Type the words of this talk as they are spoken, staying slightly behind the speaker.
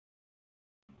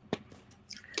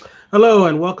Hello,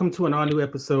 and welcome to an all new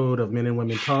episode of Men and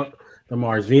Women Talk, the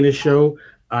Mars Venus Show.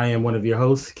 I am one of your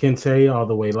hosts, Kente, all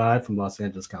the way live from Los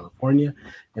Angeles, California,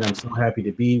 and I'm so happy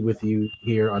to be with you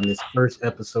here on this first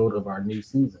episode of our new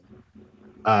season.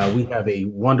 We have a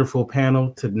wonderful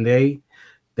panel today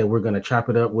that we're going to chop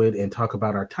it up with and talk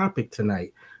about our topic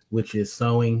tonight, which is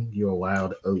sowing your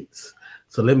wild oats.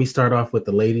 So let me start off with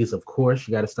the ladies. Of course,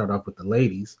 you got to start off with the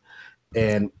ladies.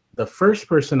 And the first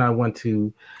person I want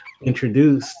to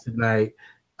introduce tonight,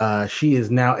 she is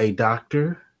now a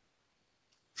doctor.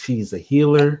 She's a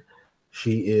healer.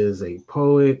 She is a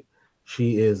poet.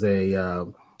 She is a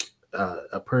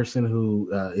person who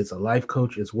is a life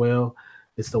coach as well.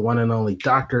 It's the one and only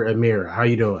Dr. Amira. How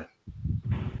you doing?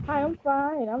 Hi, I'm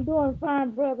fine. I'm doing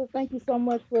fine, brother. Thank you so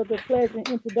much for the pleasant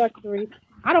introductory.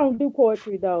 I don't do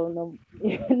poetry though,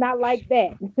 no, not like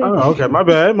that. Oh, okay. My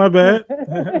bad. My bad.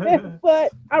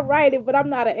 But I write it, but I'm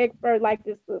not an expert like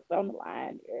this sister on the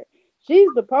line here. She's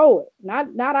the poet, not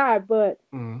I, but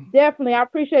Mm. definitely I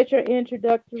appreciate your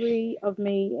introductory of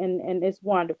me, and it's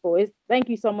wonderful. It's thank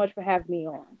you so much for having me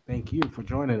on. Thank you for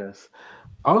joining us.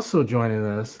 Also joining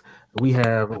us, we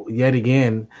have yet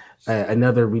again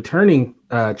another returning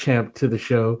champ to the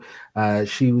show.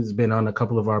 She's been on a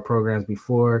couple of our programs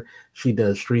before. She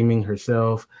does streaming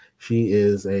herself. She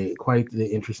is a quite the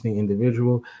interesting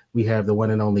individual. We have the one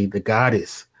and only the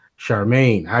goddess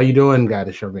Charmaine. How you doing,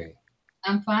 goddess Charmaine?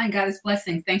 I'm fine. God is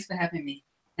blessings. Thanks for having me.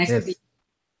 Nice to be. Yes.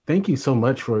 Thank you so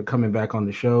much for coming back on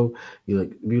the show. You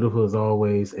look beautiful as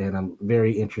always, and I'm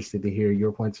very interested to hear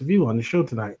your points of view on the show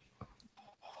tonight.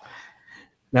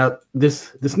 Now,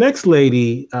 this next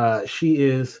lady, she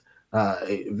is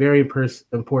a very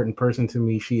important person to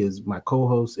me. She is my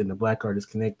co-host in the Black Artists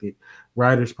Connected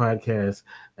Writers Podcast,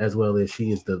 as well as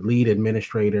she is the lead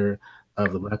administrator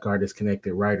of the Black Artists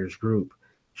Connected Writers Group.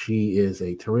 She is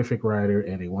a terrific writer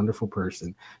and a wonderful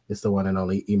person. It's the one and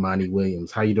only Imani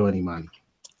Williams. How you doing, Imani?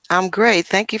 I'm great.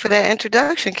 Thank you for that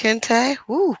introduction, Kente.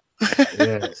 Woo.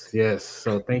 Yes, yes.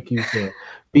 So thank you for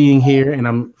being here, and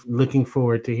I'm looking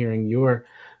forward to hearing your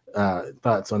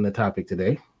thoughts on the topic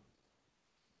today.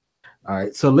 All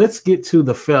right, so let's get to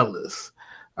the fellas.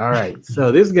 All right, so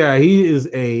this guy, he is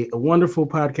a wonderful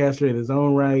podcaster in his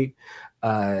own right.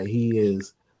 He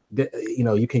is,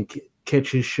 you can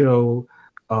catch his show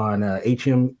on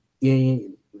HME,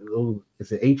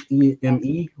 is it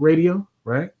HEME radio,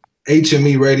 right?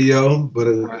 HME Radio, but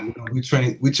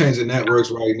we changing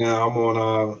networks right now. I'm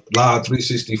on Live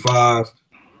 365.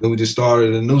 Then we just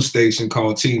started a new station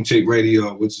called Team Chick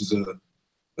Radio, which is a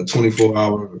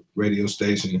 24-hour radio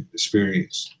station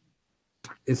experience.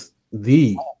 It's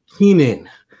the Keenan.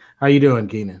 How you doing,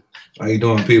 Keenan? How you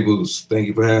doing, peoples? Thank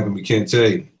you for having me,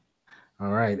 Kente.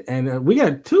 All right, and we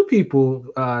got two people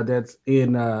that's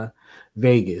in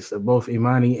Vegas, both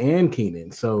Imani and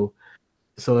Keenan. So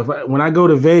when I go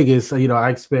to Vegas, I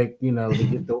expect to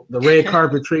get the red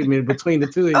carpet treatment between the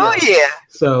two of you. Oh yeah.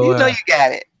 So you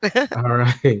got it. all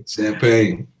right.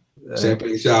 Champagne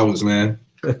showers, man.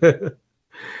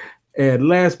 And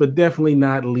last but definitely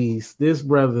not least, this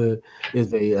brother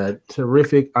is a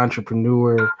terrific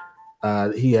entrepreneur.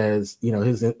 He has,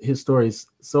 his story is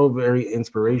so very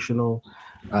inspirational.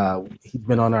 He's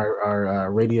been on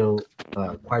our radio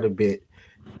quite a bit.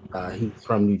 He's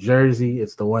from New Jersey.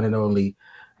 It's the one and only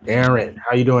Aaron.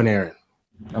 How you doing, Aaron?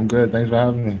 I'm good. Thanks for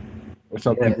having me. What's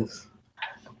up, people?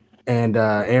 And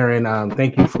Aaron,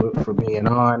 thank you for being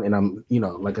on. And I'm,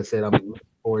 like I said, I'm looking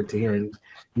forward to hearing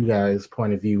you guys'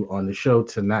 point of view on the show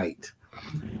tonight.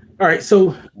 All right,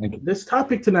 so this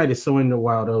topic tonight is sowing the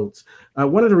wild oats.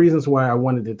 One of the reasons why I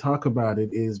wanted to talk about it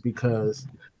is because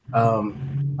a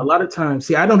lot of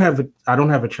times, I don't have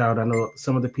a child. I know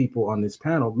some of the people on this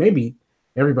panel, maybe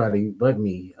everybody but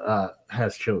me,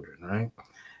 has children, right?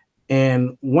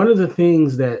 And one of the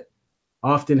things that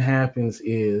often happens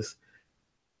is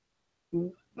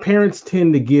parents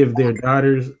tend to give their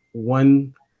daughters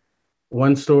one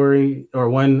story or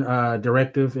one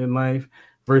directive in life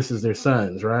versus their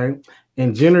sons, right?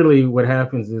 And generally what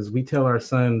happens is we tell our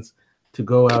sons to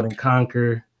go out and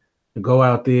conquer, to go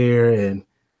out there and,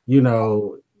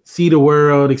 see the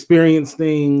world, experience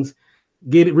things,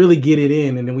 really get it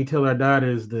in. And then we tell our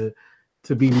daughters to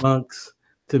be monks,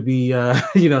 to be,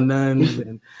 nuns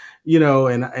and,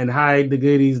 and hide the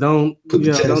goodies. Don't put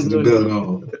the chest and the belt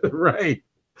on. Right.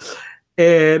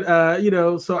 And,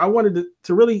 so I wanted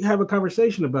to really have a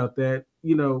conversation about that,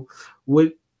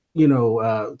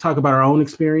 talk about our own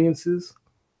experiences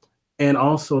and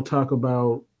also talk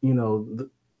about,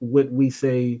 what we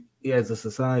say as a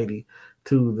society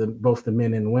to both the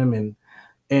men and women.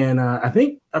 And I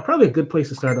think probably a good place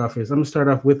to start off is I'm going to start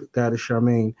off with Goddess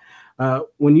Charmaine.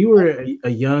 When you were a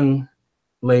young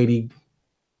lady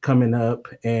coming up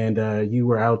and you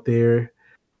were out there,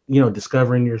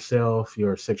 discovering yourself,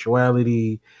 your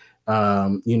sexuality,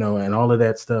 and all of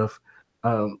that stuff.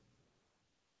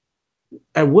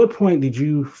 At what point did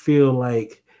you feel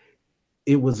like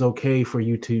it was okay for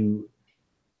you to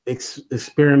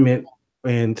experiment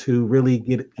and to really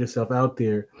get yourself out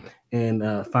there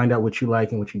and find out what you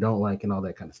like and what you don't like and all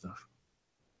that kind of stuff?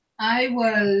 My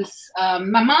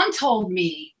mom told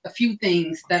me a few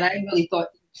things that I really thought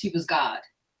she was God,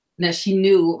 and that she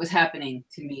knew what was happening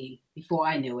to me before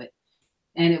I knew it.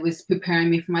 And it was preparing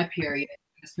me for my period.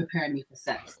 It was preparing me for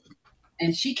sex.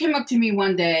 And she came up to me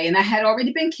one day, and I had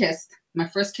already been kissed. My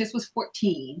first kiss was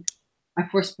 14. My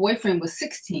first boyfriend was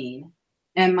 16.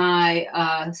 And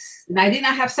I did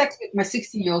not have sex with my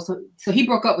 16-year-old, so he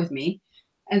broke up with me.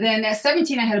 And then at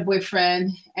 17, I had a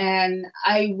boyfriend, and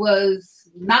I was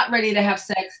not ready to have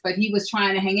sex, but he was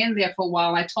trying to hang in there for a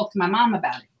while. I talked to my mom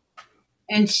about it.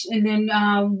 And then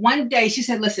one day she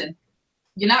said, listen,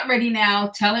 you're not ready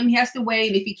now. Tell him he has to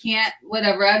wait. If he can't,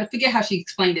 whatever. I forget how she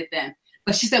explained it then.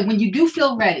 But she said, when you do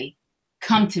feel ready,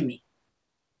 come to me.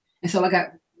 And so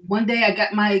one day I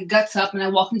got my guts up and I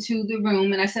walked into the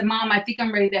room and I said, Mom, I think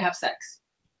I'm ready to have sex.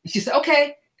 And she said,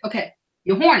 okay,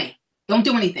 you're horny. Don't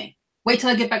do anything. Wait till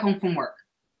I get back home from work.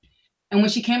 And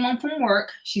when she came home from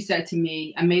work, she said to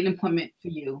me, I made an appointment for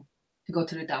you to go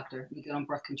to the doctor and get on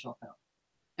birth control pill.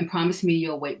 And promise me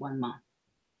you'll wait 1 month.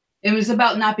 It was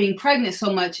about not being pregnant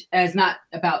so much as not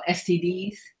about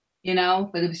STDs,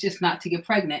 but it was just not to get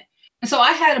pregnant. And so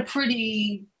I had a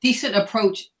pretty decent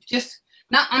approach.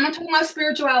 I'm not talking about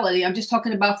spirituality. I'm just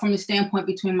talking about from the standpoint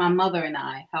between my mother and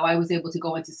I, how I was able to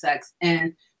go into sex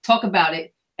and talk about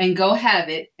it and go have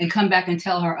it and come back and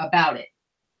tell her about it.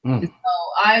 And so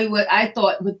I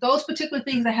thought with those particular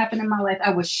things that happened in my life, I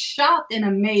was shocked and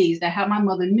amazed at how my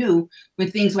mother knew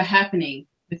when things were happening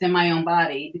within my own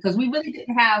body, because we really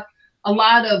didn't have a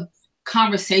lot of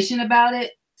conversation about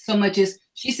it so much as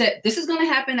she said, this is going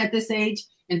to happen at this age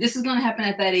and this is going to happen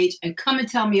at that age, and come and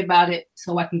tell me about it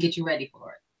so I can get you ready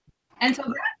for it. And so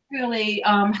that's really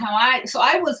so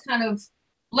I was kind of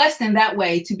blessed in that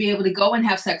way to be able to go and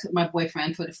have sex with my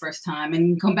boyfriend for the first time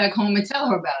and come back home and tell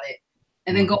her about it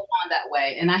and then go on that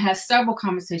way. And I had several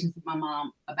conversations with my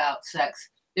mom about sex.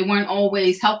 They weren't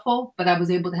always helpful, but I was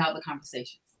able to have the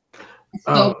conversations.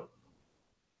 So,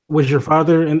 was your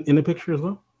father in the picture as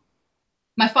well?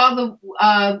 My father,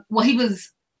 he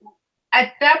was,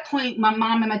 at that point, my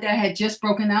mom and my dad had just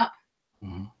broken up.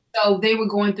 Mm-hmm. So they were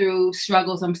going through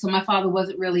struggles. So my father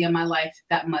wasn't really in my life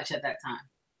that much at that time.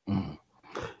 Mm-hmm.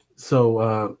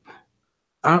 So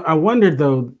I wondered,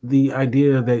 though, the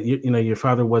idea that, your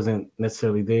father wasn't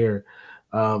necessarily there.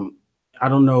 I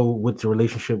don't know what the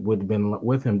relationship would have been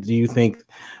with him. What do you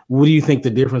think the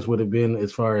difference would have been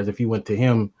as far as if you went to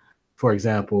him, for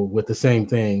example, with the same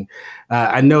thing?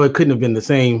 I know it couldn't have been the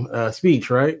same speech,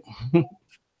 right? He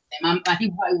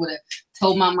probably would have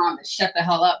told my mom to shut the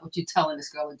hell up, what you telling this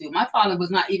girl to do. My father was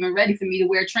not even ready for me to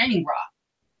wear a training bra.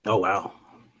 Oh, wow.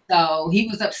 So he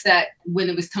was upset when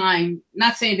it was time,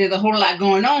 not saying there's a whole lot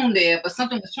going on there, but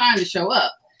something was trying to show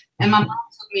up. And my mom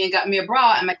took me and got me a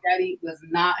bra, and my daddy was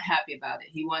not happy about it.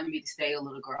 He wanted me to stay a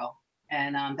little girl.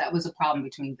 And that was a problem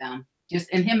between them.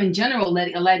 And him in general,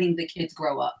 letting the kids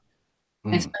grow up.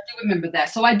 Mm. And so I do remember that.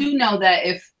 So I do know that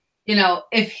if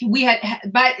we had,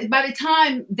 by the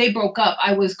time they broke up,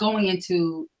 I was going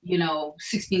into,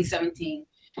 16, 17.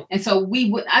 And so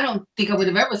I don't think I would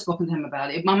have ever spoken to him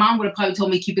about it. My mom would have probably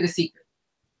told me, keep it a secret.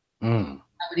 Mm.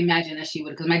 I would imagine that she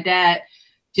would, because my dad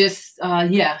just,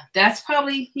 that's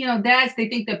probably, dads, they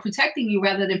think they're protecting you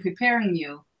rather than preparing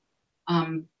you,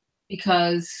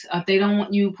 because they don't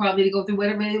want you probably to go through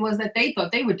whatever it was that they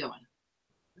thought they were doing.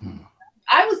 Mm.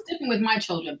 I was different with my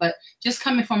children, but just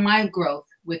coming from my growth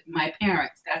with my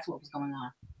parents, that's what was going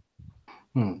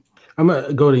on. I'm going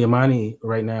to go to Imani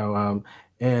right now.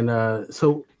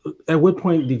 So at what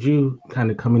point did you kind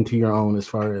of come into your own as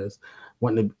far as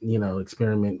wanting to,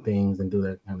 experiment things and do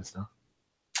that kind of stuff?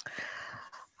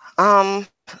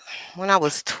 When I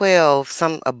was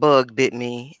 12, a bug bit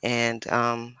me, and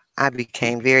I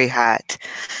became very hot.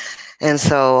 And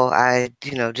so I,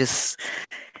 just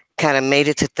kind of made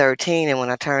it to 13. And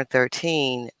when I turned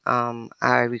 13,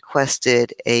 I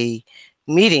requested a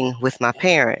meeting with my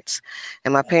parents,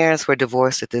 and my parents were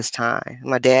divorced at this time.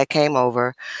 My dad came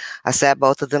over. I sat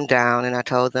both of them down, and I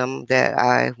told them that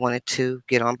I wanted to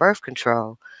get on birth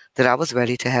control, that I was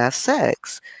ready to have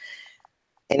sex.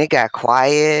 And it got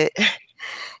quiet.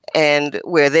 And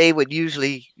where they would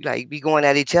usually be going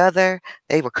at each other,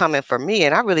 they were coming for me.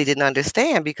 And I really didn't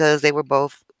understand, because they were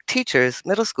both teachers,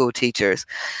 middle school teachers.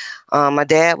 My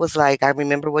dad was like, I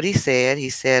remember what he said. He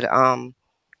said,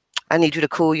 I need you to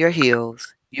cool your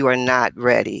heels. You are not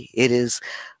ready. It is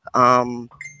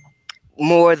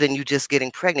more than you just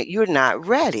getting pregnant. You're not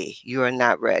ready. You are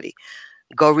not ready.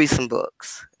 Go read some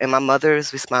books. And my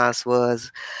mother's response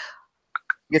was,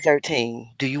 you're 13.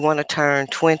 Do you want to turn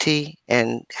 20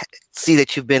 and see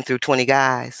that you've been through 20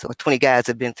 guys, or 20 guys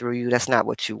have been through you? That's not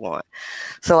what you want.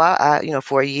 So I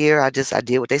for a year, I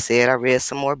did what they said. I read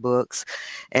some more books,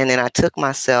 and then I took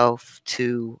myself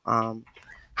to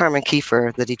Herman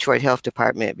Kiefer, the Detroit Health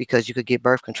Department, because you could get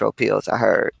birth control pills, I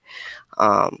heard.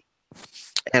 And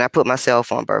I put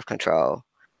myself on birth control.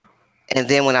 And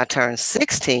then when I turned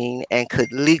 16 and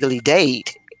could legally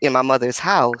date in my mother's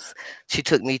house, she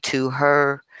took me to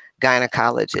her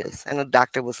gynecologist. And the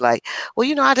doctor was like,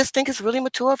 well, I just think it's really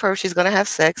mature of her. She's going to have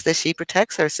sex, that she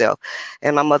protects herself.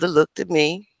 And my mother looked at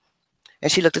me,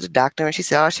 and she looked at the doctor, and she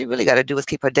said, all she really got to do is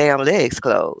keep her damn legs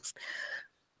closed.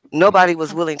 Nobody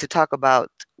was willing to talk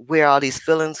about where all these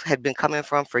feelings had been coming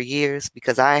from for years,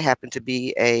 because I happened to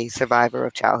be a survivor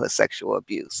of childhood sexual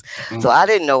abuse. So I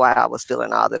didn't know why I was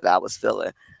feeling all that I was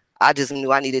feeling. I just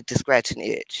knew I needed to scratch an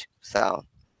itch. So,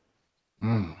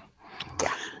 yeah.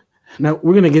 Now,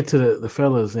 we're going to get to the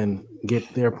fellas and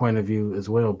get their point of view as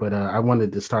well. But I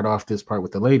wanted to start off this part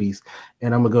with the ladies.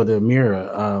 And I'm going to go to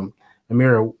Amira.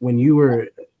 Amira, when you were,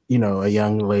 a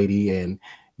young lady and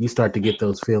you start to get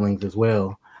those feelings as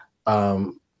well,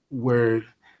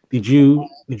 did you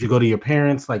go to your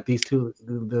parents, like these two,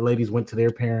 the ladies went to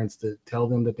their parents to tell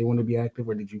them that they want to be active,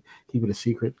 or did you keep it a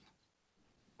secret?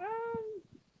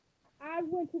 I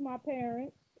went to my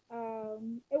parents.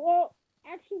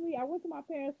 Actually, I went to my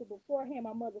parents, but beforehand,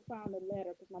 my mother found the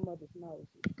letter, because my mother's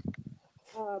nosy.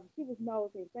 She was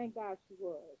nosy, and thank God she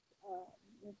was.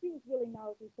 And she was really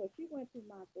nosy, so she went through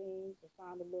my things and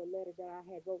found a little letter that I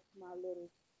had wrote to my little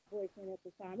boyfriend at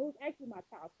the time. It was actually my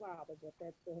child's father, but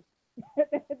that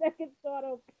can sort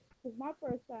of, because my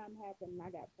first time happened and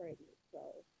I got pregnant.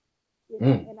 So,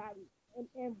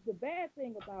 and the bad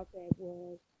thing about that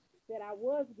was that I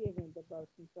was given the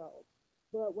birth control.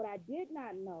 But what I did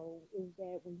not know is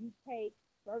that when you take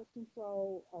birth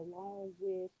control along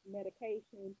with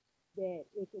medication, that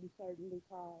it can certainly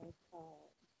cause,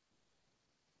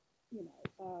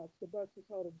 the birth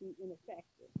control to be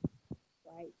ineffective.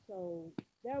 Right. So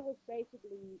that was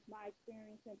basically my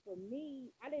experience. And for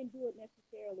me, I didn't do it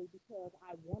necessarily because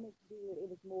I wanted to do it. It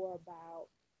was more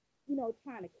about,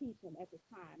 trying to keep him at the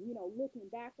time. Looking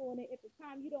back on it, at the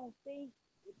time, you don't think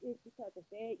it's because of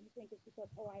that. You think it's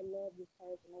because, oh, I love this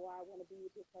person, or I want to be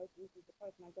with this person. This is the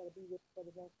person I'm going to be with for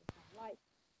the rest of my life.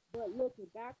 But looking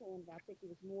back on it, I think it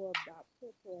was more about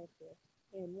peer pressure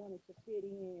and wanting to fit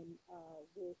in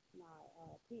with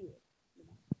my peers.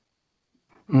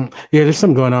 Yeah, there's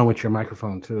something going on with your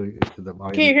microphone too.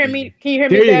 Can you hear me? Can you hear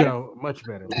me? There you go. Much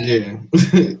better. Yeah.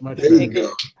 Much there better. you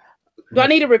go. Do I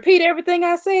need to repeat everything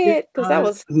I said? Because that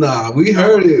was nah, we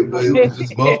heard it, but it was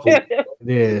just muffled.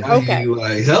 Yeah. Okay. You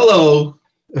like, hello.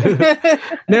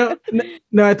 Now,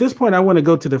 at this point, I want to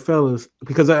go to the fellas,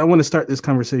 because I want to start this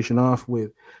conversation off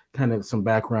with kind of some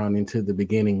background into the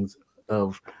beginnings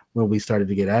of when we started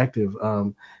to get active.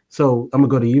 So I'm gonna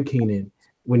go to you, Keenan.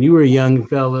 When you were a young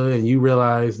fella and you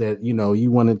realized that,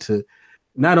 you wanted to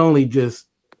not only just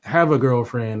have a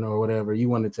girlfriend or whatever, you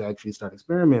wanted to actually start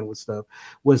experimenting with stuff.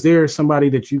 Was there somebody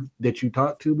that you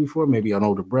talked to before, maybe an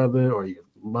older brother or your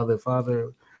mother,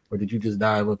 father, or did you just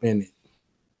dive up in it?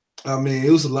 I mean, it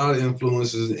was a lot of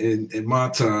influences in my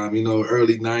time,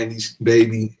 early 90s,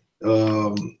 baby.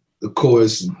 Of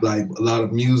course, like a lot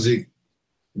of music,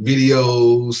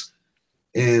 videos.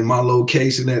 And my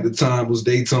location at the time was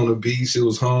Daytona Beach. It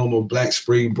was home of Black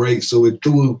Spring Break. So it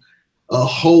threw a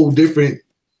whole different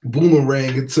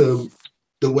boomerang into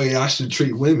the way I should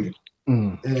treat women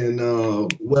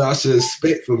and what I should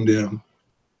expect from them.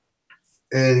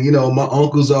 And, my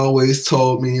uncles always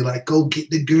told me, like, go get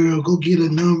the girl, go get a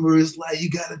number. It's like, you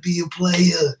got to be a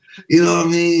player. You know what I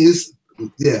mean?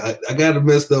 I got a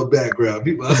messed up background.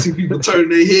 I see people turning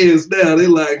their heads down. They're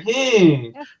like,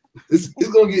 It's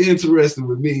gonna get interesting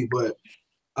with me, but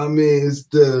I mean,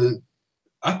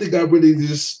 I think I really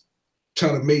just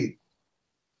try to make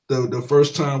the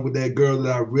first time with that girl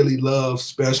that I really love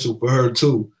special for her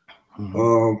too.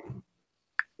 And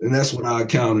that's what I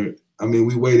encountered. I mean,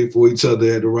 we waited for each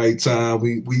other at the right time.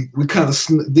 We kind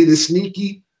of did it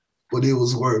sneaky, but it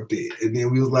was worth it. And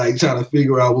then we was like trying to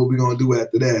figure out what we're gonna do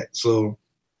after that. So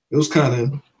it was kind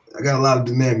of, I got a lot of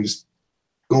dynamics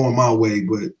going my way,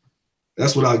 but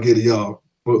that's what I'll get to y'all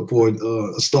for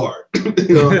a start.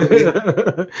 You know what I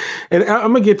mean? And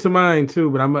I'm gonna get to mine too,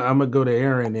 but I'm gonna go to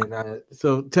Aaron. And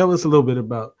so tell us a little bit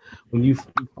about when you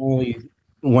finally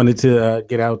wanted to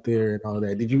get out there and all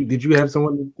that. Did you have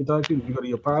someone to talk to? Did you go to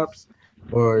your pops?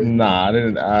 Or Nah, I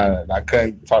didn't. I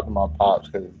couldn't talk to my pops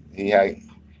because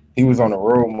he was on the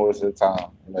road most of the time.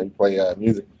 You know, he played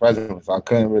music professionally, so I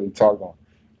couldn't really talk to him.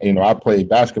 And, you know, I played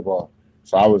basketball,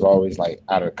 so I was always like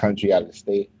out of the country, out of the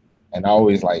state, and I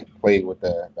always like played with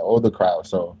the older crowd.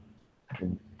 So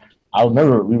I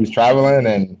remember we was traveling,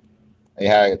 and they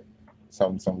had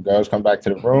some girls come back to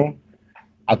the room.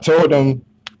 I told them,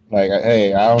 like,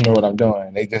 hey, I don't know what I'm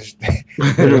doing. They just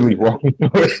literally walked me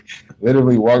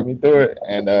through it.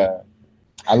 And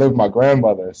I lived with my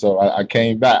grandmother, so I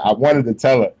came back. I wanted to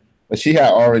tell her, but she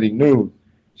had already knew.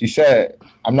 She said,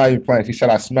 I'm not even playing. She said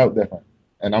I smelled different.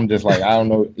 And I'm just like, I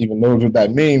don't even know what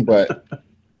that means, but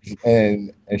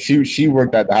and she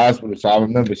worked at the hospital, so I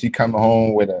remember she coming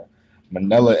home with a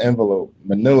manila envelope,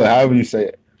 however you say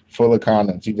it, full of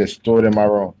condoms. She just threw it in my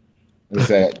room. He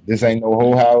said, this ain't no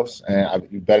whole house, and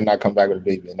you better not come back with a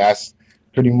baby. And that's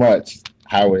pretty much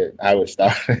how it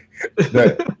started.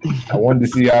 But I wanted to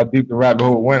see how deep the rabbit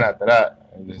hole went after that.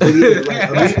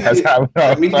 That's how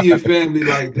immediate family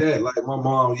like that. Like my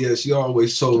mom, she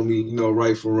always told me, you know,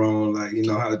 right from wrong, like, you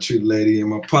know, how to treat a lady.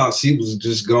 And my pops, he was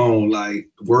just gone, like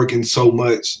working so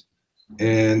much.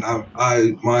 And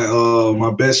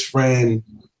my best friend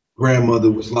grandmother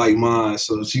was like mine,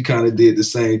 so she kind of did the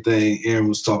same thing Aaron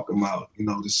was talking about, you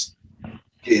know, just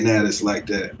getting at us like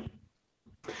that.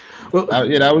 Well,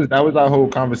 that was our whole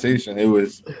conversation. It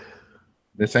was,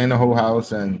 this ain't a whole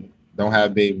house and don't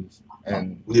have babies,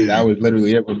 and that was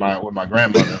literally it with my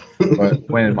grandmother. But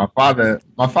when my father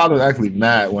was actually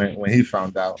mad when he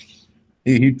found out.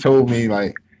 He told me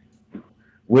like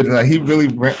he really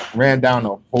ran down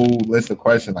a whole list of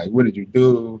questions, like, what did you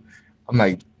do? I'm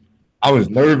like, I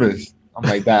was nervous. I'm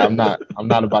like, Dad, I'm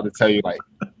not about to tell you like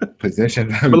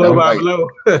position. Blow by blow.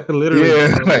 Literally.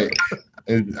 Yeah, like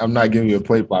I'm not giving you a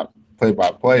play by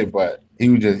play, but he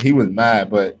was mad,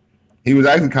 but he was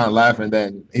actually kind of laughing.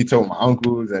 Then he told my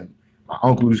uncles, and my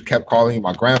uncles kept calling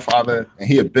my grandfather, and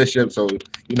he a bishop, so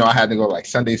you know I had to go like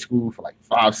Sunday school for like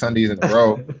 5 Sundays in a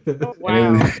row. Oh,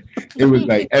 wow. And it was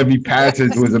like every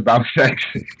passage was about sex,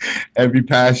 every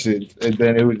passage, and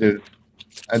then it was just.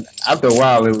 And after a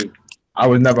while, I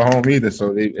was never home either,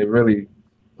 so it really,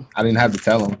 I didn't have to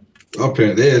tell them.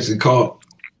 Okay, they actually caught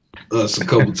us a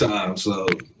couple times, so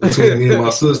between me and my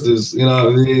sisters, you know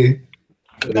what I mean?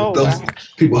 Those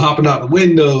people hopping out the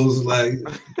windows, like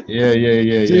yeah.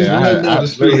 I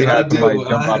really had to like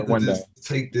jump out the window.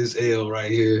 Take this L right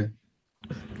here.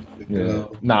 Yeah.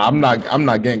 Nah, I'm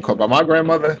not getting caught by my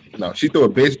grandmother. No, she threw a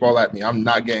baseball at me. I'm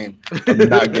not getting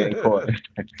caught.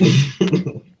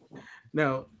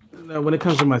 Now, when it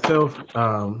comes to myself,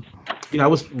 you know, I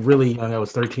was really young. I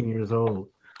was 13 years old.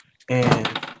 And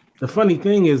the funny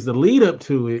thing is, the lead up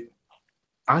to it,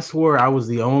 I swore I was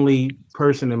the only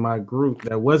person in my group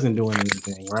that wasn't doing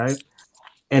anything, right?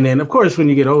 And then, of course, when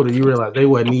you get older, you realize they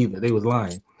wasn't either. They was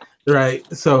lying, right?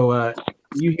 So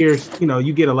you hear, you know,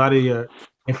 you get a lot of your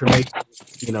information,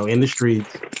 you know, in the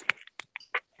streets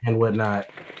and whatnot.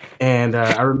 And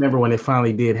I remember when it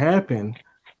finally did happen,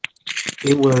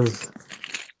 it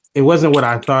wasn't what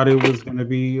I thought it was going to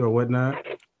be or whatnot.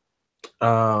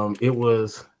 It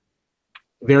was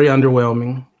very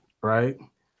underwhelming, right?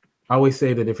 I always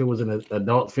say that if it was an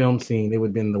adult film scene, it would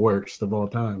have been the worst of all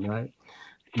time, right?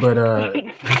 But I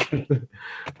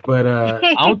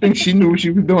don't think she knew what she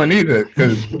was doing either,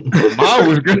 because mine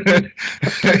was good.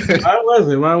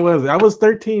 Mine wasn't. I was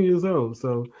 13 years old,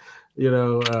 so you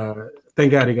know,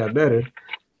 thank God it got better.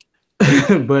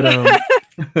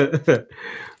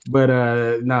 But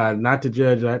not to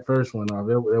judge that first one off.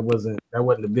 That wasn't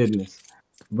the business.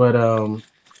 But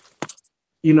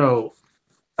you know,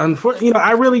 unfortunately,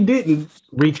 I really didn't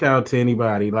reach out to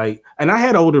anybody. Like, and I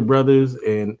had older brothers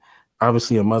and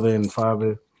obviously a mother and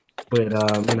father, but you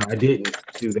know, I didn't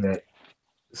do that.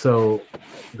 So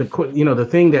the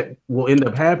thing that will end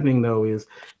up happening though is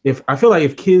if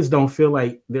kids don't feel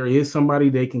like there is somebody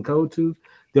they can go to,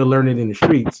 they'll learn it in the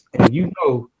streets, and you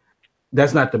know.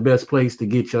 That's not the best place to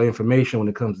get your information when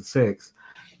it comes to sex.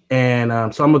 And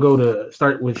so I'm going to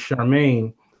start with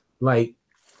Charmaine. Like,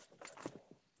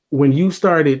 when you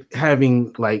started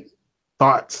having, like,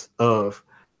 thoughts of,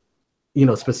 you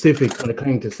know, specifics when it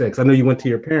came to sex, I know you went to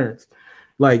your parents.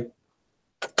 Like,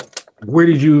 where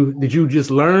did you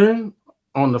just learn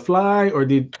on the fly? Or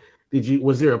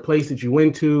was there a place that you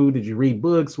went to? Did you read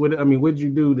books? What did you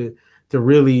do to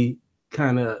really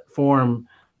kind of form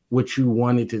what you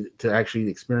wanted to actually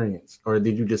experience, or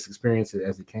did you just experience it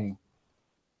as it came?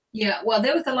 Yeah, well,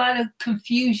 there was a lot of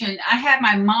confusion. I had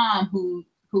my mom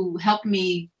who helped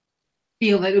me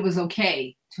feel that it was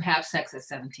okay to have sex at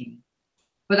 17.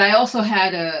 But I also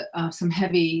had some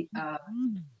heavy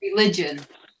religion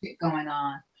going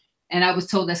on. And I was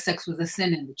told that sex was a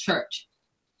sin in the church.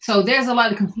 So there's a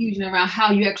lot of confusion around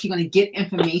how you're actually going to get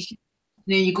information.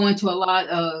 And then you go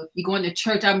into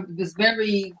church. I was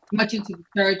very much into the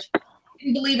church. I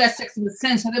didn't believe that sex was a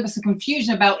sin. So there was some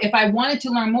confusion about if I wanted to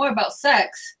learn more about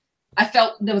sex, I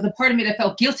felt there was a part of me that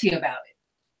felt guilty about it.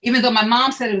 Even though my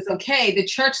mom said it was okay, the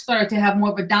church started to have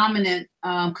more of a dominant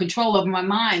control over my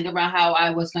mind around how I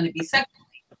was going to be sexually.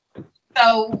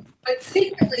 So, but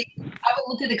secretly, I would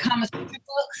look at the Kama Sutra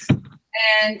books,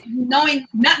 and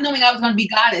not knowing I was going to be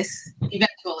goddess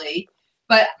eventually,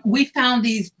 but we found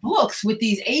these books with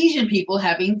these Asian people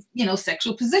having,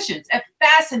 sexual positions. It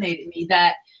fascinated me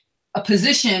that a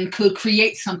position could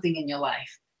create something in your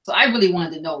life. So I really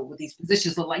wanted to know what these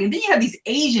positions look like. And then you have these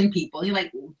Asian people, and you're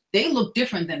like, they look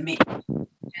different than me.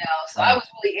 So I was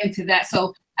really into that.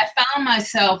 So I found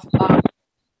myself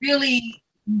really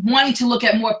wanting to look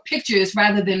at more pictures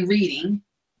rather than reading.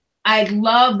 I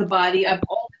love the body. I've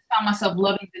always found myself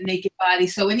loving the naked body.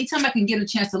 So anytime I can get a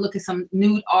chance to look at some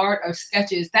nude art or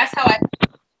sketches, that's how I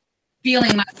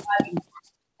feeling my body.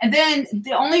 And then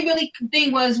the only really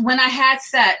thing was when I had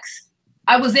sex,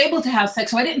 I was able to have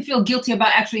sex. So I didn't feel guilty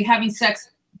about actually having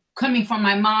sex coming from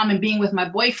my mom and being with my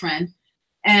boyfriend.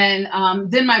 And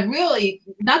then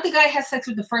not the guy I had sex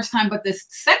with the first time, but the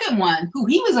second one,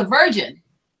 he was a virgin.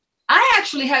 I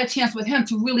actually had a chance with him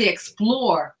to really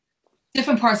explore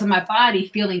different parts of my body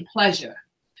feeling pleasure.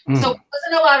 So it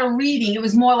wasn't a lot of reading. It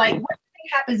was more like, what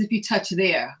happens if you touch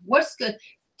there? What's good?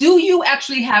 Do you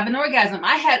actually have an orgasm?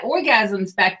 I had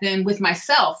orgasms back then with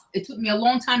myself. It took me a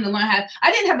long time to learn how.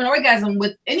 I didn't have an orgasm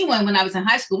with anyone when I was in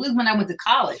high school. It was when I went to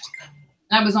college.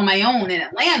 I was on my own in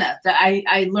Atlanta that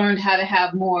I learned how to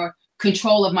have more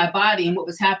control of my body and what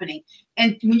was happening.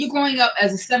 And when you're growing up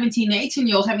as a 17,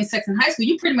 18-year-old having sex in high school,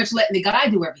 you're pretty much letting the guy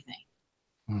do everything.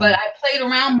 But I played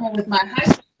around more with my high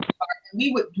school part, and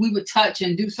we would touch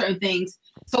and do certain things.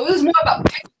 So it was more about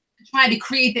trying to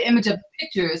create the image of the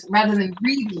pictures rather than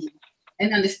reading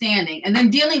and understanding. And then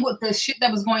dealing with the shit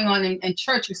that was going on in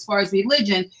church as far as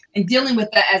religion, and dealing with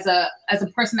that as a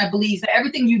person that believes that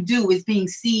everything you do is being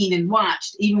seen and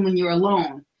watched, even when you're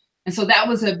alone. And so that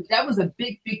was a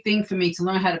big thing for me to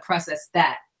learn how to process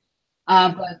that.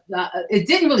 But it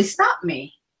didn't really stop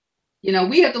me.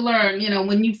 We have to learn,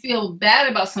 when you feel bad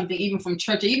about something, even from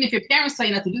church, or even if your parents tell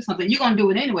you not to do something, you're going to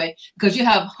do it anyway because you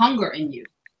have hunger in you.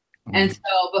 And so,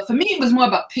 but for me, it was more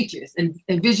about pictures and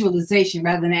visualization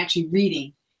rather than actually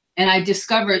reading. And I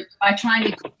discovered by trying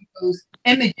to create those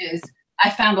images, I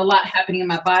found a lot happening in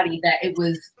my body that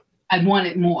I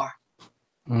wanted more.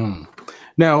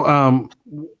 Now,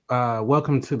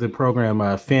 welcome to the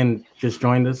program. Finn just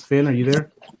joined us. Finn, are you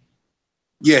there?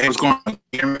 Yeah, what's going on?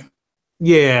 Hear me?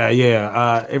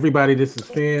 Yeah. Everybody, this is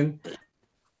Finn.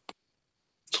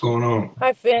 What's going on?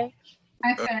 Hi, Finn.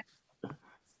 Hi, Finn.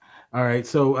 All right,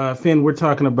 so Finn, we're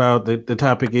talking about the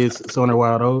topic is Sonar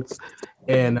Wild Oats,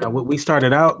 and what we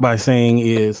started out by saying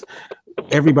is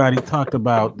everybody talked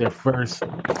about their first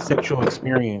sexual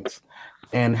experience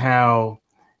and how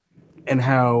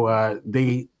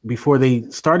they, before they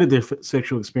started their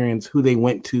sexual experience, who they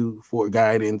went to for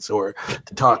guidance or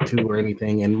to talk to or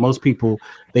anything. And most people,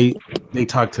 they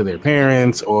talk to their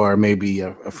parents or maybe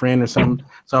a friend or something.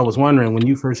 So I was wondering, when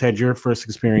you first had your first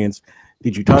experience,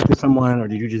 did you talk to someone or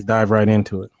did you just dive right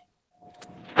into it?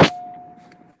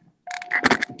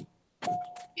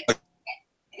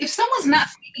 If someone's not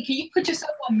speaking, can you put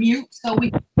yourself on mute so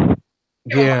we?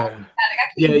 Yeah.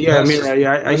 I mean,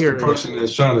 I hear the person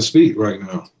that's trying to speak right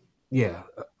now. Yeah,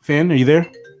 Finn, are you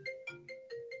there?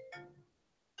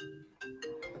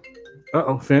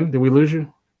 Finn, did we lose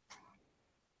you?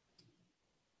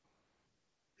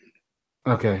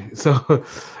 Okay, so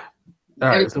all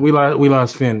right, so we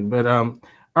lost Finn, but all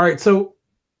right, so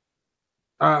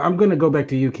I'm gonna go back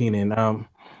to you, Keenan.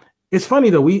 It's funny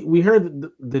though, we heard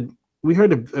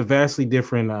a vastly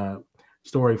different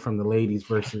story from the ladies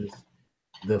versus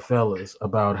the fellas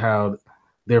about how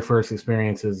their first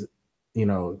experiences,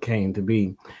 came to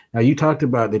be. Now, you talked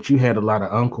about that you had a lot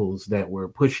of uncles that were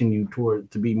pushing you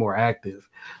to be more active.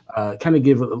 Kind of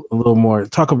give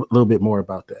talk a little bit more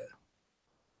about that.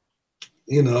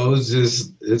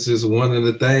 It's just one of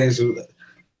the things.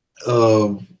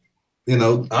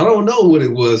 I don't know what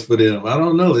it was for them. I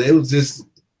don't know. It was just,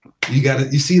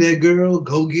 you see that girl,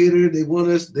 go get her. They want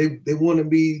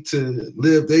me to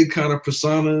live their kind of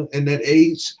persona in that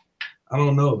age. I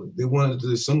don't know. They wanted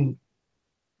to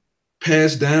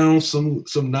pass down some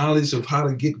knowledge of how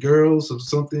to get girls or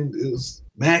something. It was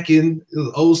macking. It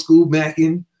was old school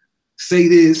macking. Say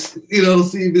this, see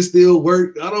if it still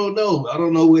worked. I don't know. I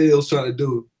don't know what else trying to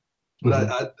do.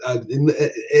 But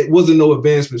it wasn't no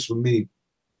advancements for me.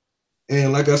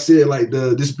 And like I said, like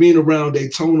just being around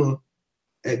Daytona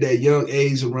at that young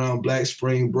age around Black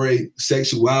Spring Break,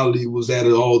 sexuality was at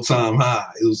an all-time high.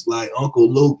 It was like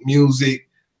Uncle Luke music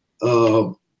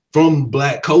from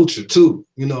Black culture too.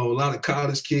 A lot of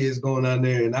college kids going on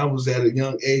there, and I was at a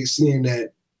young age seeing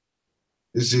that.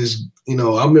 It's just,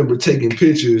 I remember taking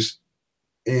pictures,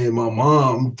 and my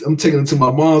mom, I'm taking them to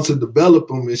my mom to develop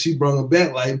them, and she brought them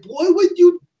back like, boy,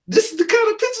 this is the kind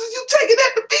of pictures you taking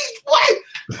at the beach, boy.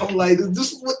 I'm like,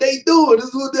 this is what they doing. This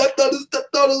is what I thought this was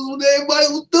what everybody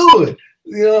was doing.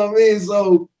 You know what I mean?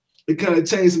 So it kind of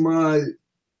changed my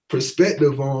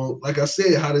perspective on, like I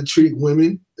said, how to treat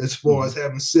women as far as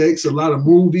having sex. A lot of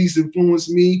movies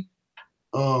influenced me.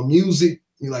 Music,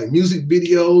 like music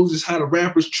videos, just how the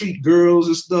rappers treat girls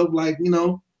and stuff. Like,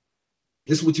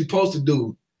 it's what you're supposed to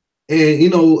do.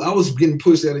 And, I was getting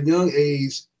pushed at a young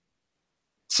age.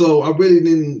 So I really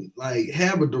didn't like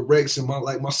have a direction.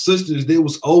 My sisters, they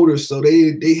was older, so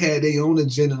they had their own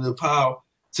agenda of how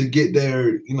to get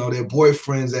their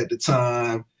boyfriends at the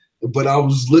time. But I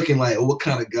was looking like, what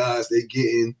kind of guys they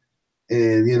getting,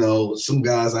 and some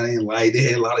guys I didn't like. They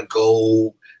had a lot of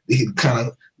gold. They had kind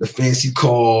of the fancy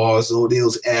cars, or they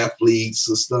was athletes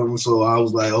or stuff. So I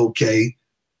was like, okay,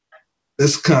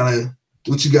 that's kind of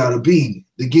what you gotta be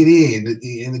to get in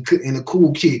the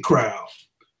cool kid crowd.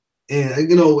 And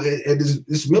at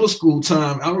this middle school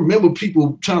time, I remember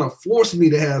people trying to force me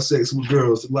to have sex with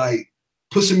girls, like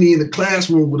pushing me in the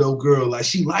classroom with a girl, like,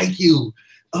 she like you.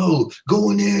 Oh, go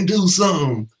in there and do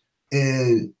something.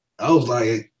 And I was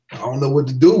like, I don't know what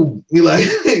to do.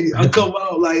 I come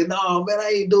out like, no, man,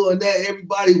 I ain't doing that.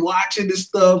 Everybody watching this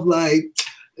stuff, like,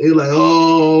 they're like,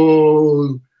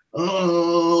 oh,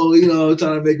 trying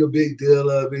to make a big deal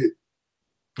of it.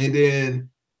 And then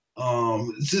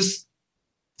it's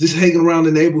just hanging around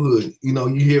the neighborhood. You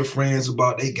hear friends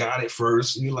about they got it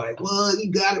first, and you're like, well,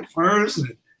 you got it first.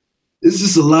 And it's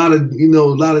just a lot of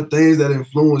things that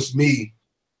influenced me.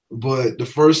 But the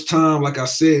first time, like I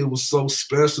said, it was so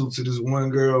special to this one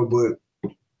girl, but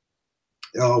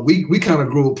we kind of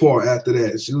grew apart after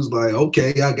that. She was like,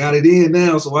 okay, I got it in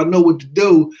now, so I know what to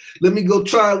do. Let me go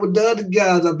try it with the other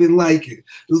guys I've been liking.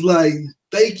 It's like,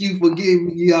 thank you for getting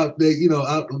me out there,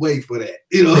 out the way for that.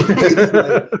 It's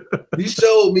like, you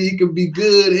showed me you can be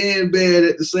good and bad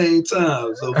at the same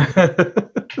time. So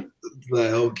it's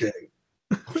like, okay,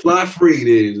 fly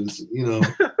free then,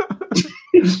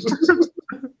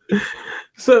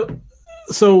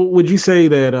 So would you say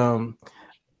that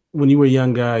when you were a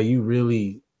young guy, you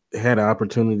really had an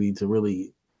opportunity to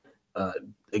really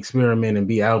experiment and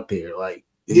be out there? Like,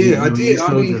 yeah, I did.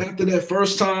 I mean, after that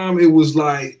first time, it was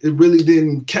like, it really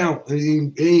didn't count.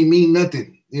 It ain't mean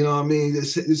nothing. You know what I mean?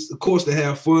 It's of course to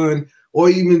have fun, or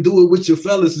even do it with your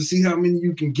fellas to see how many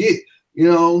you can get.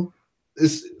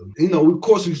 It's of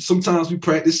course sometimes we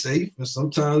practice safe, and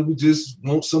sometimes we just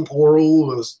want some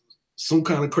oral or some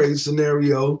kind of crazy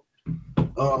scenario.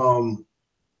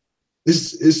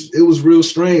 It was real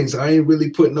strange. I ain't really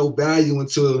put no value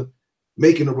into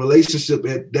making a relationship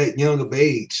at that young of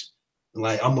age.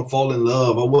 Like, I'm gonna fall in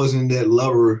love. I wasn't that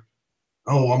lover.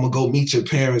 Oh, I'm gonna go meet your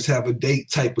parents, have a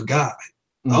date type of guy.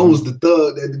 I was the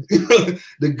thug that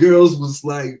the girls was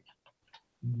like,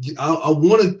 I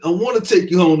want to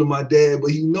take you home to my dad,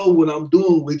 but what I'm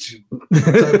doing with you.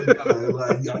 Type of guy.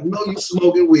 Like, I know you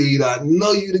smoking weed. I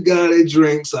know you the guy that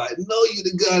drinks. I know you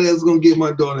the guy that's gonna get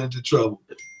my daughter into trouble.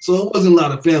 So it wasn't a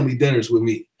lot of family dinners with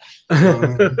me.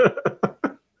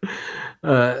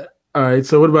 All right.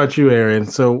 So what about you, Aaron?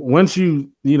 So once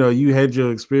you had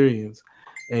your experience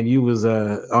and you was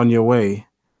on your way,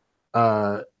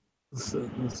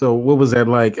 so what was that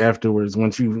like afterwards?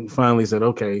 Once you finally said,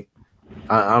 okay,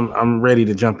 I'm ready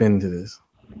to jump into this.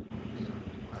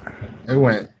 It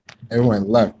went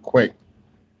left quick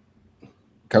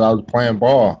because I was playing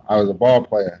ball. I was a ball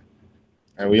player,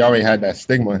 and we already had that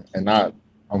stigma, and I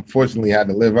unfortunately had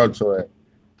to live up to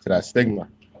that stigma,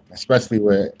 especially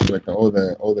with the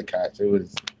older cats. They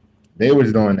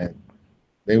was doing it.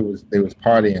 They was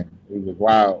partying. We was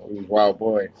wild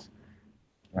boys,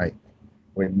 like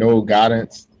with no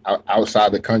guidance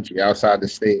outside the country, outside the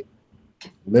state.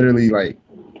 Literally, like,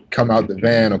 come out the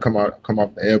van or come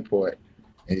off the airport,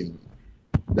 and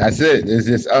that's it. It's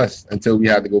just us until we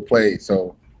had to go play.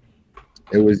 So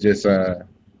it was just I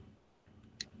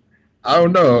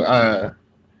don't know,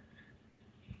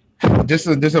 just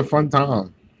a fun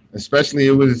time. especially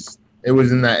it was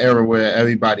in that era where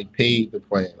everybody paid to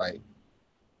play. Like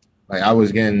I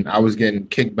was getting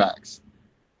kickbacks.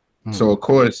 So of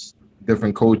course,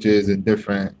 different coaches and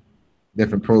different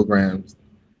programs.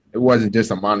 It wasn't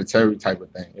just a monetary type of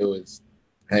thing. It was,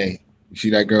 hey, you see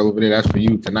that girl over there? That's for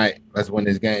you tonight. Let's win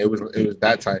this game. It was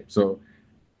that type. So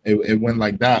it went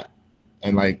like that.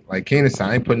 And like Keenan said,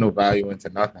 I ain't putting no value into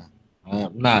nothing.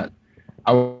 I'm not.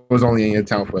 I was only in your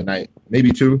town for a night,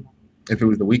 maybe two, if it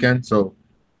was the weekend. So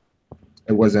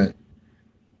I wasn't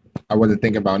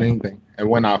thinking about anything. And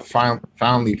when I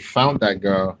finally found that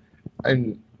girl,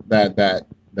 and that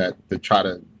to try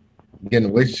to get in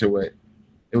a relationship with,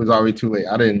 it was already too late.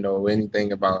 I didn't know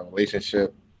anything about a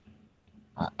relationship.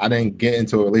 I didn't get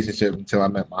into a relationship until I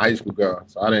met my high school girl.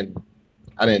 So I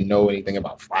didn't know anything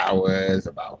about flowers,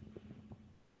 about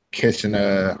kissing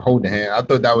her, holding hand. I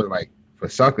thought that was like for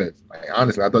suckers. Like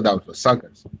honestly, I thought that was for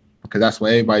suckers because that's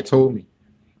what everybody told me.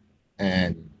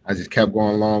 And I just kept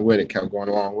going along with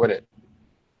it.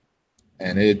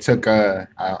 And it took I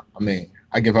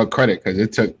give her credit because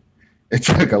it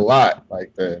took a lot,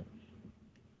 like to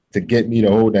get me to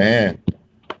hold the hand.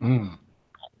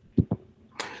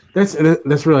 That's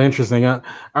really interesting. I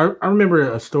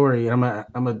remember a story. I'm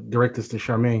gonna direct this to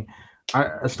Charmaine.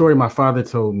 A story my father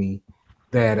told me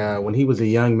that when he was a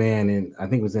young man, and I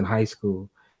think it was in high school,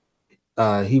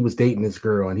 he was dating this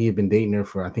girl, and he had been dating her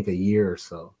for I think a year or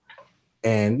so.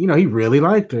 And he really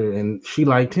liked her, and she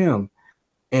liked him,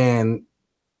 and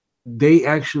they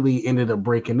actually ended up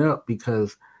breaking up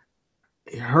because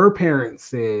her parents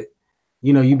said,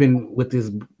 you've been with this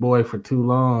boy for too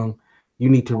long. You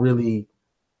need to really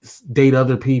date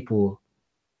other people.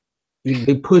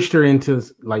 They pushed her into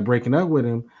like breaking up with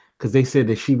him because they said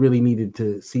that she really needed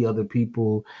to see other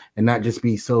people and not just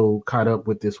be so caught up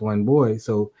with this one boy.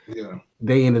 So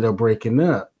they ended up breaking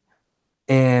up.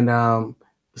 And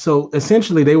so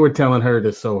essentially they were telling her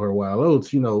to sow her wild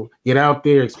oats, get out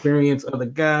there, experience other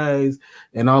guys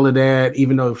and all of that,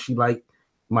 even though if she liked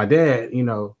my dad,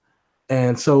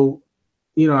 And so,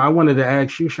 I wanted to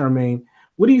ask you, Charmaine,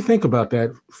 what do you think about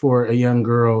that for a young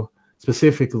girl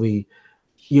specifically?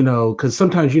 Because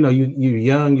sometimes, you're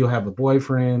young, you'll have a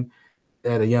boyfriend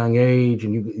at a young age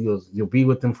and you'll be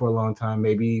with them for a long time,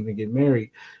 maybe even get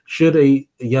married. Should a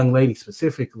young lady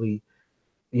specifically,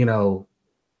 should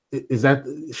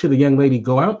a young lady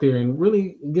go out there and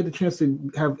really get a chance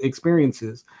to have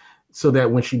experiences so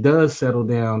that when she does settle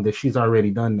down, that she's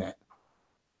already done that?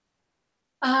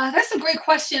 That's a great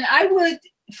question.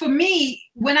 For me,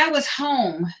 when I was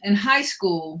home in high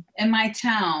school in my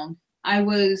town, I'm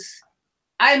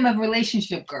a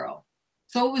relationship girl.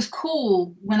 So it was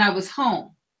cool when I was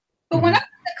home. But when I went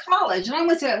to college and I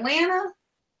went to Atlanta,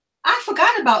 I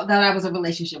forgot about that I was a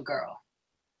relationship girl.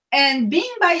 And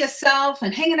being by yourself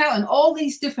and hanging out and all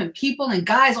these different people and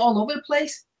guys all over the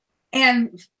place.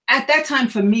 And at that time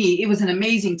for me, it was an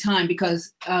amazing time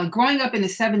because growing up in the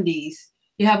 70s,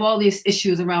 you have all these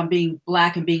issues around being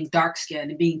Black and being dark-skinned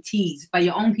and being teased by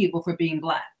your own people for being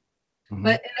Black.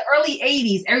 But in the early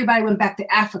 80s, everybody went back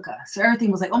to Africa. So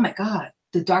everything was like, oh my God,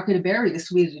 the darker the berry, the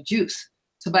sweeter the juice.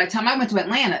 So by the time I went to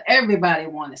Atlanta, everybody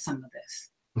wanted some of this.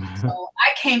 So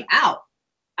I came out.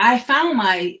 I found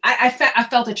I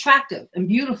felt attractive and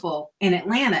beautiful in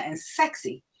Atlanta and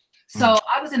sexy. So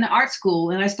I was in the art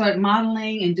school and I started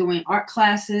modeling and doing art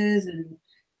classes and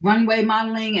runway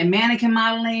modeling and mannequin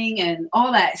modeling and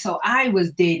all that. So I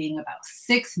was dating about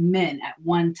 6 men at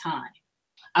one time.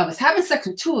 I was having sex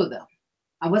with 2 of them.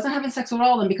 I wasn't having sex with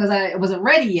all of them because I wasn't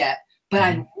ready yet, but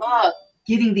I loved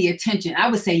getting the attention. I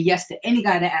would say yes to any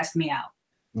guy that asked me out.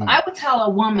 I would tell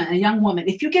a young woman,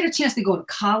 if you get a chance to go to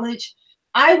college,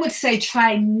 I would say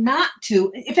try not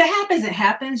to. If it happens, it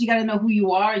happens. You got to know who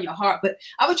you are in your heart. But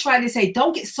I would try to say,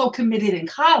 don't get so committed in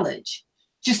college.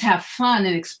 Just have fun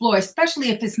and explore, especially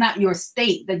if it's not your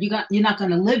state that you're not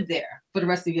going to live there for the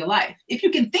rest of your life. If you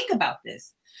can think about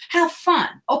this, have fun,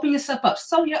 open yourself up,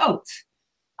 sow your oats.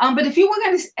 But if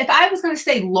I was going to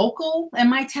stay local in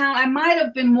my town, I might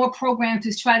have been more programmed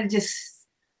to try to just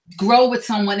grow with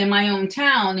someone in my own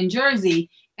town in Jersey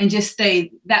and just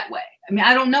stay that way. I mean,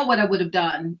 I don't know what I would have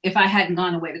done if I hadn't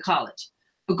gone away to college.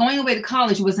 But going away to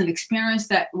college was an experience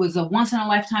that was a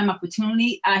once-in-a-lifetime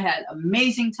opportunity. I had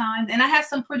amazing times, and I had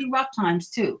some pretty rough times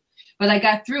too. But I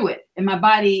got through it, and my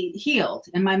body healed,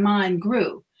 and my mind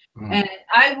grew. And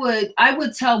I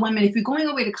would tell women, if you're going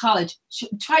away to college,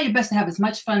 try your best to have as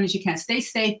much fun as you can. Stay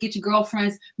safe, get your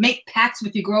girlfriends, make pacts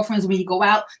with your girlfriends when you go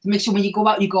out to make sure when you go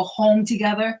out, you go home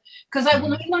together. Because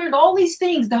when we learned all these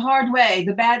things the hard way,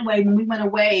 the bad way, when we went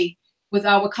away with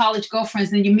our college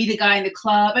girlfriends, and you meet a guy in the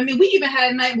club. I mean, we even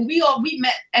had a night where we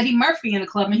met Eddie Murphy in the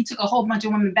club, and he took a whole bunch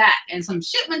of women back, and some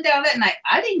shit went down that night.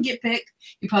 I didn't get picked.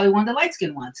 You probably one of the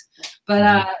light-skinned ones.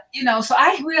 But, you know, so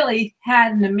I really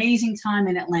had an amazing time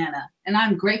in Atlanta, and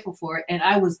I'm grateful for it, and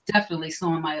I was definitely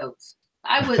sowing my oats.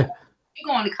 I would, you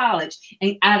going to college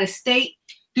and out of state,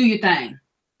 do your thing.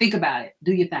 Think about it.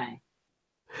 Do your thing.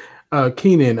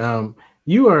 Keenan,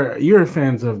 you're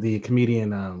fans of the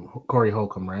comedian Corey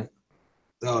Holcomb, right?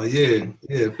 Oh yeah,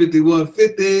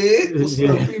 5150. What's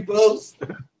up, people?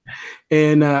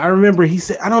 And I remember he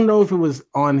said, I don't know if it was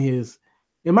on his,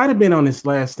 it might have been on his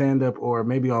last stand-up or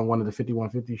maybe on one of the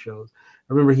 5150 shows.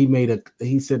 I remember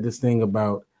he said this thing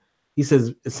about, he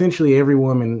says essentially every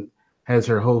woman has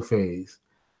her hoe phase.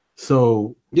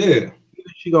 So yeah,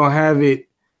 she gonna have it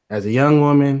as a young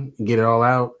woman and get it all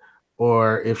out,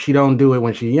 or if she don't do it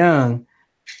when she's young,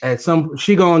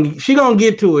 she gonna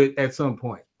get to it at some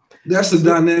point. That's the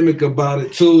dynamic about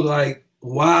it too. Like,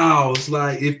 wow, it's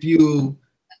like if you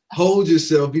hold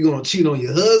yourself, you're gonna cheat on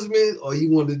your husband, or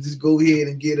you want to just go ahead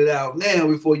and get it out now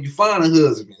before you find a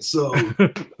husband. So,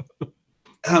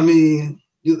 I mean,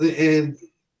 and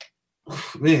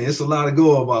man, it's a lot to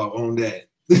go about on that.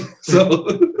 So,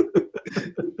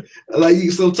 like,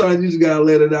 sometimes you just gotta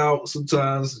let it out.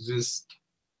 Sometimes just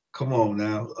come on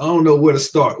now. I don't know where to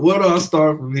start. Where do I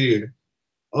start from here?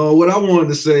 What I wanted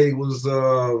to say was,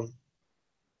 oh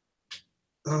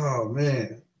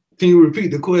man, can you repeat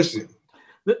the question?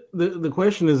 The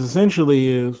question is essentially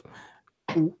is,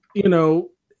 you know,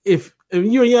 if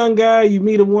you're a young guy, you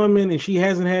meet a woman and she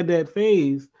hasn't had that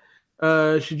phase,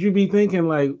 should you be thinking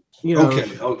like, you know?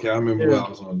 Okay, I remember what I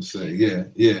was going to say.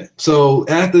 Yeah. So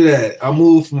after that, I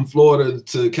moved from Florida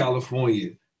to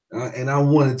California, and I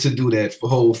wanted to do that for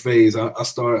whole phase. I'm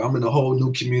in a whole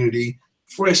new community,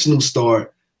 fresh new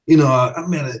start. You know, I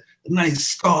met a nice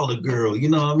scholar girl, you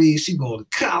know what I mean? She going to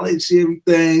college,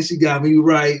 everything. She got me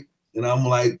right. And I'm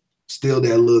like, still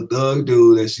that little thug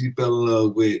dude that she fell in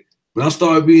love with. But I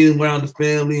started being around the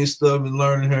family and stuff and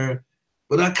learning her.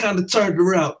 But I kind of turned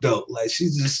her out though. Like she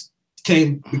just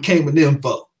became an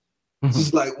info.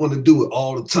 Just like want to do it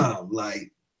all the time.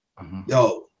 Like,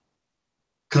 yo,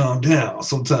 calm down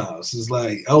sometimes. It's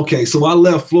like, okay, so I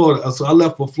left Florida. So I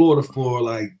left for Florida for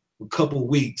like a couple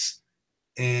weeks.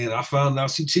 And I found out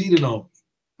she cheated on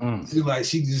me.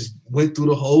 She just went through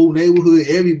the whole neighborhood.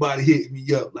 Everybody hit me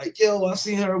up. Like, yo, I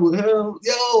seen her with her.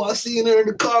 Yo, I seen her in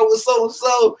the car with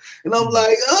so-and-so. And I'm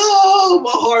like, oh,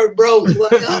 my heart broke.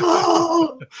 Like,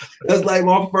 oh. That's like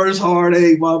my first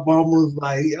heartache. My mom was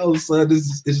like, yo, son,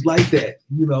 it's like that.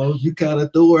 You know, you kind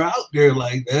of throw her out there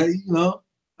like that, you know.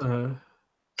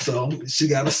 So she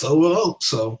got to sow her out.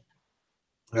 So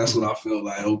that's when I feel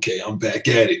like, okay, I'm back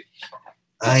at it.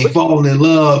 I ain't falling in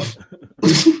love.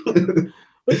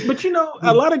 but you know,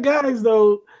 a lot of guys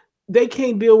though, they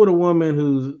can't deal with a woman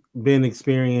who's been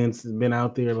experienced, been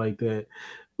out there like that.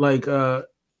 Like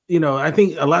you know, I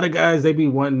think a lot of guys, they be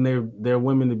wanting their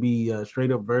women to be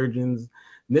straight up virgins.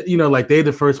 You know, like they're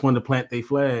the first one to plant their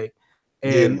flag.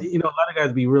 And you know, a lot of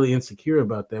guys be really insecure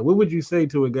about that. What would you say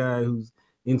to a guy who's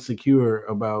insecure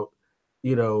about,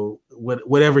 you know,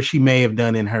 whatever she may have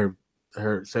done in her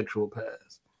sexual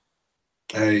past?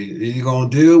 Hey, are you gonna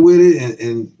deal with it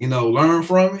and you know, learn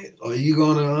from it, or are you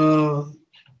gonna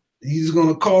you just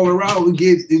gonna call her out and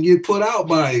get put out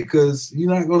by it because you're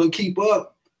not gonna keep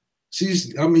up?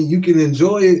 I mean, you can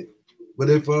enjoy it, but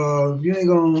if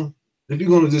you're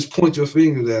gonna just point your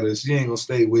fingers at her, she ain't gonna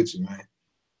stay with you,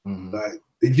 man. Like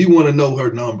if you want to know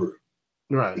her number,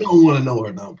 right? You don't want to know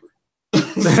her number.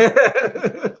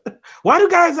 Why do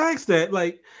guys ask that?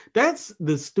 Like, that's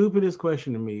the stupidest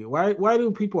question to me. Why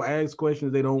do people ask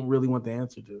questions they don't really want the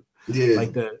answer to? Yeah,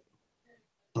 like that.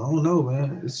 I don't know,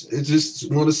 man. It's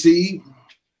just want to see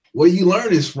where you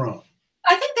learn this from.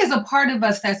 I think there's a part of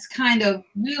us that's kind of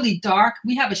really dark.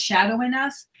 We have a shadow in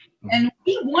us, and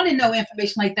we want to know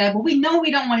information like that, but we know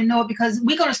we don't want to know it because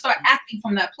we're going to start acting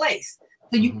from that place.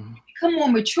 So you become more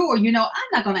mature. You know,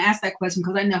 I'm not going to ask that question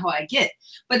because I know how I get.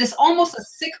 But it's almost a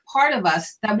sick part of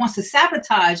us that wants to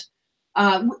sabotage.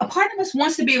 A part of us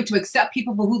wants to be able to accept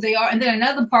people for who they are, and then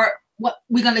another part, what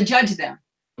we're going to judge them.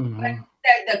 But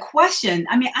the question,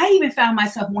 I mean, I even found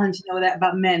myself wanting to know that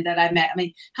about men that I met. I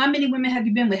mean, how many women have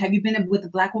you been with? Have you been with a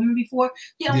Black woman before?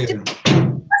 You know,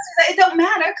 it don't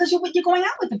matter because you're going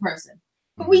out with the person.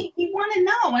 But we want to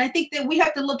know, and I think that we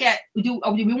have to look at, do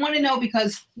we want to know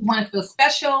because we want to feel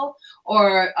special,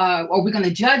 or we're going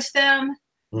to judge them?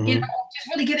 You know, just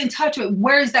really get in touch with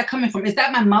where is that coming from? Is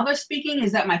that my mother speaking?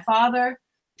 Is that my father?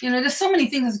 You know, there's so many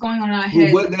things that's going on in our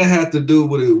head. What that have to do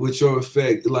with your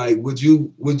effect? Like, would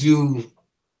you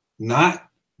not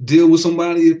deal with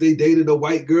somebody if they dated a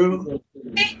white girl?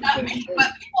 I mean,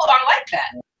 but people are like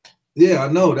that. Yeah, I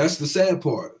know. That's the sad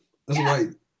part. That's like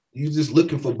you just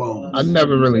looking for bones. I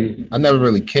never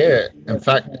really cared. In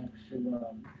fact,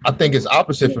 I think it's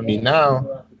opposite for me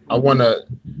now. I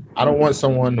don't want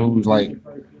someone who's like,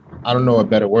 I don't know a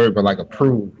better word, but like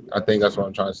approved. I think that's what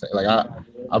I'm trying to say. Like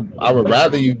I would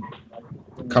rather you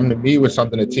come to me with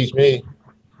something to teach me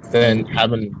than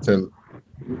having to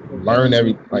learn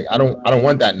like I don't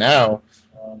want that now.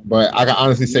 But I can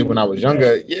honestly say when I was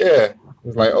younger, yeah,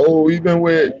 it's like, oh, you've been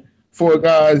with 4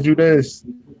 guys, do this.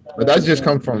 But that's just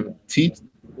come from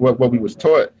what we was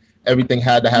taught. Everything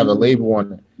had to have a label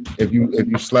on it. If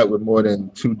you slept with more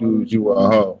than 2 dudes, you were a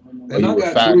hoe. Or And you I were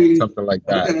got fat, 3, something like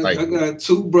that. I got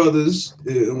 2 brothers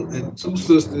and 2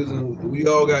 sisters, and we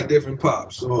all got different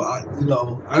pops. So I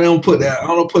don't put that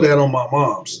on my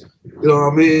mom's. You know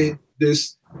what I mean?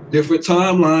 There's different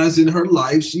timelines in her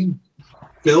life. She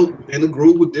felt in a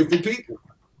group with different people.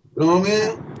 You know what I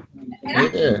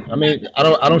mean? Yeah, I mean, I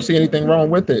don't see anything wrong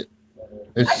with it.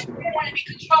 I think they want to be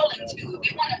controlling too.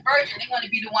 They want a virgin. They want to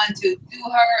be the one to do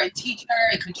her and teach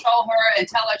her and control her and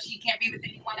tell her she can't be with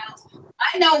anyone else.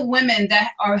 I know women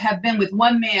that have been with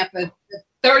one man for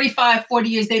 35, 40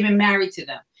 years. They've been married to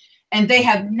them, and they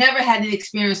have never had an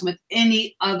experience with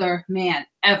any other man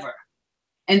ever.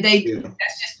 And that's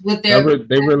just what they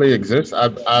really exist.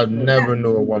 I've never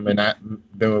knew a woman that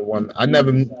been with one. I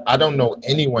don't know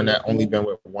anyone that only been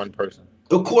with one person.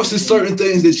 Of course, there's certain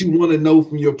things that you want to know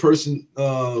from your person,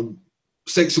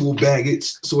 sexual baggage,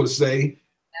 so to say.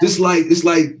 It's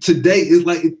like today, it's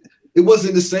like it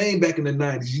wasn't the same back in the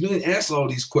 90s. You didn't ask all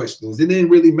these questions. It didn't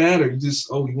really matter. You just,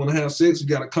 you want to have sex? You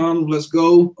got a condom? Let's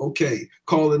go. Okay,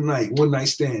 call it a night, one night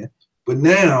stand. But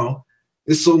now,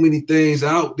 there's so many things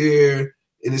out there,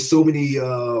 and there's so many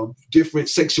different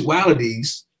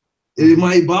sexualities, it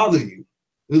might bother you.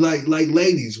 Like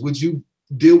ladies, would you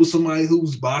deal with somebody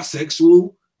who's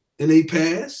bisexual and they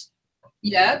pass?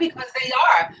 Yeah, because they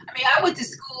are. I mean, I went to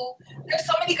school. There's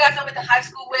so many guys I went to high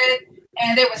school with,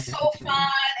 and they were so fun.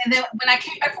 And then when I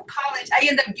came back from college, I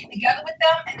ended up getting together with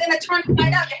them. And then I turned to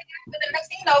find out that the next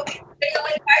thing you know, they are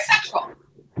like bisexual.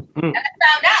 And I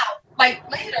found out, like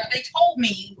later, they told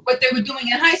me what they were doing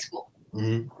in high school.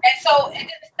 And so it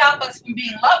didn't stop us from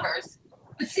being lovers.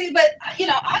 But I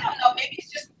don't know. Maybe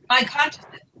it's just my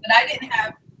consciousness, but I didn't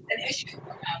have an issue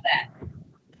around that.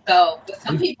 So with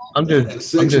some people, I'm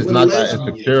just not that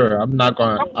insecure. I'm not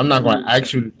going to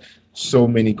ask you so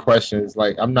many questions.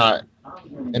 Like I'm not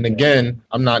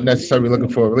necessarily looking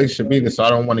for a relationship either. So I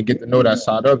don't want to get to know that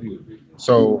side of you.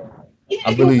 So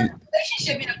I really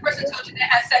relationship. And a person told you they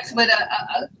had sex with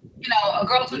a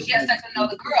girl told you she had sex with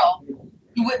another girl.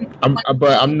 You wouldn't.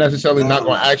 But I'm necessarily not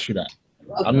going to ask you that.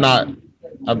 I'm not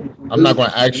going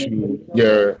to ask you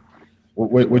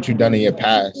what you've done in your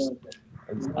past.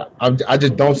 I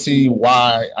just don't see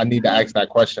why I need to ask that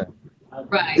question.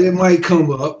 Right. It might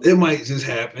come up. It might just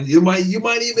happen. You might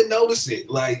even notice it.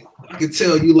 Like I can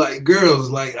tell you, like girls,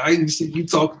 like I can see you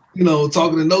talking to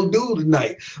no dude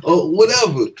tonight or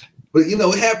whatever. But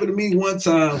it happened to me one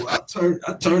time. I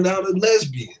turned out a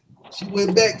lesbian. She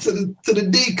went back to the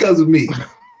D because of me.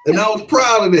 And I was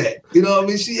proud of that. You know what I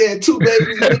mean? She had 2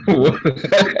 babies.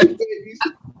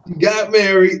 She got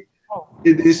married.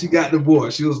 And then she got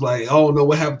divorced. She was like, I don't know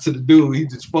what happened to the dude. He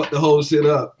just fucked the whole shit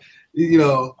up.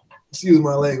 Excuse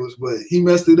my language, but he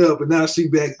messed it up. And now she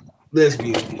back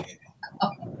lesbian again.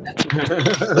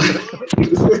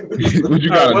 Would you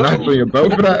got a notch on your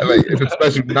belt for that? Like, it's a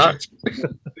special notch.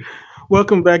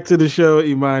 Welcome back to the show,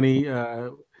 Imani.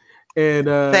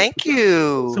 Thank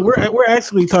you. So we're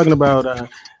actually talking about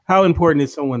how important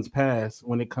is someone's past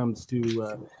when it comes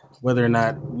to whether or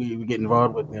not we get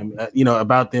involved with them.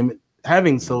 About them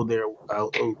having sold their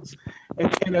oats.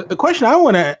 And a question I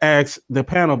want to ask the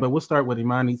panel, but we'll start with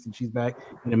Imani since she's back,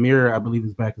 and Amira, I believe,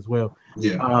 is back as well.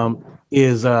 Yeah.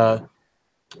 Is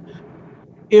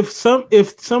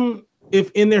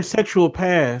if in their sexual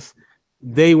past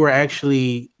they were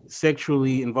actually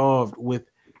sexually involved with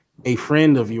a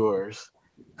friend of yours,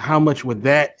 how much would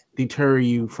that deter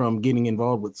you from getting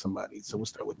involved with somebody? So we'll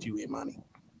start with you, Imani.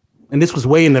 And this was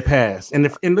way in the past. And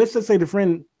let's just say the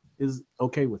friend is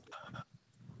okay with it.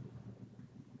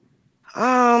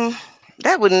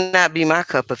 That would not be my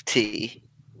cup of tea.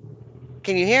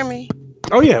 Can you hear me?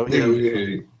 Oh yeah.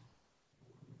 Yeah.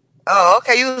 Oh,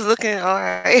 okay. You was looking all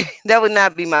right. That would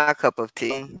not be my cup of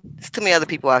tea. There's too many other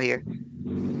people out here.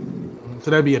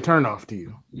 So that'd be a turnoff to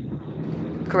you.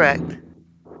 Correct.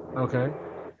 Okay.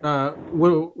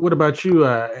 What about you,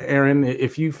 Aaron?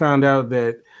 If you found out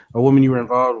that a woman you were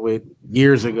involved with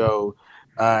years ago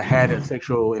had a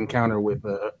sexual encounter with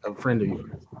a friend of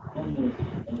yours?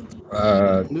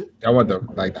 I want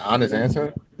the honest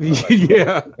answer.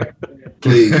 Yeah.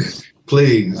 Please.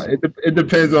 It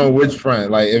depends on which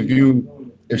friend. Like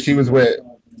if she was with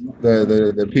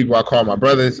the people I call my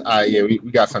brothers, yeah, we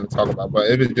got something to talk about. But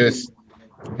if it's just,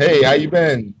 hey, how you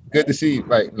been? Good to see you.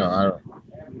 Like, no, I don't.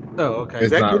 Oh, okay.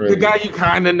 It's not really. The guy you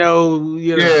kind of know.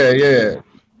 You know. Yeah.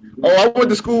 Oh, I went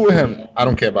to school with him. I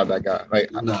don't care about that guy.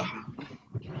 Like, No.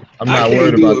 I'm not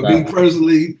worried about that. Me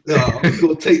personally, no, I'm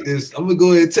gonna take this. I'm gonna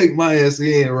go ahead and take my ass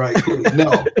in right quick.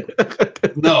 No,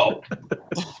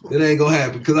 it ain't gonna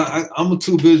happen because I'm a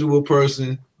too visual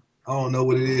person. I don't know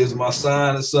what it is, my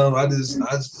sign or something.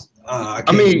 I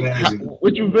can't imagine.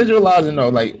 What you visualizing though?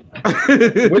 Like, I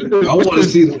want to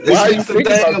see. That's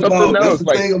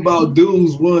the thing about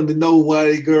dudes wanting to know why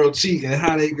they girl cheat and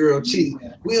how they girl cheat.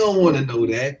 We don't want to know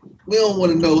that. We don't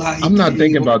want to know how he. I'm not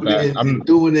thinking about that. I'm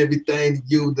doing everything to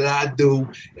you that I do,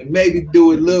 and maybe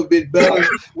do it a little bit better.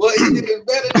 What he did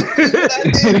better than I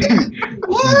did?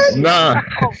 What? Nah,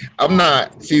 I'm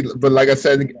not. See, but like I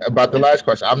said about the last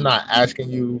question, I'm not asking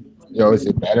you. Yo, is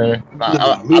it better?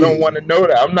 I don't want to know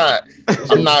that. I'm not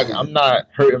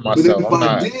hurting myself. But if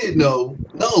I did know,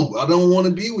 no, I don't want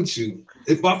to be with you.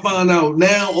 If I find out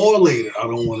now or later, I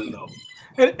don't want to know.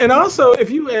 And also, if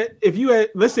you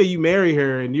let's say you marry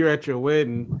her and you're at your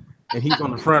wedding and he's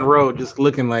on the front row just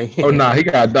looking like, oh no, he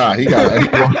gotta die. He got.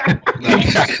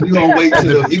 You gonna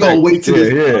wait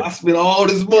till I spend all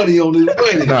this money on this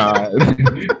wedding. Nah,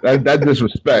 that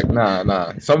disrespect.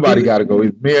 Nah. Somebody gotta go.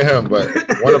 It's me and him, but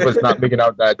one of us not making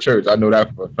out that church. I know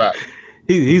that for a fact.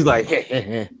 He's like,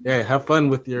 yeah, have fun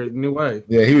with your new wife.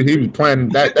 Yeah, he was planning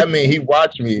that. That means he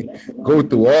watched me go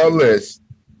through all this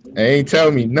and ain't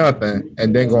tell me nothing,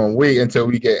 and then gonna wait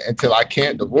until I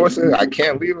can't divorce her. I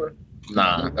can't leave her.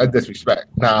 Nah, that's disrespect.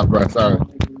 Nah, bro, sorry.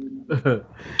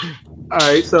 All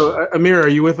right, so Amira, are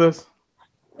you with us?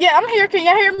 Yeah, I'm here. Can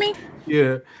y'all hear me?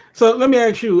 Yeah. So let me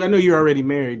ask you. I know you're already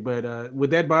married, but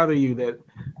would that bother you that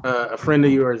a friend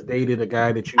of yours dated a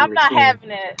guy that you? I'm not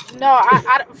having it. No,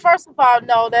 I first of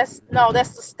all, that's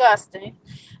disgusting.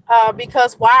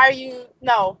 Because why are you?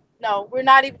 No, we're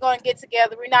not even going to get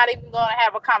together. We're not even going to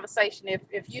have a conversation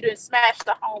if you didn't smash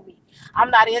the homie.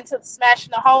 I'm not into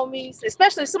smashing the homies,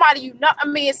 especially somebody you know. I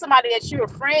mean, somebody that you're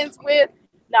friends with.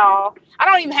 No, I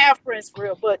don't even have friends for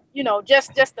real. But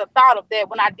just the thought of that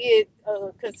when I did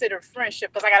consider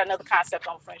friendship, because I got another concept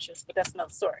on friendships, but that's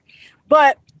another story.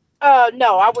 But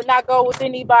no, I would not go with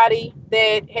anybody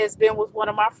that has been with one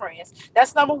of my friends.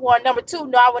 That's number one. Number two,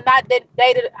 no, I would not date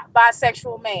a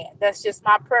bisexual man. That's just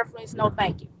my preference. No,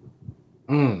 thank you.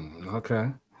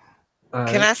 Okay.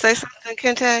 Can I say something,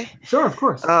 Kente? Sure, of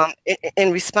course.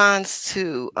 In response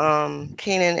to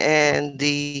Keenan and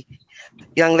the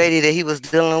young lady that he was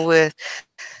dealing with,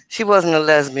 she wasn't a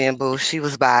lesbian, boo. She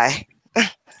was bi.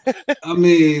 I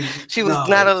mean, she was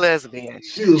not a lesbian.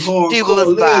 She was hardcore. She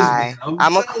was bi.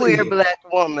 I'm a queer black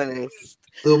woman.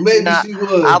 So maybe she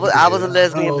was. I was a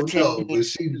lesbian for 10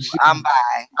 years. I'm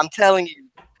bi. I'm telling you.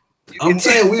 I'm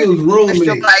saying we was roommates. We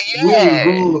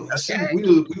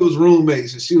was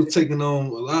roommates, and she was taking on a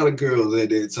lot of girls at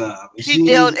that time. She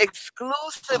dealt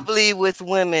exclusively with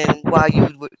women while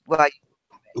you.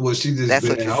 Well, she just. That's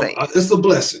what you're saying. It's a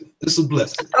blessing. It's a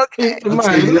blessing. Okay,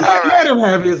 let him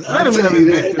have his. Let him have his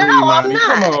victory. No, I'm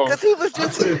not, because he was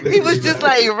just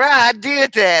like, right, I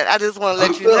did that. I just want to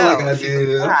let you know. Like I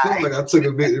did. I feel like I took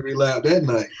a victory lap that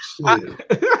night.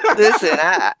 Listen,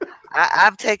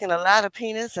 I've taken a lot of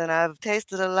penis and I've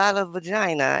tasted a lot of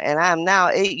vagina, and I'm now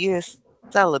 8 years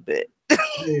celibate.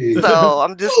 Hey. So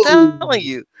I'm just telling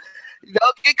you,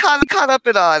 don't get caught up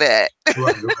in all that.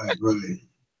 Right.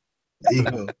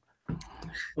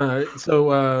 All right.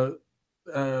 So,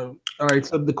 all right.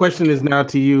 So the question is now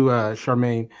to you,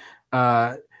 Charmaine.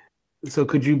 So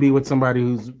could you be with somebody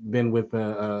who's been with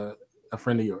a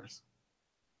friend of yours?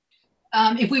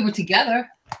 If we were together,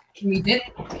 we did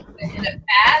it in the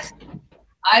past.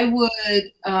 I would,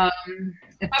 if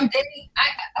I'm dating,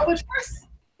 I would first.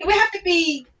 It would have to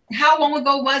be, how long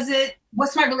ago was it?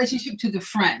 What's my relationship to the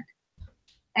friend?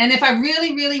 And if I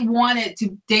really, really wanted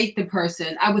to date the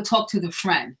person, I would talk to the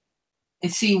friend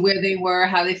and see where they were,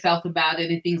 how they felt about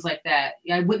it, and things like that.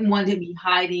 I wouldn't want to be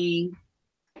hiding.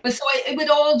 But so it would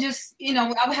all just, I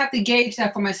would have to gauge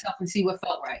that for myself and see what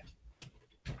felt right.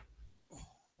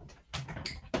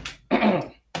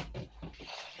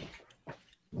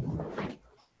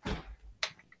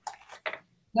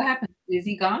 What happened? Is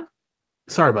he gone?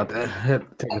 Sorry about that. I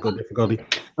had technical difficulty.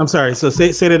 I'm sorry. So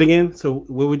say that again. So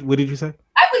what did you say?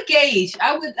 I would gauge.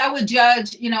 I would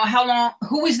judge, you know, how long,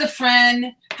 who is the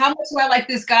friend, how much do I like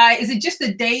this guy? Is it just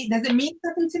a date? Does it mean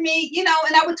something to me? You know,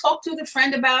 and I would talk to the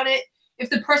friend about it. If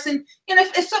the person, you know,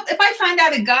 if I find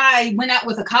out a guy went out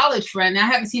with a college friend, and I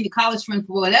haven't seen the college friend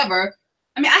for whatever.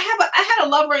 I mean, I had a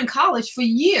lover in college for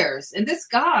years, and this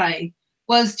guy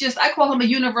was just, I call him a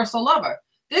universal lover.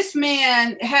 This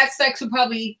man had sex with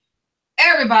probably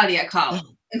everybody at college,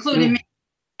 including me.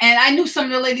 And I knew some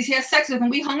of the ladies he had sex with, and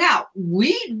we hung out.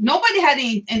 Nobody had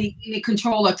any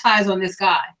control or ties on this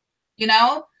guy, you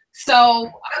know? So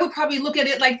I would probably look at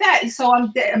it like that. So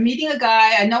I'm meeting a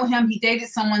guy, I know him, he dated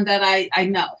someone that I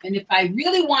know. And if I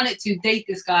really wanted to date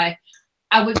this guy,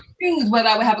 I would choose whether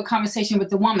I would have a conversation with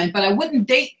the woman, but I wouldn't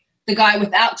date the guy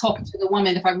without talking to the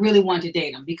woman if I really wanted to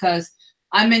date him, because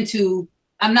I'm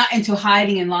not into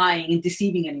hiding and lying and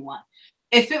deceiving anyone.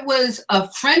 If it was a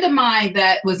friend of mine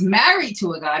that was married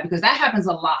to a guy, because that happens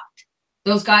a lot,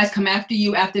 those guys come after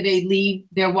you after they leave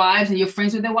their wives and you're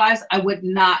friends with their wives, I would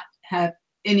not have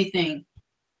anything.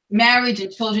 Marriage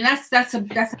and children, that's a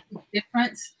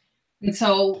difference. And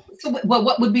so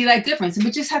what would be that difference? It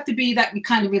would just have to be that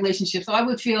kind of relationship. So I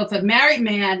would feel if a married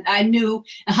man I knew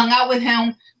and hung out with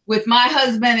him, with my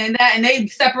husband and they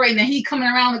separate and he coming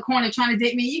around the corner trying to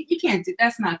date me, you can't do,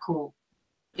 that's not cool,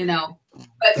 you know.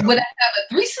 But would I have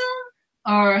a threesome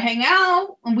or hang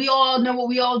out and we all know what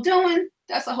we all doing?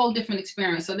 That's a whole different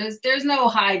experience. So there's no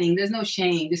hiding, there's no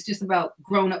shame. It's just about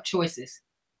grown-up choices.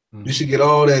 You should get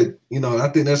all that, you know, I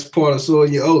think that's part of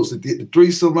sowing your oats. Get the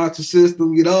threesome out your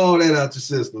system, get all that out your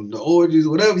system. The orgies,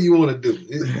 whatever you want to do.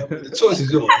 The choice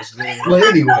is yours. But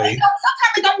anyway.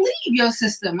 Sometimes it don't leave your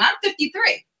system. I'm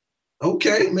 53.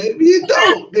 Okay, maybe it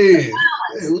don't then.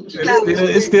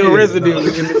 It's still residue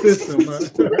in the system.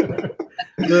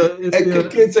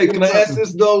 Can I ask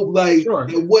this though? Like, sure.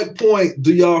 At what point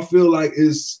do y'all feel like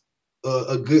it's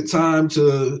a good time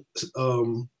to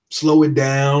slow it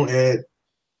down at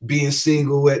being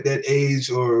single at that age,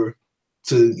 or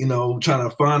to, you know, trying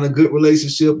to find a good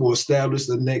relationship or establish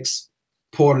the next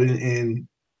part in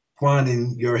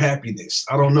finding your happiness?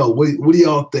 I don't know. What do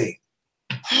y'all think?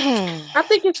 I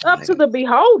think it's up to the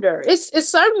beholder. It's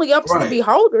certainly up to the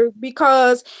beholder,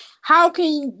 because how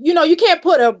can you can't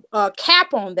put a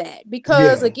cap on that,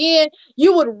 because again,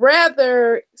 you would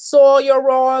rather sow your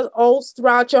raw oats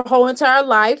throughout your whole entire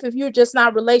life if you're just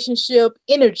not relationship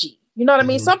energy. You know what I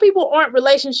mean? Some people aren't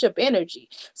relationship energy.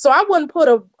 So I wouldn't put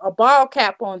a ball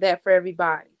cap on that for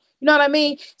everybody. You know what I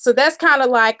mean? So that's kind of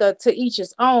like a to each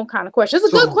his own kind of question.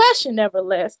 It's a good question,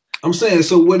 nevertheless. I'm saying,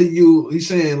 so what he's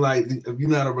saying, like, if you're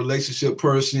not a relationship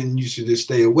person, you should just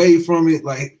stay away from it.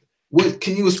 Like, what,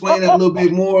 can you explain that a little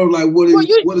bit more? Like, what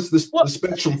is the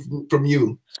spectrum from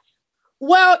you?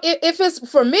 Well, if it's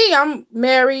for me, I'm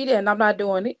married and I'm not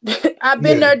doing it. I've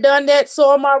been there, done that,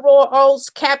 saw my raw oats,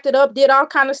 capped it up, did all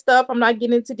kind of stuff. I'm not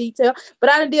getting into detail,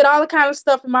 but I done did all the kind of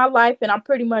stuff in my life, and I'm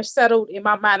pretty much settled in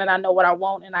my mind, and I know what I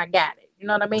want, and I got it. You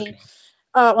know what I mean?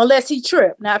 Unless he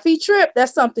tripped. Now, if he tripped,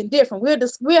 that's something different.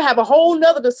 We'll have a whole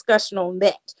nother discussion on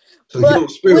that. So but you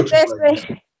don't spiritual.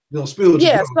 You don't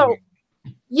spiritual.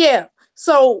 Yeah.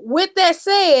 So with that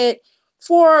said,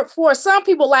 for some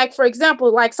people, like, for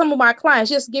example, like some of my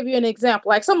clients, just to give you an example,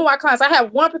 like some of my clients, I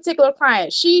have one particular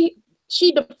client. She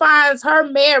defines her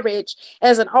marriage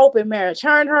as an open marriage.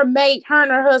 Her and her mate, her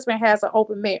and her husband has an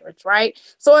open marriage, right?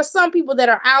 So it's some people that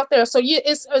are out there. So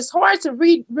it's hard to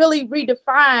really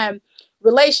redefine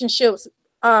relationships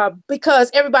because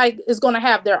everybody is going to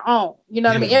have their own. You know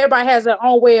what I mean? Everybody has their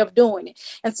own way of doing it.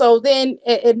 And so then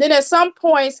at some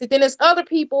points, then there's other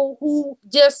people who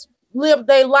just live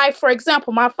their life. For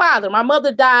example, my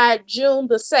mother died June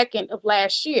the 2nd of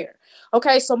last year.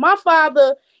 Okay, so my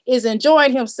father is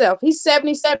enjoying himself. He's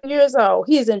 77 years old.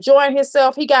 He is enjoying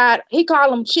himself. He call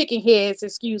them chicken heads,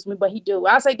 excuse me, but he do.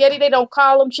 I say, Daddy, they don't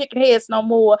call them chicken heads no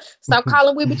more. Stop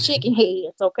calling women chicken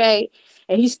heads, okay?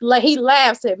 And he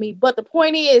laughs at me. But the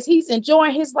point is, he's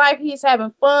enjoying his life. He's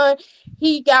having fun.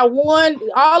 He got one,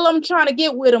 all of them trying to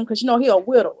get with him because, he a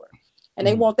widower and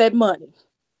they want that money.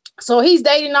 So he's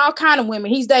dating all kind of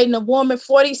women. He's dating a woman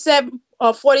 47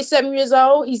 years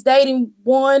old. He's dating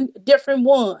different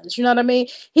ones. You know what I mean?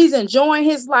 He's enjoying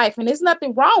his life, and there's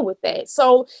nothing wrong with that.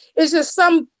 So it's just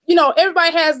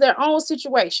everybody has their own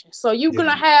situation. So you're going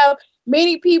to have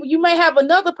many people. You may have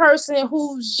another person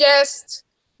who's just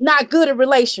not good at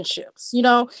relationships.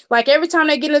 Like every time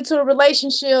they get into a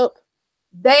relationship,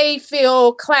 they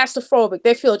feel claustrophobic.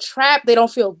 They feel trapped. They don't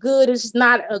feel good. It's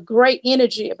not a great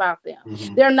energy about them.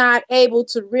 They're not able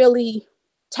to really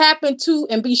tap into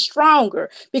and be stronger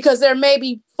because they're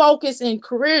maybe focused and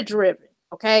career driven.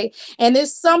 Okay. And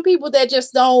there's some people that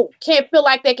just can't feel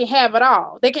like they can have it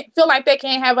all. They can feel like they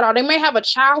can't have it all. They may have a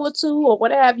child or two or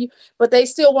what have you, but they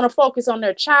still want to focus on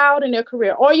their child and their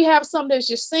career. Or you have some that's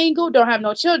just single, don't have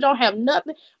no children, don't have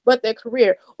nothing but their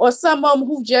career. Or some of them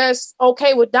who just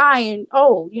okay with dying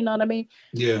old, you know what I mean?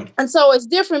 Yeah. And so it's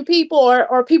different people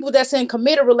or people that's in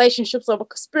committed relationships or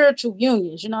spiritual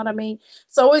unions, you know what I mean?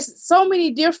 So it's so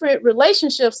many different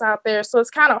relationships out there. So it's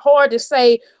kind of hard to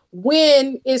say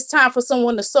when it's time for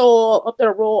someone to sow up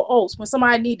their royal oats, when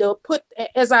somebody need to put,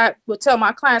 as I would tell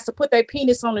my clients, to put their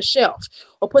penis on the shelf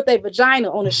or put their vagina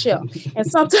on the shelf. And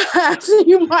sometimes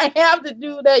you might have to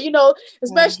do that, you know,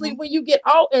 especially when you get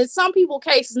old. In some people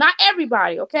cases, not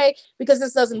everybody, okay, because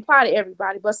this doesn't apply to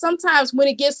everybody, but sometimes when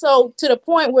it gets so to the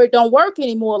point where it don't work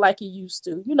anymore like it used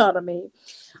to, you know what I mean?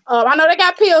 I know they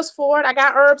got pills for it. I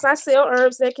got herbs. I sell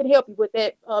herbs that can help you with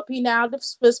that penile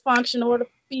dysfunction or the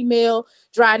female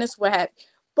dryness, what have you.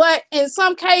 But in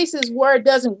some cases where it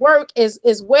doesn't work as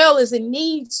well as it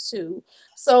needs to,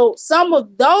 so some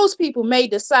of those people may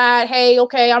decide, hey,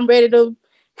 okay, I'm ready to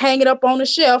hang it up on the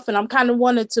shelf and I'm kind of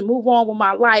wanting to move on with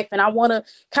my life and I want to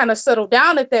kind of settle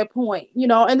down at that point, you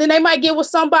know, and then they might get with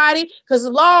somebody because the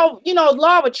law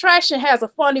of attraction has a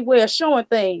funny way of showing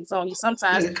things on you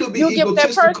sometimes. Yeah, it could be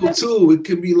egotistical too. It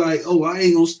could be like, oh, I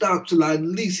ain't gonna stop till I at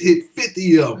least hit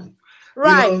 50 of them.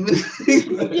 Right. You know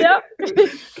what I mean? Yep.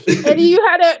 And then you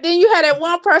had that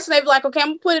one person, they be like, okay, I'm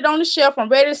gonna put it on the shelf, I'm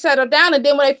ready to settle down. And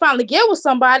then when they finally get with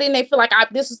somebody and they feel like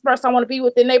this is the person I want to be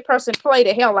with, then they person play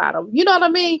the hell out of them. You know what I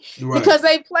mean? Right. Because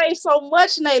they play so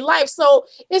much in their life. So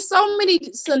it's so many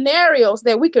scenarios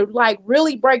that we could like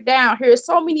really break down here.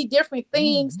 So many different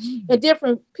things and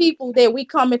different people that we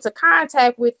come into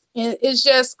contact with. And it's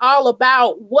just all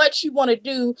about what you want to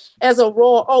do as a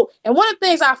royal oak. And one of the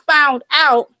things I found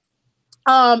out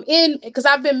because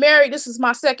I've been married, this is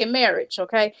my second marriage,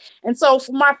 okay? And so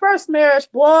for my first marriage,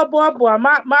 boy,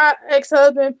 my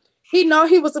ex-husband, he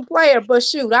was a player, but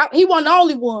shoot, he wasn't the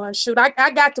only one. Shoot,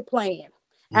 I got to playing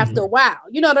after a while,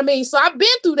 you know what I mean? So I've been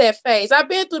through that phase. I've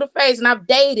been through the phase and I've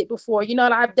dated before, you know,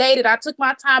 and I've dated, I took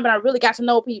my time and I really got to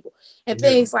know people and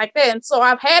things like that. And so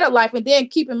I've had a life, and then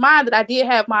keep in mind that I did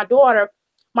have my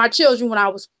children when I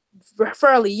was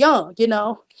fairly young, you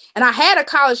know, and I had a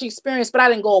college experience, but I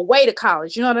didn't go away to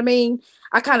college. You know what I mean?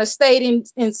 I kind of stayed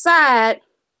inside,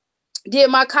 did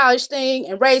my college thing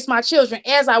and raised my children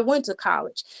as I went to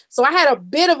college. So I had a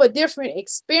bit of a different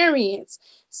experience.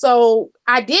 So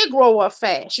I did grow up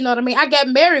fast. You know what I mean? I got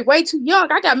married way too young.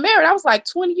 I got married. I was like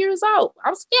 20 years old.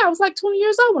 I was like 20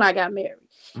 years old when I got married.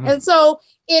 And so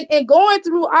in going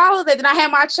through all of that, then I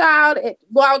had my child.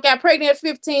 I got pregnant at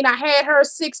 15. I had her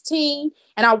 16,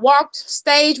 and I walked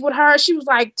stage with her. She was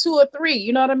like 2 or 3.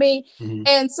 You know what I mean?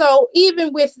 And so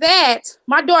even with that,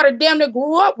 my daughter damn near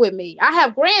grew up with me. I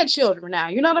have grandchildren now.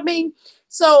 You know what I mean?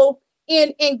 So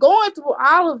in going through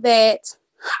all of that,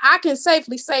 I can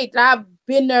safely say that I've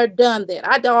been there, done that.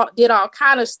 I did all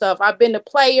kind of stuff. I've been a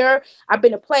player. I've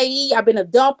been a playee. I've been a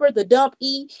dumper, the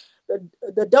dumpee,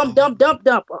 the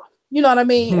dumper. You know what I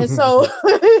mean? And so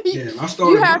I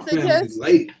started my family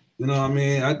late. You know what I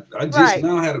mean? I just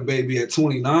now had a baby at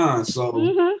 29. So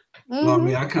you know what I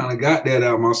mean? I kind of got that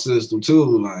out of my system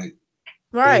too. Like,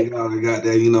 thank God I got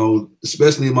that, you know,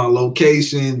 especially in my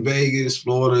location, Vegas,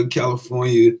 Florida,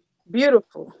 California.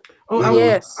 Beautiful. Oh,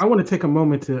 yes. I want to take a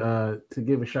moment to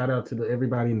give a shout out to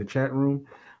everybody in the chat room.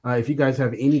 If you guys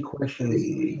have any questions,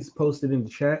 please post it in the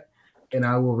chat and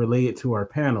I will relay it to our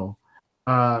panel.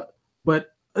 But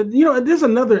you know, there's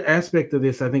another aspect of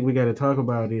this I think we got to talk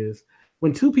about is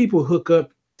when two people hook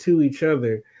up to each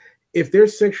other, if their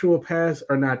sexual paths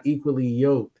are not equally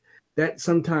yoked, that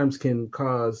sometimes can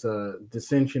cause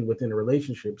dissension within a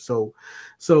relationship. So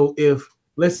if,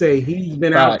 let's say, he's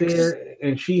been out there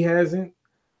and she hasn't,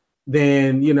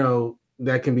 then, you know,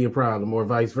 that can be a problem, or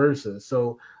vice versa.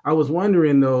 So I was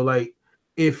wondering though, like,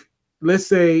 if, let's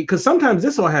say, because sometimes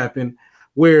this will happen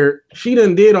where she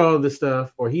done did all the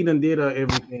stuff, or he done did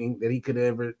everything that he could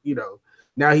ever, you know,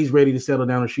 now he's ready to settle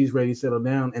down, or she's ready to settle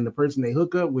down, and the person they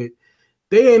hook up with,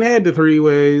 they ain't had the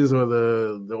 3-ways or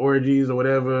the orgies or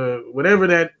whatever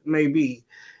that may be.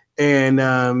 And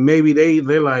maybe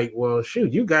they're like, well,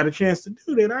 shoot, you got a chance to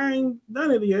do that. I ain't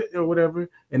done it yet, or whatever.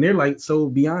 And they're like, so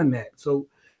beyond that. So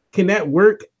can that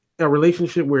work, a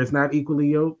relationship where it's not equally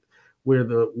yoked, where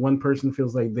the one person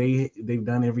feels like they've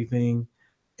done everything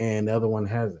and the other one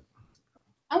hasn't?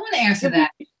 I want to answer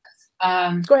that.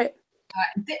 Go ahead.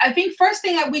 I think first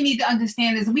thing that we need to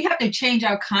understand is we have to change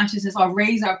our consciousness or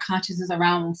raise our consciousness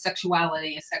around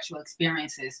sexuality and sexual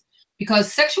experiences,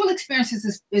 because sexual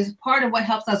experiences is part of what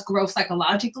helps us grow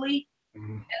psychologically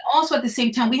And also at the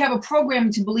same time, we have a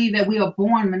program to believe that we are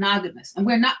born monogamous, and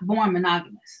we're not born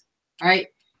monogamous, right?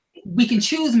 We can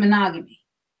choose monogamy.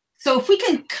 So if we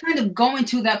can kind of go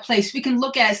into that place, we can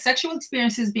look at sexual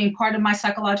experiences being part of my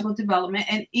psychological development,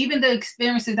 and even the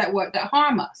experiences that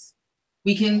harm us.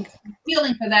 We can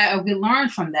healing for that, or we learn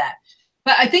from that.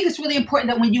 But I think it's really important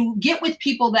that when you get with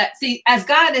people that see, as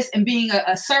goddess and being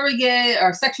a surrogate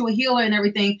or sexual healer and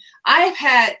everything,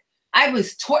 I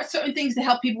was taught certain things to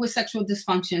help people with sexual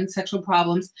dysfunction, sexual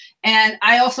problems. And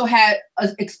I also had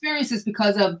experiences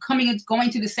because of going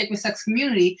to the sacred sex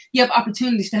community. You have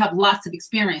opportunities to have lots of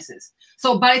experiences.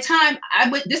 So by the time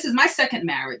this is my second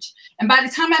marriage. And by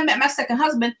the time I met my second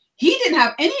husband, he didn't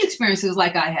have any experiences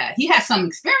like I had. He had some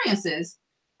experiences,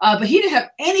 but he didn't have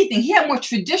anything. He had more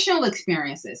traditional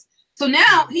experiences. So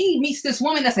now he meets this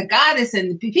woman that's a goddess,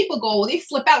 and people they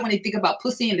flip out when they think about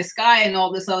pussy in the sky and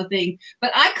all this other thing.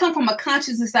 But I come from a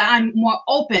consciousness that I'm more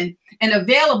open and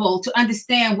available to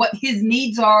understand what his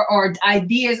needs are or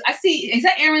ideas. I see. Is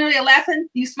that Aaron there laughing?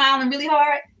 You smiling really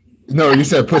hard? No, you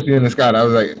said pussy in the sky. That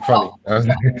was like funny. I was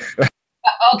like,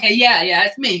 okay, yeah,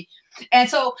 it's me. And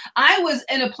so I was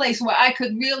in a place where I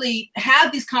could really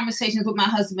have these conversations with my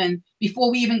husband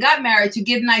before we even got married to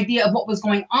get an idea of what was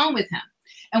going on with him.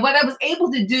 And what I was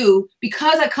able to do,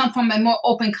 because I come from a more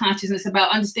open consciousness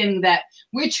about understanding that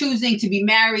we're choosing to be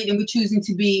married and we're choosing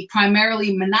to be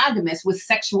primarily monogamous with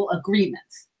sexual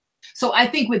agreements. So I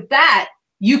think with that,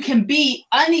 you can be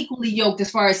unequally yoked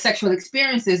as far as sexual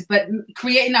experiences, but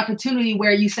create an opportunity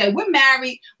where you say, we're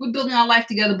married, we're building our life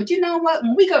together, but you know what?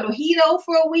 When we go to Hedo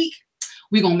for a week,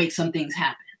 we're going to make some things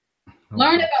happen. Okay.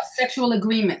 Learn about sexual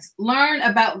agreements, learn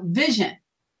about vision.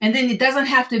 And then it doesn't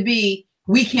have to be,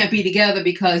 we can't be together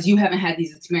because you haven't had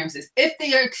these experiences. If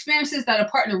they are experiences that a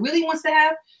partner really wants to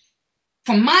have,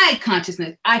 from my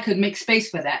consciousness, I could make space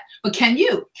for that. But can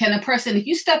a person, if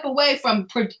you step away from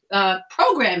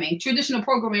programming, traditional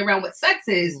programming around what sex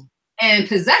is and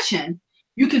possession,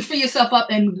 you can free yourself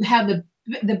up and have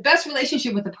the best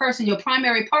relationship with the person, your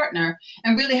primary partner,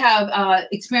 and really have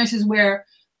experiences where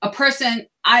a person,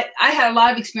 I had a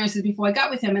lot of experiences before I got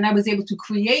with him, and I was able to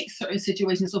create certain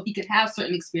situations so he could have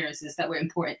certain experiences that were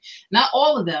important. Not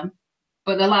all of them,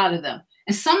 but a lot of them.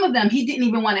 And some of them he didn't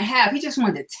even want to have. He just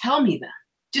wanted to tell me them,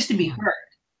 just to be heard.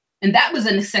 And that was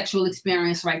a sexual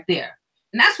experience right there.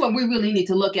 And that's what we really need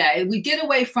to look at. If we get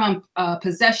away from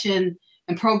possession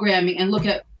and programming and look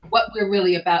at what we're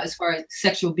really about as far as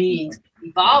sexual beings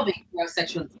evolving through our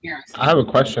sexual experience. I have a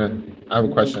question.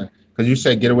 Because you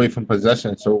said get away from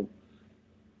possession. So,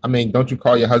 I mean, don't you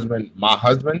call your husband my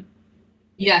husband?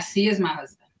 Yes, he is my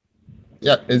husband.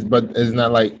 Yeah, but isn't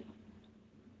that like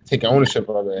taking ownership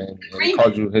of it and he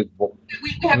calls you his boy?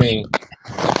 I mean,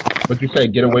 but you say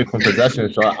get away from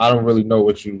possession, so I don't really know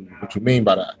what you mean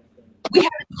by that. We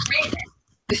have an agreement.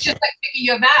 It's just like picking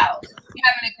your vows. We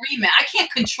have an agreement. I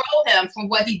can't control him from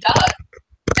what he does.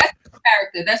 That's his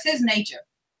character. That's his nature.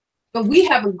 But we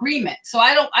have agreement. So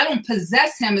I don't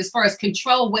possess him as far as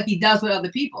control what he does with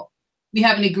other people. We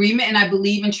have an agreement, and I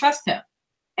believe and trust him.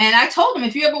 And I told him,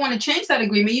 if you ever want to change that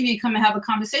agreement, you need to come and have a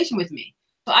conversation with me.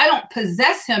 So I don't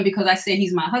possess him because I say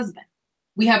he's my husband.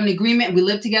 We have an agreement. We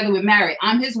live together. We're married.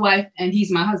 I'm his wife, and he's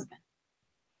my husband.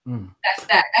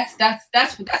 That's that.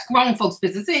 That's grown folks'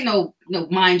 business. This ain't no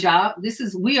mind job.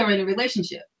 We are in a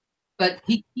relationship. But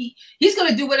he's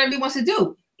gonna do whatever he wants to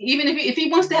do. Even if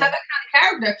he wants to have that kind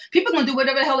of character, people are gonna do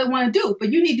whatever the hell they want to do.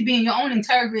 But you need to be in your own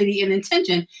integrity and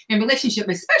intention in relationship,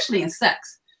 especially in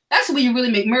sex. That's where you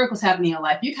really make miracles happen in your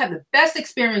life. You have the best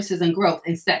experiences and growth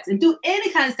in sex, and do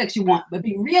any kind of sex you want, but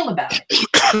be real about it.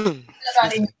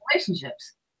 About in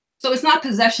relationships. So it's not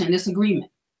possession; it's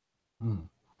agreement.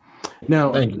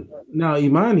 Now,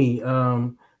 Imani,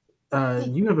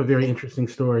 you have a very interesting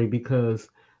story because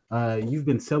you've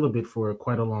been celibate for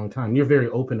quite a long time. You're very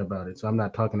open about it, so I'm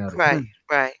not talking out of turn.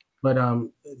 Right. But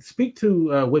speak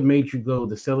to what made you go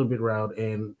the celibate route,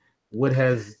 and what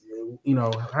has,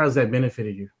 how's that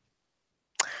benefited you?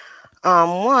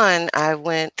 One,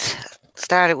 I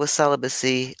started with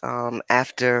celibacy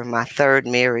after my third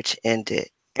marriage ended,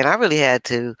 and I really had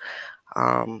to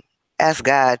ask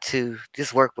God to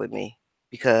just work with me,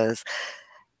 because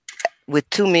with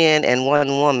two men and one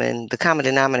woman, the common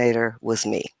denominator was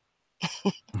me.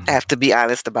 I have to be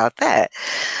honest about that.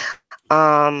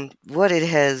 What it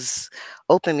has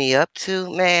opened me up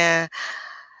to, man,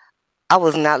 I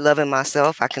was not loving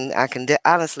myself. I can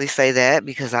honestly say that,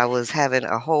 because I was having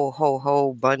a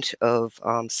whole bunch of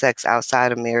sex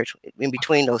outside of marriage, in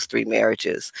between those three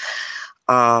marriages.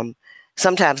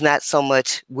 Sometimes not so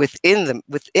much within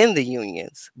the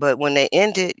unions, but when they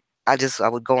ended, I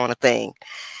would go on a thing.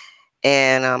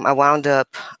 And I wound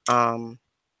up,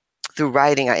 through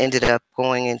writing, I ended up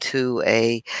going into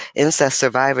a incest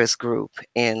survivors group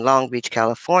in Long Beach,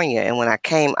 California. And when I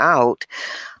came out,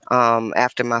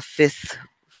 after my fifth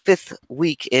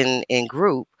week in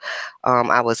group,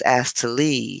 I was asked to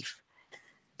leave.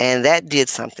 And that did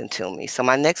something to me. So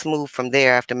my next move from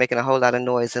there, after making a whole lot of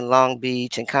noise in Long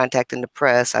Beach and contacting the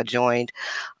press, I joined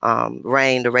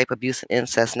RAIN, the Rape, Abuse, and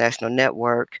Incest National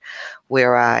Network,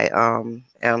 where I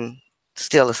am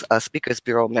still a Speakers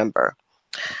Bureau member.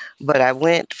 But I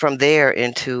went from there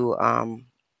into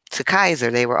to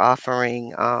Kaiser. They were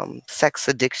offering sex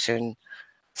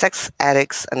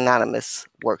addicts anonymous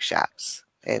workshops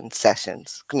and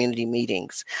sessions, community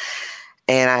meetings.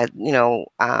 And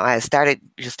I started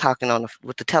just talking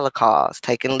with the telecalls,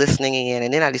 listening in,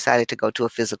 and then I decided to go to a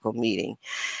physical meeting.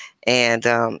 And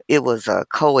it was a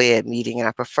co-ed meeting, and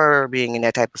I prefer being in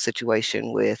that type of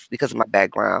situation because of my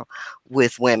background,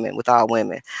 with women, with all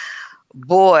women.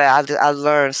 Boy, I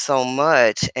learned so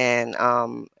much, and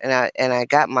I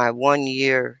got my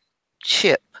 1-year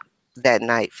chip that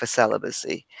night for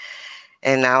celibacy.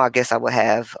 And now I guess I will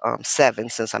have 7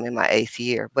 since I'm in my 8th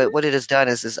year. But what it has done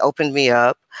is it's opened me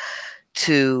up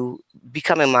to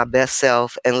becoming my best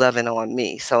self and loving on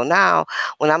me. So now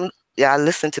when I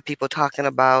listen to people talking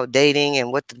about dating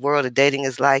and what the world of dating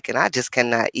is like, and I just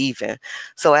cannot even.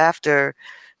 So after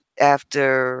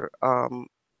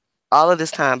all of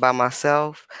this time by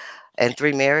myself and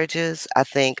 3 marriages, I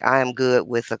think I am good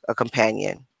with a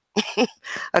companion.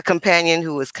 A companion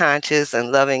who is conscious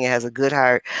and loving and has a good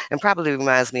heart, and probably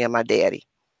reminds me of my daddy,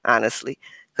 honestly.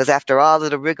 Because after all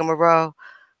of the rigmarole,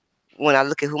 when I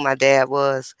look at who my dad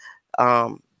was,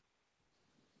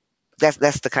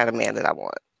 that's the kind of man that I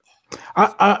want.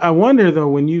 I wonder though,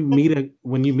 when you meet a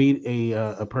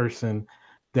person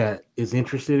that is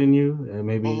interested in you, and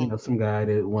maybe some guy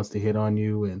that wants to hit on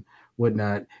you and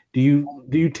whatnot, do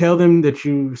you tell them that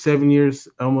you 7 years,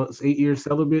 almost 8 years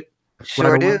celibate?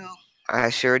 Sure do. I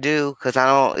sure do, because I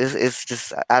don't. It's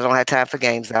just I don't have time for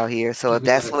games out here. So if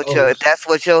that's what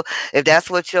your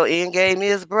end game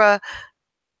is, bruh,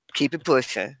 keep it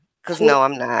pushing. Because no,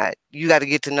 I'm not. You got to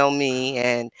get to know me,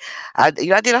 and I did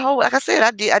like I said,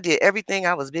 I did everything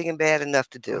I was big and bad enough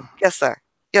to do. Yes, sir.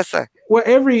 Yes, sir. Well,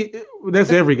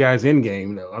 that's every guy's end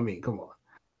game, though. I mean, come on.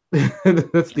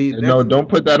 Don't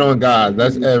put that on guys. I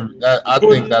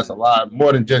think that's a lot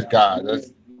more than just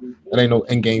guys. That ain't no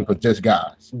end game for just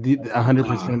guys.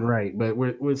 100% right. But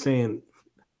we're saying,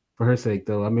 for her sake,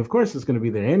 though. I mean, of course, it's going to be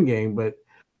their end game, but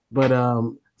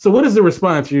so what is the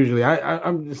response usually?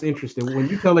 I'm just interested when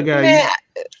you tell a guy. Man,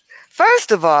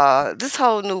 first of all, this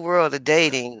whole new world of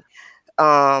dating,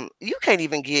 you can't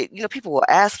even get. People will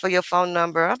ask for your phone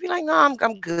number. I'll be like, no,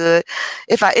 I'm good.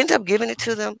 If I end up giving it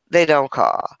to them, they don't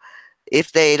call.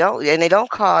 If they don't, and they don't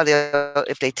call,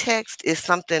 if they text, it's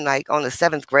something like on the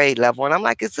 7th grade level. And I'm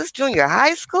like, is this junior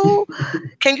high school?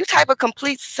 Can you type a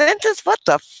complete sentence? What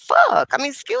the fuck? I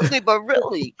mean, excuse me, but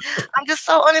really, I'm just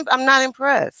I'm not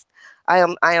impressed. I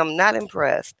am not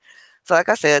impressed. So like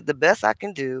I said, the best I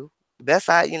can do, the best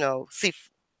I, see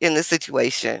in this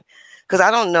situation, because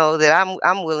I don't know that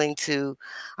I'm willing to.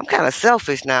 I'm kind of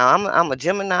selfish now. I'm a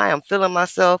Gemini. I'm feeling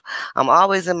myself. I'm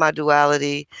always in my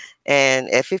duality. And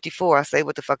at 54, I say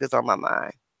what the fuck is on my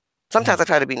mind. Sometimes I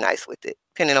try to be nice with it,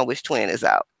 depending on which twin is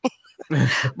out.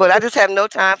 But I just have no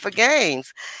time for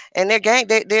games. And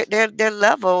their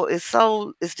level is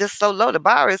just so low. The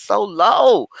bar is so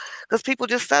low because people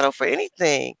just settle for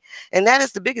anything. And that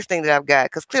is the biggest thing that I've got,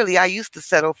 because clearly I used to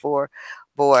settle for,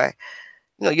 boy,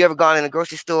 you ever gone in a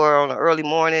grocery store on an early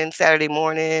morning, Saturday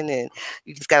morning, and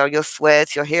you just got on your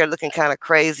sweats, your hair looking kind of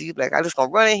crazy. You're like, I'm just going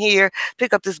to run in here,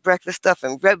 pick up this breakfast stuff,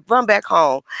 and run back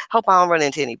home. Hope I don't run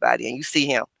into anybody. And you see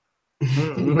him.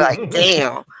 Like,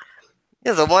 damn.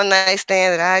 There's a one night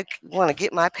stand that I want to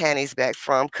get my panties back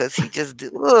from, because he just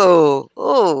because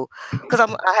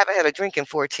I haven't had a drink in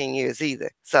 14 years either.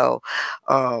 So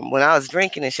when I was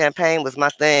drinking, and champagne was my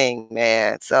thing,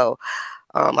 man. So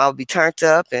I would be turned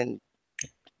up and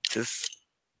just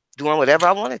doing whatever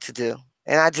I wanted to do.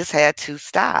 And I just had to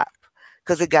stop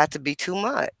because it got to be too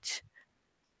much.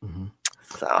 Mm-hmm.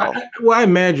 So I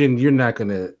imagine you're not going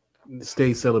to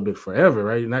stay celibate forever,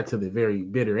 right? Not to the very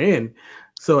bitter end.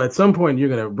 So at some point you're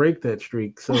going to break that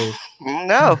streak. So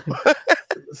no.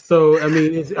 So I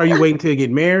mean, are you waiting to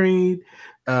get married?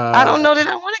 I don't know that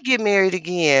I want to get married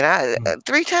again.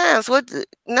 3 times. What?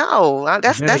 No,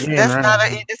 that's not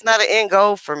an end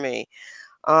goal for me.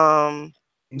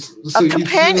 So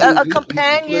a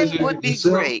companion would be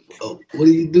great. What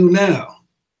do you do now?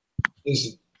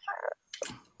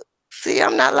 See,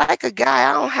 I'm not like a guy.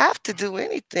 I don't have to do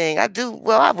anything. I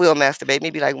will masturbate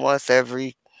maybe like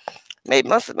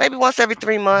maybe once every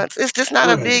 3 months. It's just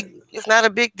not it's not a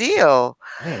big deal.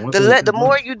 Man, The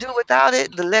more you do without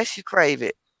it, the less you crave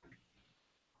it.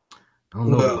 I don't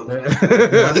know. Well, that's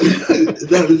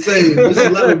the same. There's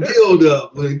a lot of build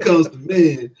up when it comes to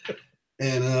men.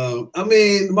 And I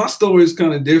mean, my story is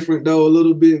kind of different though a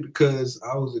little bit because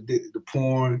I was addicted to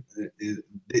porn,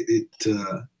 addicted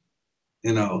to,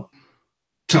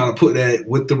 trying to put that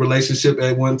with the relationship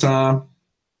at one time.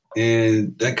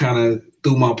 And that kind of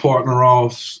threw my partner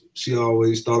off. She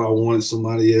always thought I wanted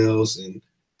somebody else, and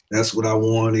that's what I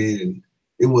wanted. And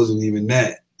it wasn't even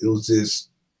that. It was just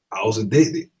I was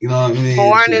addicted. You know what I mean?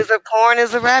 Porn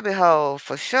is a rabbit hole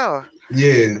for sure.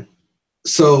 Yeah.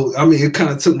 So I mean, it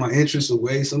kind of took my interest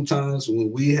away sometimes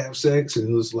when we have sex, and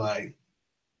it was like,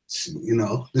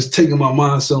 just taking my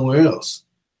mind somewhere else.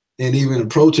 And even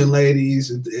approaching ladies,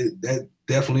 that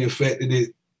definitely affected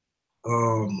it.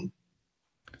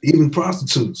 Even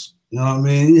prostitutes, you know what I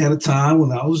mean? You had a time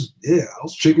when I was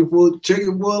checking for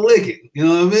a licking, you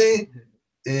know what I mean?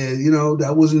 And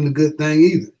that wasn't a good thing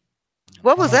either.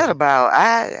 What was that about?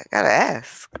 I gotta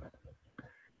ask.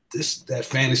 That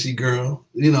fantasy girl,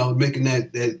 making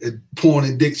that porn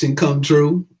addiction come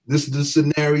true. This is the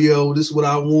scenario. This is what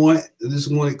I want. I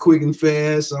just want it quick and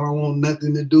fast. I don't want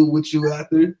nothing to do with you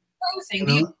after.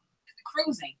 Cruising.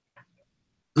 Cruising.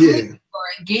 Yeah.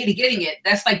 Or getting it.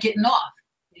 That's like getting off.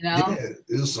 Yeah,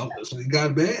 it was something. So it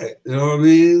got bad. You know what I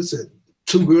mean? It's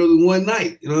 2 girls in one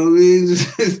night. You know what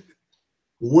I mean?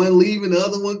 One leaving, the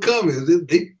other one coming.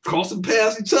 They crossing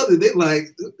past each other. They like,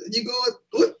 you going?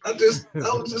 What? I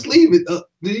was just leaving.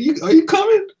 Are you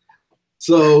coming?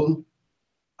 So,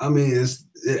 I mean,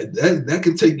 that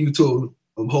can take you to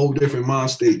a whole different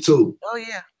mind state too. Oh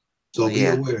yeah. So be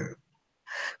aware.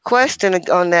 Question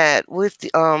on that with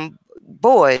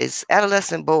boys,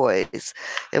 adolescent boys,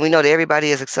 and we know that everybody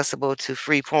is accessible to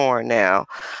free porn now.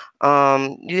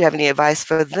 Do you have any advice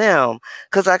for them?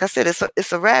 Because like I said,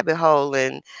 it's a rabbit hole,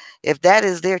 and if that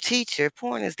is their teacher,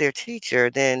 porn is their teacher,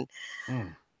 then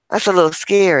that's a little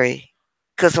scary.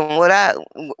 Because from what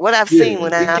I've seen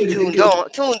when I'm tuned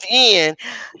in,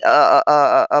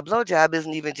 a blowjob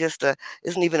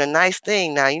isn't even a nice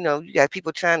thing. Now you got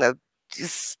people trying to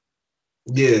just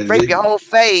break your whole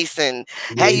face and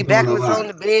have you backwards on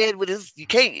the bed with you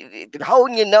can't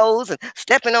holding your nose and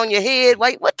stepping on your head.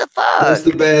 Wait, what the fuck? That's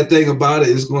the bad thing about it.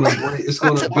 It's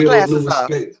gonna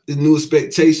build new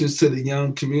expectations to the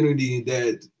young community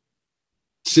that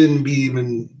shouldn't be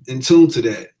even in tune to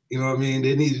that. You know what I mean?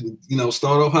 They need to,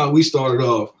 start off how we started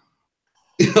off,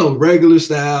 regular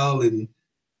style and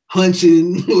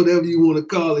hunching, whatever you want to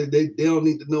call it. They don't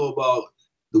need to know about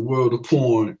the world of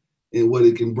porn and what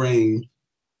it can bring.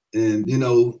 And,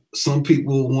 some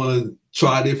people want to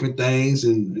try different things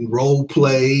and role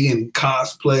play and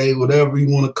cosplay, whatever you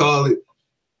want to call it.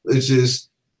 It's just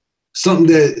something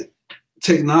that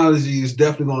technology is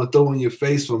definitely going to throw in your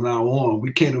face from now on.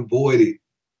 We can't avoid it.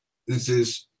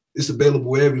 It's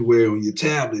available everywhere, on your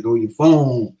tablet, on your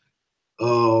phone.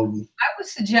 I would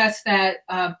suggest that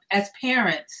as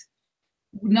parents,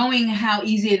 knowing how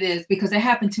easy it is, because it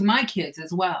happened to my kids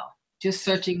as well. Just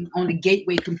searching on the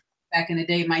gateway computer back in the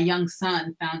day, my young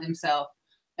son found himself,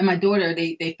 and my daughter,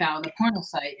 they found a porno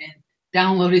site and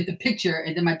downloaded the picture,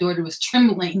 and then my daughter was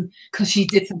trembling because she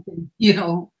did something,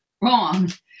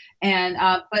 wrong. And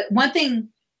but one thing,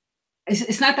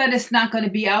 it's not that it's not going to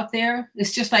be out there.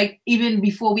 It's just like even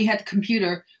before we had the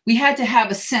computer, we had to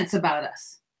have a sense about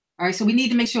us. All right, so we need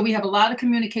to make sure we have a lot of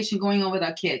communication going on with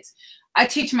our kids. I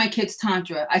teach my kids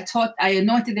Tantra. I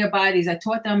anointed their bodies. I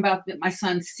taught them about my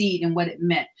son's seed and what it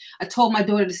meant. I told my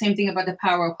daughter the same thing about the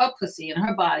power of her pussy and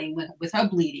her body with her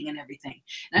bleeding and everything.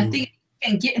 And I think we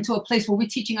can get into a place where we're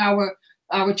teaching our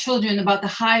children about the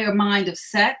higher mind of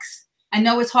sex. I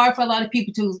know it's hard for a lot of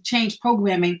people to change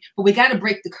programming, but we got to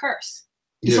break the curse.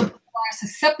 Yeah. So people are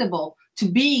susceptible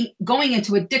to going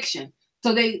into addiction.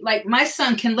 So my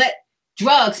son can let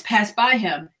drugs pass by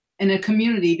him in a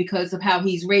community because of how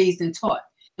he's raised and taught.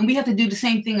 And we have to do the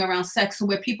same thing around sex,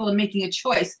 where people are making a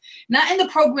choice, not in the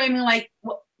programming like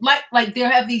they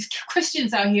have these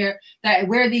Christians out here that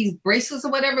wear these bracelets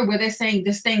or whatever, where they're saying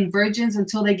they're staying virgins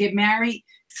until they get married,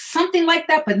 something like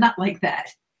that, but not like that.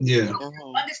 Yeah.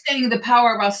 Understanding the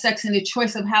power of our sex and the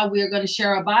choice of how we are going to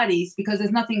share our bodies, because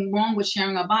there's nothing wrong with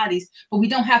sharing our bodies, but we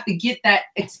don't have to get that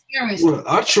experience. Well,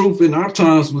 our truth in our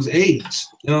times was AIDS.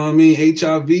 You know what I mean?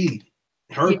 HIV.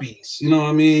 Herpes, you know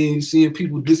what I mean? Seeing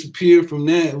people disappear from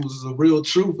that, it was a real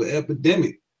truth, an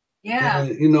epidemic. Yeah.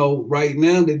 Right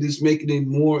now they're just making it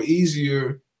more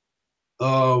easier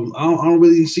I don't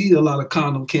really see a lot of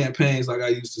condom campaigns like I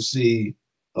used to see,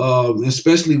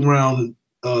 especially around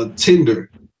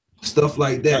Tinder, stuff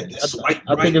like that.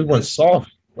 I think it went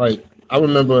soft. Like I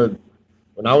remember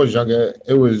when I was younger,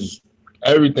 it was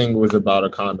everything was about a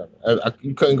condom.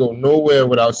 You couldn't go nowhere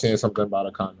without saying something about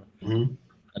a condom. Mm-hmm.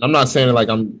 And I'm not saying it like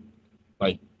I'm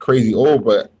like crazy old,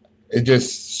 but it's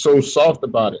just so soft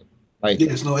about it. Like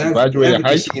there's no graduated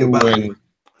high school and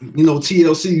you know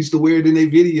TLC used to wear it in their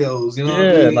videos. You know,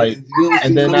 yeah, what I mean? like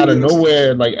and then out of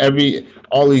nowhere, like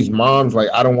all these moms like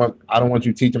I don't want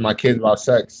you teaching my kids about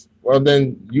sex. Well,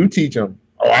 then you teach them.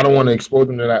 Oh, I don't want to expose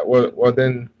them to that. Well,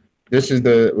 then this is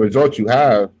the result you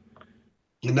have.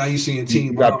 And now you're seeing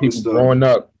teen you got people growing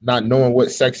up not knowing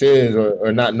what sex is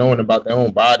or not knowing about their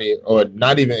own body or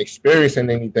not even experiencing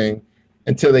anything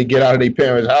until they get out of their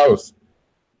parents' house.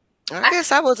 I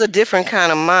guess I was a different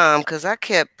kind of mom because I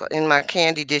kept in my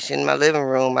candy dish in my living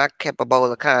room. I kept a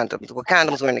bowl of condoms. Well,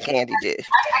 condoms were in the candy dish.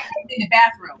 I kept in the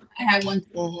bathroom. I had one.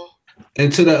 Mm-hmm.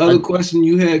 And to the other question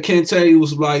you had, Kente,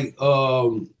 was like,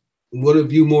 what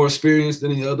have you more experienced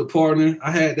than the other partner?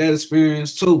 I had that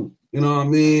experience too. You know what I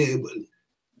mean?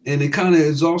 And it kind of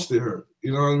exhausted her.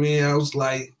 You know what I mean? I was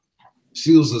like,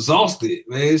 she was exhausted,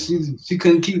 man. She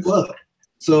couldn't keep up.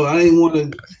 So I didn't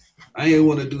want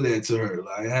to do that to her.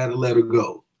 Like, I had to let her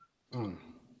go.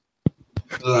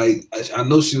 Like, I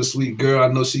know she's a sweet girl. I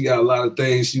know she got a lot of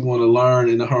things she want to learn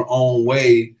in her own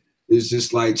way. It's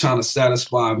just like trying to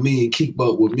satisfy me and keep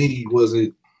up with me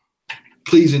wasn't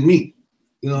pleasing me.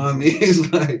 You know what I mean?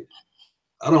 It's like,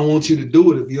 I don't want you to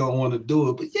do it if you don't want to do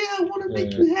it. But yeah, I want to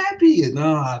make you happy. And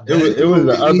it was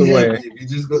the other way. You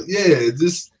just go,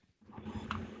 just.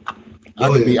 I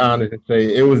could be honest and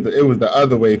say it was the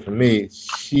other way for me.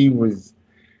 She was,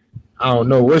 I don't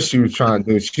know what she was trying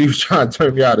to do. She was trying to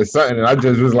turn me out of something, and I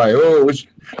just was like, oh,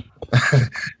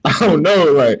 I don't know,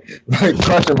 like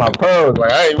clutching my pearls.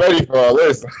 Like I ain't ready for all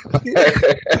this.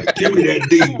 Give me that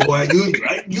D, boy.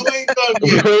 You ain't done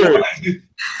yet.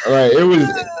 Like it was.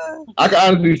 I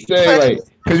can honestly say, like,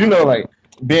 because you know, like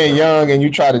being young and you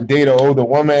try to date an older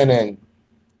woman and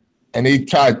they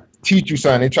try to teach you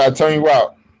something, they try to turn you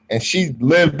out, and she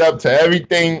lived up to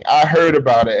everything I heard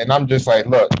about it, and I'm just like,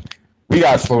 look, we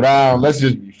gotta slow down. Let's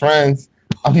just be friends.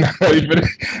 I'm not ready for this.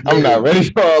 I'm not ready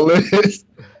for all this.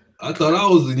 I thought I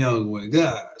was the young one,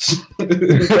 gosh. I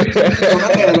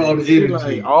had all the energy.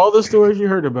 Like, all the stories you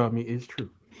heard about me is true.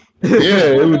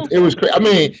 Yeah, it was crazy. I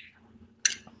mean,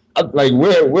 like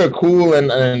we're cool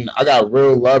and I got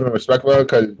real love and respect for her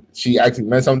because she actually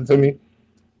meant something to me.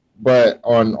 But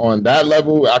on that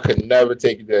level, I could never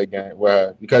take it there again with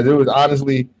her because it was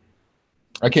honestly,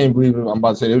 I can't believe I'm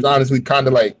about to say it was honestly kind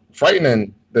of like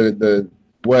frightening the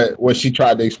what she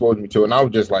tried to expose me to, and I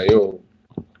was just like, yo,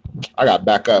 I got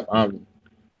back up. I'm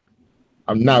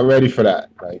not ready for that.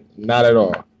 Like, not at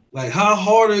all. Like, how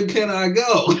harder can I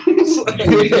go?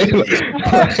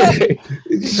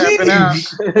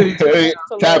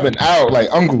 Tapping out like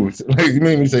uncles. Like, you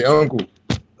made me say uncle.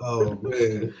 Oh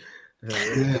man.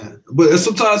 Yeah. But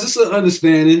sometimes it's an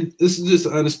understanding. This is just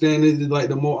an understanding. Like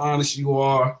the more honest you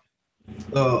are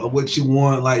of what you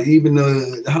want, like even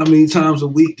how many times a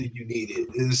week do you need it?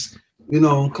 Is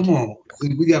come on.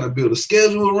 We got to build a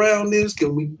schedule around this.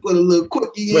 Can we put a little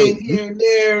quickie in here and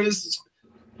there?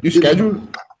 You schedule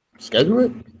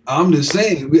it? I'm just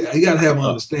saying, you got to have an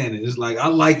understanding. It's like I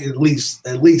like at least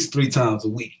 3 times a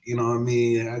week. You know what I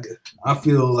mean? I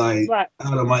feel like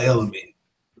out of my element.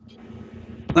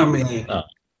 I mean,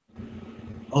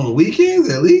 on the weekends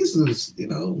at least, it's,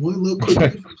 one little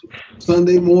quickie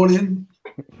Sunday morning.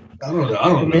 I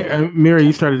don't know. Mira,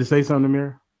 you started to say something,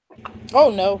 Mira? Oh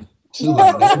no. No.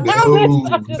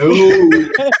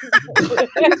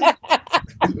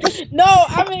 No,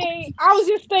 I mean, I was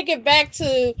just thinking back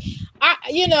to, I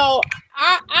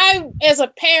as a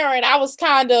parent, I was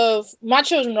kind of, my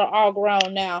children are all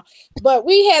grown now, but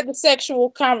we had the sexual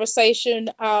conversation.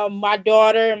 My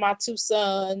daughter and my 2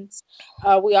 sons,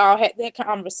 we all had that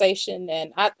conversation,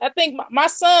 and I think my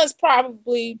sons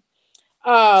probably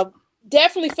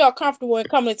definitely felt comfortable in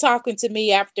coming and talking to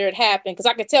me after it happened, because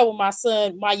I could tell when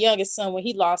my youngest son, when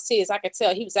he lost his, I could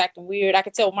tell he was acting weird. I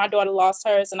could tell when my daughter lost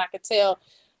hers, and I could tell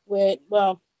when,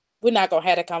 well, we're not going to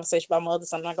have that conversation about my other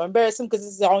son. I'm not going to embarrass him because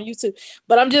this is on YouTube.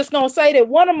 But I'm just going to say that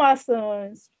one of my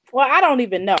sons, well, I don't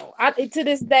even know. To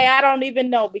this day, I don't even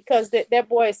know, because that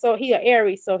boy is he an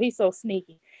Aries, so he's so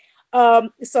sneaky.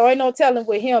 So ain't no telling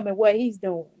with him and what he's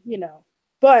doing,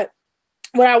 But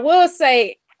what I will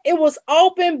say, it was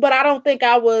open, but I don't think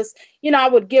I was, I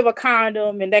would give a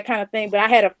condom and that kind of thing. But I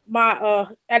had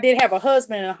I did have a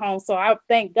husband in the home, so I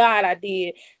thank God I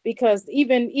did, because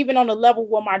even on the level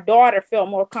where my daughter felt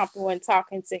more comfortable in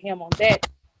talking to him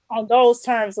on those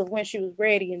terms of when she was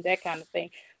ready and that kind of thing.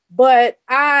 But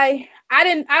I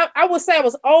would say I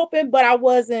was open, but I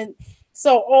wasn't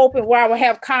so open where I would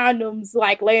have condoms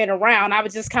like laying around. I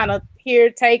would just kind of, here,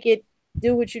 take it,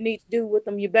 do what you need to do with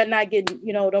them. You better not get,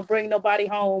 don't bring nobody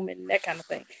home and that kind of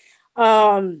thing.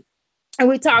 And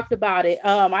we talked about it.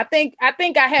 I think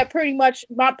I had pretty much,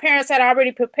 my parents had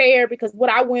already prepared because what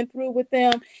I went through with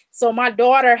them. So my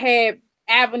daughter had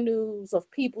avenues of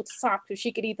people to talk to.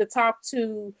 She could either talk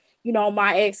to,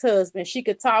 my ex-husband. She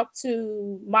could talk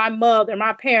to my mother,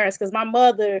 my parents, because my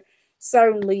mother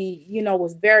certainly,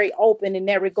 was very open in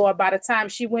that regard by the time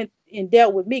she went and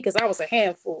dealt with me, because I was a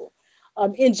handful.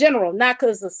 In general, not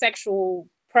because of sexual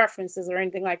preferences or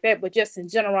anything like that, but just in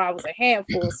general, I was a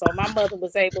handful. So my mother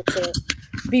was able to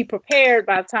be prepared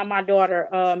by the time my daughter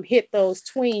hit those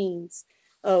tweens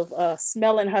of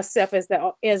smelling herself, as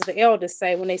the elders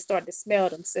say, when they start to smell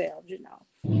themselves,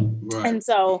 Right. And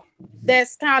so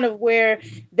that's kind of where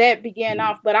that began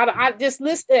off. But I just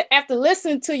listened, after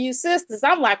listening to you sisters,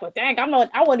 I'm like, well, dang, I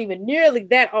wasn't even nearly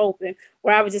that open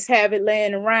where I would just have it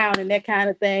laying around and that kind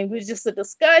of thing. It was just a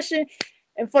discussion.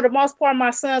 And for the most part, my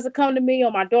sons would come to me,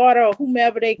 or my daughter, or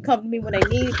whomever, they come to me when they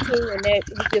need to, and that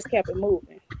we just kept it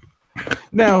moving.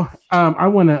 Now, I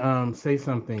want to say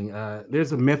something.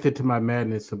 There's a method to my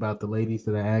madness about the ladies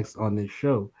that I asked on this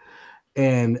show.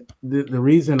 And the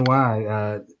reason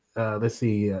why, let's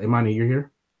see, Imani, you're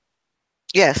here?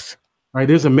 Yes. All right,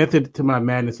 there's a method to my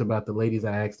madness about the ladies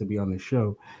I asked to be on the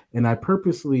show. And I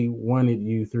purposely wanted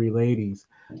you three ladies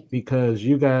because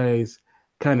you guys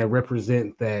kind of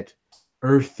represent that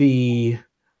earthy,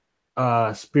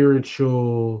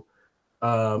 spiritual,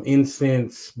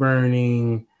 incense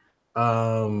burning,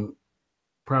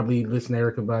 probably listen to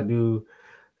Erykah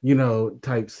Badu,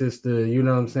 type sister, you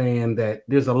know what I'm saying? That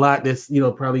there's a lot that's,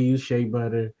 probably use shea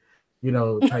butter,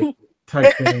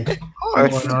 type thing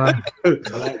going on.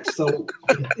 Black soap.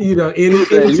 You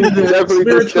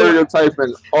definitely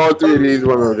stereotyping all three of these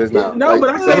women just now. No, but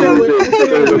I say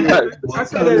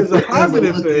that as a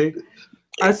positive thing.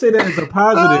 I say that as a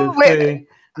positive thing.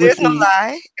 There's no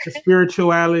lie. The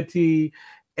spirituality,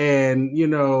 and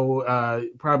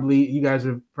probably you guys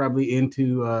are probably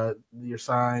into your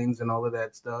signs and all of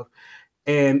that stuff.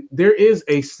 And there is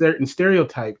a certain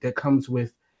stereotype that comes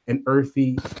with an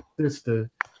earthy sister,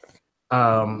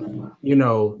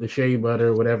 the shea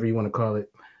butter, whatever you want to call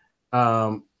it.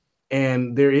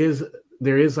 And there is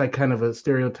like kind of a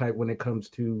stereotype when it comes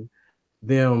to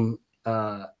them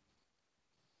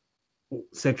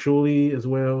sexually as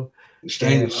well.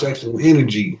 Strange sexual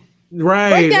energy.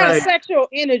 Right. Break down sexual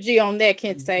energy on that,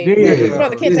 Kente. Yeah.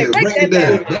 Brother Kente, break that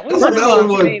down.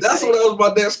 That's what was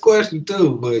my next question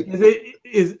too. But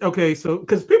is okay. So,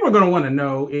 because people are going to want to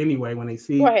know anyway when they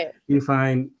see you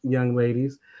fine young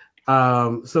ladies.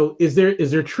 So, is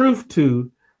there truth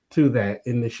to that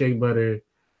in the shea butter,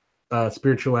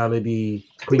 spirituality,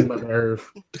 Queen Mother Earth,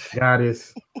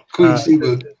 goddess? Queen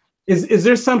Sheba. Is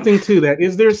there something to that?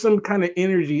 Is there some kind of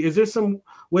energy? Is there some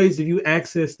ways that you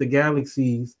access the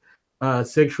galaxy's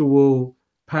sexual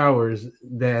powers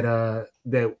that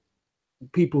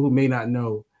people who may not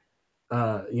know,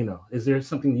 is there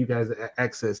something you guys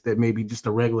access that maybe just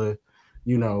a regular,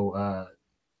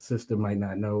 sister might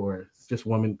not know, or it's just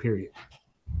woman, period?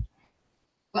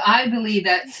 Well, I believe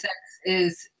that sex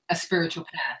is a spiritual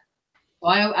path.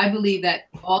 Well, I believe that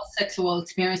all sexual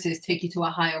experiences take you to a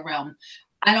higher realm.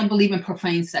 I don't believe in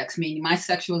profane sex, meaning my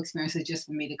sexual experience is just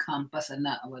for me to come, bust a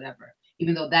nut or whatever,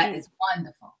 even though that is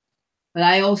wonderful. But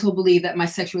I also believe that my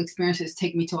sexual experiences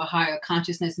take me to a higher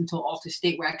consciousness, into an altered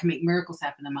state where I can make miracles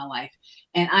happen in my life.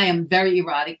 And I am very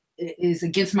erotic. It is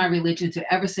against my religion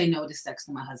to ever say no to sex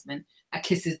to my husband. I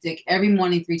kiss his dick every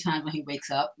morning 3 times when he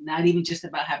wakes up, not even just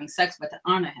about having sex, but to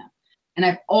honor him. And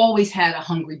I've always had a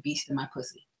hungry beast in my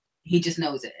pussy. He just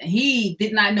knows it. And he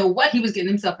did not know what he was getting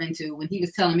himself into when he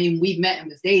was telling me when we met and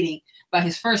was dating about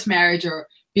his first marriage or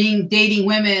dating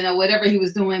women or whatever he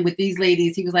was doing with these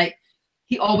ladies. He was like,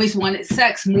 he always wanted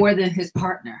sex more than his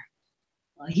partner.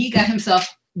 Well, he got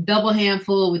himself double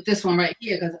handful with this one right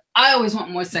here because I always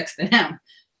want more sex than him.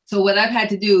 So what I've had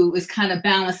to do is kind of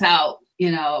balance out,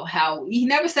 how he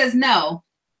never says no,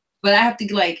 but I have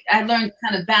to I learned to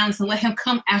kind of balance and let him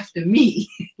come after me,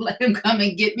 let him come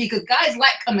and get me, because guys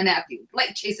like coming after you,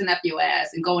 like chasing after your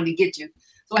ass and going to get you.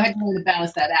 So I had to learn to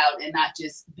balance that out and not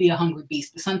just be a hungry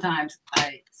beast. But sometimes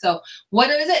so what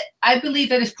is it? I believe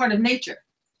that it's part of nature.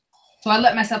 So I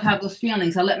let myself have those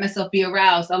feelings. I let myself be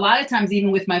aroused. A lot of times,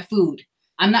 even with my food,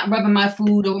 I'm not rubbing my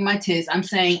food over my tits. I'm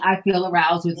saying I feel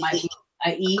aroused with my food.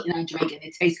 I eat and I drink and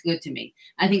it tastes good to me.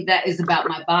 I think that is about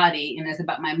my body and that's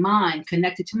about my mind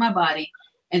connected to my body.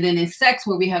 And then in sex,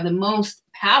 where we have the most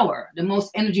power, the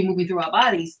most energy moving through our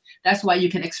bodies, that's why you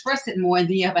can express it more. And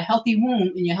then you have a healthy womb,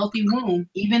 and your healthy womb,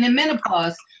 even in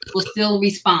menopause, will still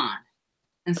respond.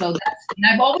 And so and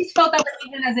I've always felt that way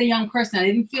even as a young person. I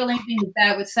didn't feel anything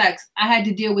bad with sex. I had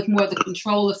to deal with more of the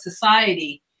control of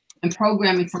society and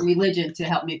programming from religion to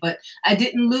help me. But I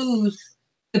didn't lose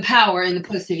the power in the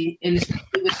pussy, and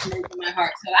especially with my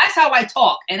heart. So that's how I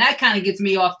talk. And that kind of gets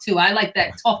me off too. I like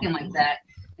that, talking like that.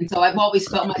 And so I've always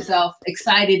felt myself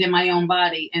excited in my own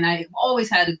body. And I've always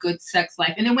had a good sex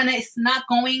life. And then when it's not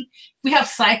going, we have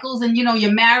cycles, and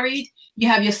you're married, you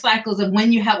have your cycles of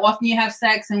when you have, often you have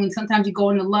sex, and when sometimes you go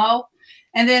in the low.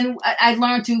 And then I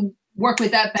learned to work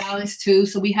with that balance too.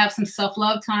 So we have some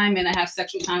self-love time, and I have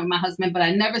sexual time with my husband, but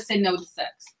I never say no to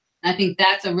sex. And I think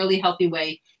that's a really healthy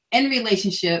way in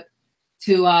relationship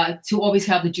to always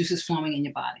have the juices flowing in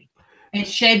your body. And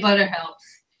shea butter helps.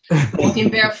 Walking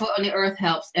barefoot on the earth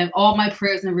helps. And all my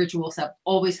prayers and rituals have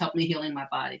always helped me healing my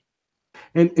body.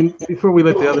 And before we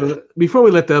let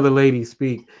the other lady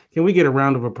speak, can we get a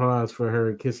round of applause for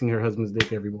her kissing her husband's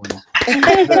dick every morning?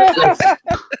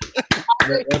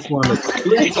 That's wonderful.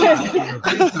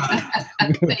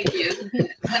 Thank you.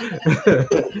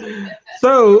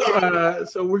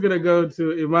 So we're gonna go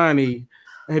to Imani.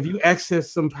 Have you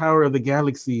accessed some power of the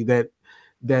galaxy that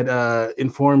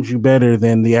informs you better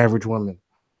than the average woman,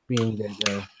 being that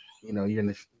you're in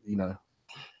the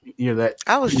you're that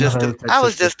I was just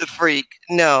a freak.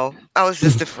 No, I was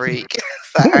just a freak.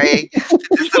 Sorry to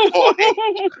disappoint.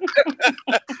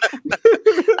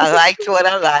 I liked what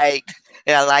I liked,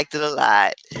 and I liked it a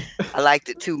lot. I liked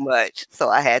it too much, so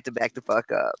I had to back the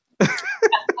fuck up.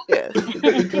 Yes.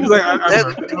 Like,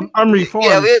 I'm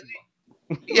reformed.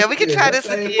 Yeah, we can try this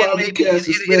again maybe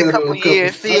in a couple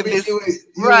years. See if it's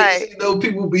right.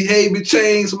 People behavior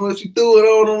change once you threw it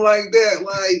on them like that.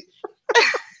 Like,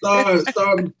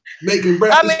 start making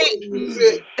breakfast. I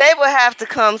mean, they would have to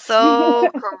come so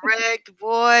correct,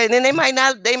 boy, and then they might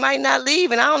not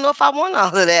leave, and I don't know if I want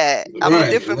all of that. I'm a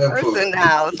different person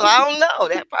now, so I don't know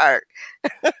that part.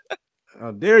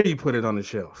 How dare you put it on the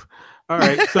shelf? All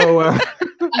right, so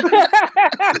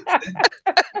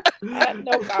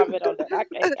no comment on that.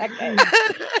 I can't.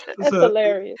 That's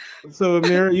hilarious. So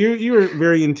Amir, you are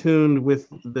very in tune with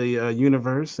the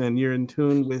universe, and you're in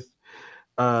tune with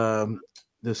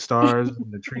the stars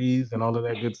and the trees and all of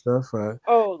that good stuff.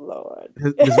 Oh Lord.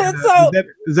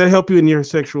 Does that help you in your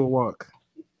sexual walk?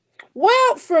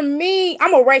 Well, for me,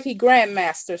 I'm a Reiki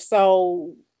grandmaster,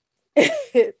 so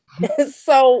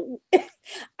so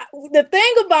the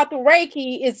thing about the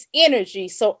Reiki is energy.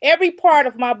 So every part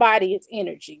of my body is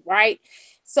energy, right?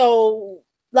 So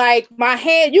like my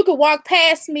hand, you can walk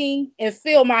past me and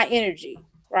feel my energy,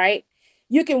 right?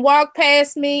 You can walk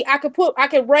past me. I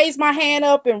could raise my hand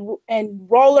up and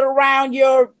roll it around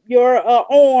your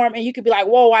arm, and you could be like,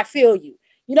 "Whoa, I feel you."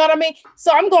 You know what I mean?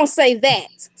 So I'm gonna say that.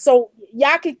 So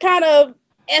y'all can kind of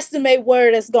estimate where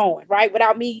that's going, right?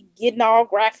 Without me getting all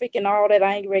graphic and all that.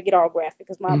 I ain't ready to get all graphic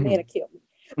because my man will kill me.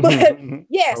 But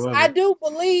yes, I do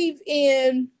believe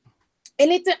in.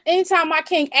 And anytime my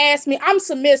king asks me, I'm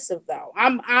submissive though.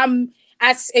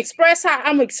 I express how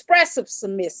I'm expressive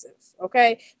submissive.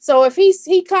 Okay. So if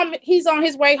he's on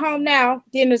his way home now,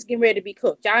 dinner's getting ready to be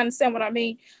cooked. Y'all understand what I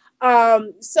mean?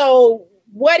 So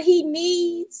what he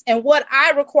needs and what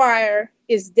I require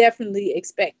is definitely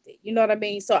expected. You know what I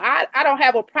mean? So I don't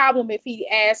have a problem if he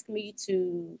asks me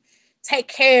to take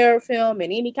care of him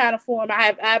in any kind of form.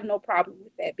 I have no problem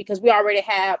with that because we already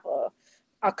have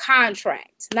a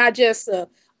contract, not just a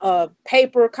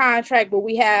paper contract, but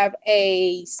we have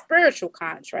a spiritual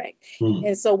contract.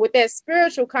 And so with that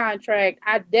spiritual contract,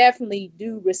 I definitely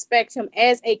do respect him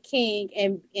as a king,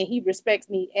 and he respects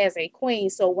me as a queen.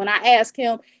 So when I ask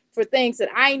him for things that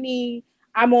I need,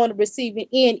 I'm on the receiving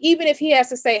end, even if he has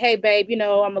to say, "Hey babe,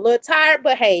 I'm a little tired,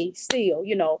 but hey, still,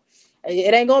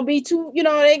 it ain't gonna be too, it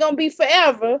ain't gonna be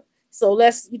forever. So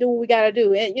let's do what we gotta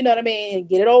do," and you know what I mean, and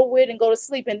get it over with and go to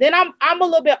sleep. And then I'm a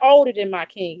little bit older than my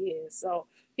king is, so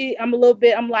I'm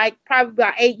like probably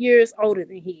about 8 years older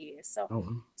than he is.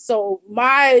 So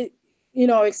my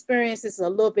experience is a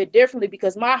little bit differently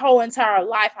because my whole entire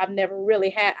life I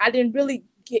didn't really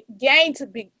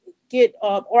get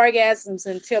orgasms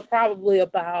until probably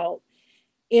about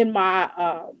in my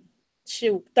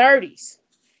 30s.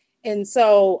 And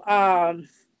so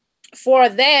for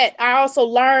that, I also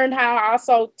learned how I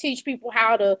also teach people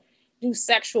how to do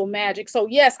sexual magic. So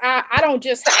yes, I don't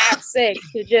just have sex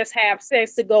to just have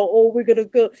sex to go, oh, we're gonna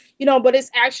go, you know, but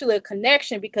it's actually a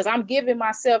connection because I'm giving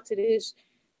myself to this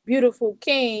beautiful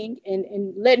king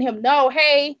and letting him know,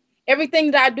 hey,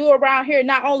 everything that I do around here,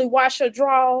 not only wash your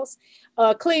drawers,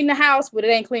 clean the house, but it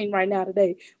ain't clean right now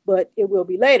today, but it will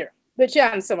be later. But you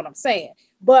understand what I'm saying.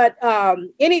 But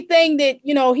anything that,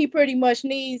 you know, he pretty much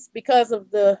needs because of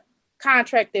the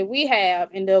contract that we have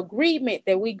and the agreement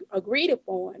that we agreed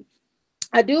upon.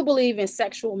 I do believe in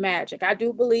sexual magic. I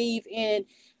do believe in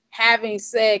having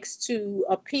sex to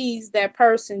appease that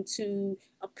person, to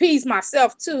appease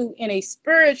myself too, in a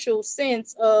spiritual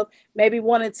sense of maybe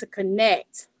wanting to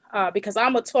connect. Because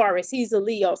I'm a Taurus, he's a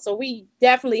Leo. So we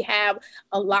definitely have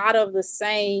a lot of the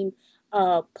same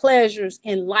pleasures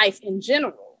in life in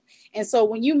general. And so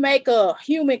when you make a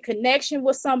human connection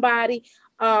with somebody,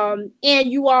 and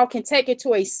you all can take it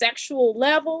to a sexual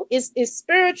level, it's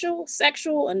spiritual,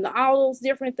 sexual, and all those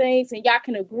different things, and y'all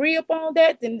can agree upon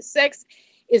that, then the sex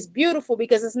is beautiful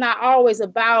because it's not always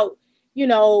about, you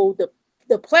know,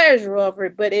 the pleasure of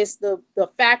it, but it's the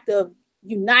fact of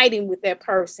uniting with that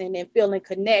person and feeling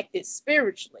connected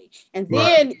spiritually. And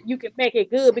then Right. you can make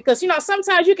it good because, you know,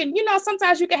 sometimes you can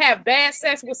have bad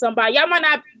sex with somebody. Y'all might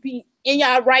not be in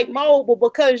y'all right mode, but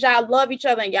because y'all love each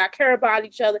other and y'all care about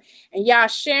each other and y'all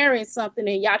sharing something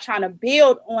and y'all trying to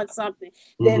build on something,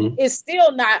 then it's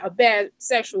still not a bad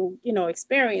sexual, you know,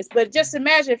 experience. But just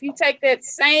imagine if you take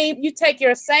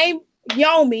your same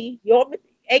yomi, your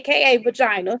AKA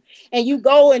vagina, and you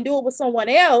go and do it with someone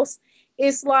else,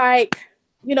 it's like,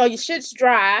 you know, your shit's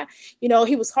dry. You know,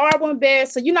 he was horrible in bed,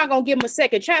 so you're not gonna give him a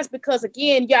second chance because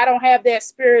again, y'all don't have that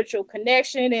spiritual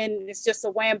connection, and it's just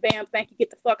a wham bam, thank you, get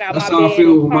the fuck out of my That's how I bed.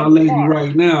 feel with my lady tomorrow.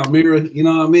 right now, Mira. You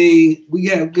know what I mean? We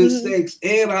have good sex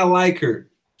and I like her.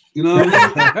 You know what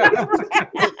I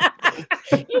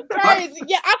mean? You crazy.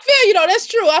 Yeah, I feel you though. That's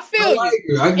true. I feel I like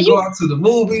you. her. I can And go out to the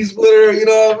movies with her, you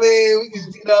know what I mean? We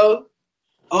can, you know,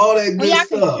 all that when good y'all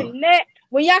stuff. can connect,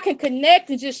 when y'all can connect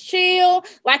and just chill,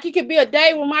 like it could be a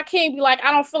day when my king be like,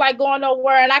 I don't feel like going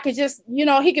nowhere, and I could just, you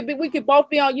know, we could both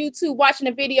be on YouTube watching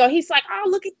a video. He's like, oh,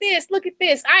 look at this, look at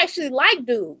this. I actually like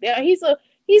dude. Yeah, he's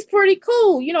pretty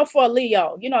cool, you know, for a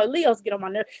Leo. You know, Leos get on my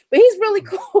nerves, but he's really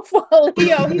cool for a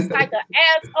Leo. He's like an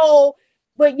asshole,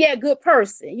 but yeah, good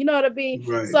person. You know what I mean?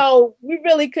 Right. So we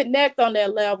really connect on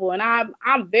that level, and I'm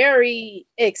very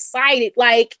excited.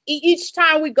 Like each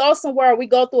time we go somewhere, we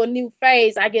go through a new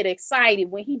phase. I get excited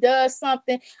when he does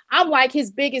something. I'm like his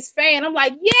biggest fan. I'm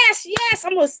like, yes, yes.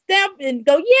 I'm gonna step and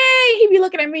go, yay! He be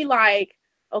looking at me like,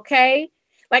 okay.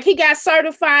 Like he got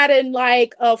certified in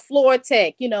like floor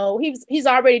tech. You know, he's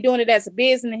already doing it as a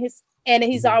business, and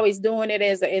he's always doing it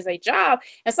as a job.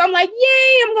 And so I'm like,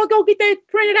 yay, I'm gonna go get that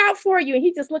printed out for you. And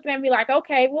he just looking at me like,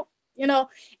 okay, well, you know.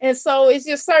 And so it's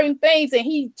just certain things, and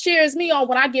he cheers me on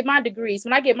when I get my degrees,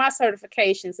 when I get my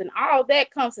certifications, and all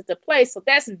that comes into play. So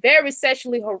that's very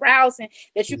sexually arousing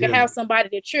that you can have somebody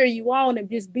to cheer you on and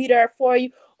just be there for you.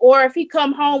 Or if he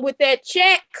come home with that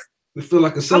check, it feel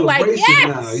like a celebration like,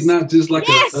 now. It's not just like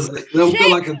it don't feel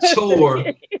like a chore.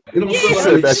 It don't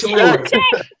feel like a chore.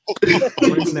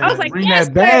 Bring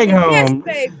that bag home.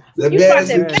 Yes, that you brought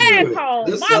that bag good. home.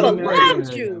 Let's Mama celebrate. loves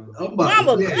you. I'm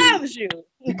Mama about to loves you.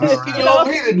 You just keep it on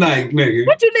me tonight, nigga.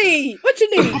 What you need? What you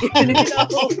need? You know?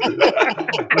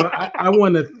 Well, I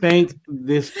want to thank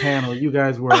this panel. You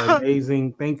guys were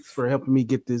amazing. Thanks for helping me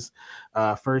get this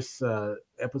first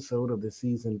episode of the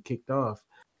season kicked off.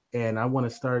 And I want to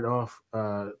start off.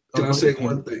 Can I say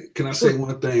one thing? Can I say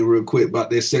one thing real quick about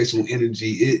that sexual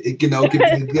energy? It you know, it can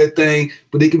be a good thing,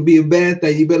 but it can be a bad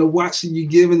thing. You better watch who you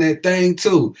giving that thing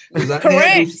to. Because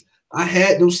I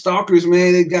had them stalkers,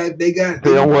 man. They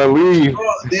don't want to leave.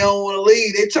 They don't want to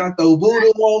leave. They try to throw voodoo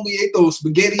on me. They throw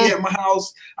spaghetti at my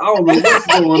house. I don't know what's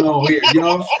going on here,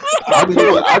 y'all.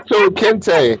 I told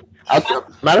Kente.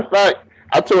 Matter of fact,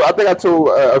 I think I told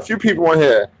a few people on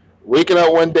here. Waking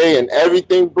up one day and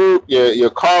everything broke, your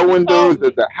car windows,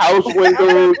 the house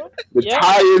windows, the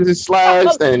tires is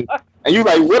slashed, and you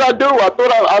like, what I do? I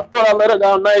thought I let it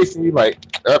down nice, and you like,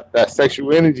 that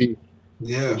sexual energy.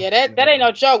 Yeah. Yeah, that ain't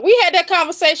no joke. We had that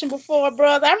conversation before,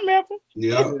 brother. I remember.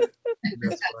 Yeah.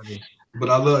 That's funny. But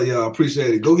I love y'all.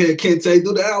 Appreciate it. Go ahead, Kente,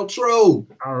 do the outro.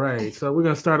 All right. So we're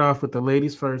gonna start off with the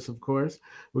ladies first, of course.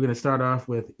 We're gonna start off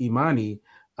with Imani.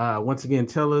 Once again,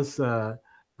 tell us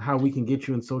how we can get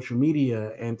you in social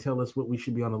media and tell us what we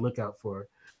should be on the lookout for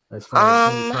as far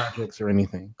as any projects or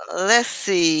anything. Let's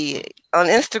see. On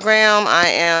Instagram, I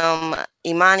am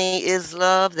Imani is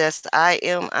Love. That's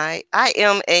IMANIIZLOVE.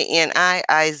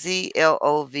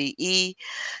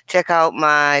 Check out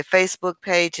my Facebook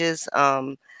pages.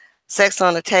 Sex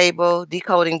on the Table,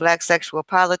 Decoding Black Sexual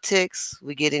Politics.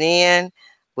 We get it in.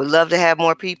 Would love to have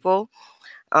more people.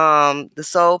 The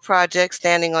Soul Project,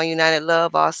 Standing on United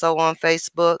Love, also on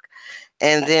Facebook.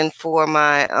 And then for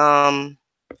my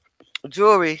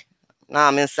jewelry, now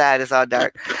I'm inside, it's all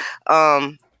dark.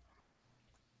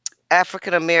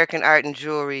 African American Art and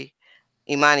Jewelry,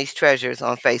 Imani's Treasures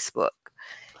on Facebook.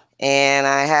 And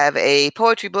I have a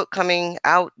poetry book coming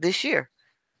out this year,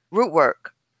 Root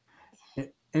Work,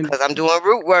 because I'm doing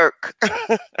root work.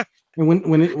 And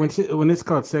when it's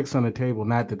called Sex on the Table,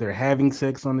 not that they're having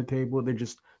sex on the table, they're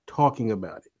just talking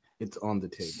about it. It's on the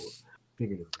table.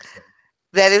 Figuratively.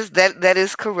 That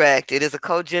is correct. It is a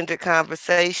co-gendered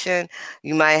conversation.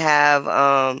 You might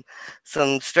have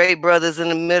some straight brothers in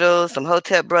the middle, some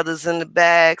hotep brothers in the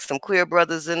back, some queer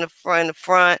brothers in the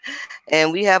front,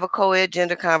 and we have a co-ed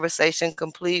gender conversation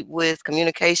complete with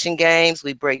communication games.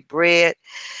 We break bread,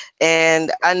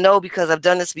 and I know because I've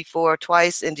done this before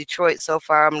twice in Detroit so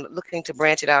far. I'm looking to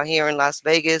branch it out here in Las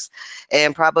Vegas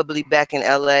and probably back in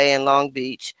LA and Long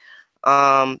Beach.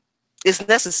 It's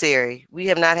necessary. We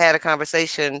have not had a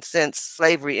conversation since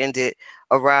slavery ended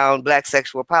around Black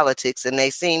sexual politics, and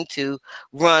they seem to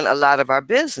run a lot of our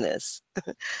business,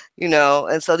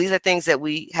 and so these are things that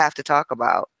we have to talk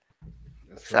about.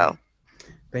 That's right.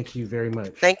 Thank you very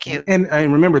much. Thank you. And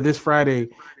remember, this Friday,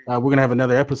 we're going to have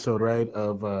another episode, right,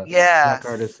 of Black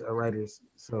Artists, Writers.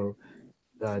 So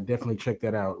definitely check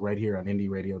that out right here on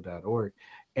indieradio.org.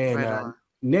 And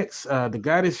next, the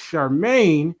goddess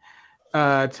Charmaine,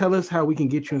 tell us how we can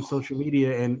get you on social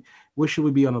media and what should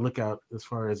we be on the lookout as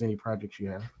far as any projects you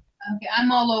have. Okay,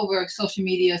 I'm all over social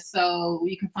media, so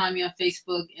you can find me on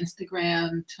Facebook,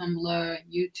 Instagram, Tumblr,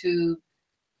 YouTube,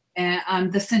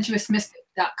 and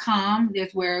thesensuousmystic.com.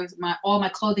 There's where all my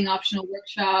clothing optional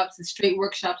workshops and straight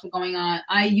workshops are going on.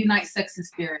 I unite sex and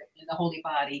spirit in the holy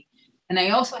body. And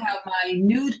I also have my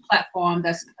nude platform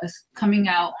that's coming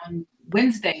out on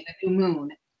Wednesday, the new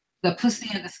moon, the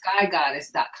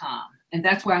pussyandtheskygoddess.com. And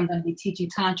that's where I'm going to be teaching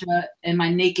Tantra and my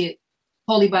naked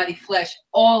holy body flesh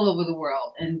all over the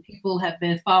world. And people have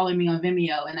been following me on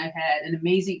Vimeo, and I've had an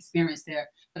amazing experience there.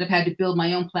 But I've had to build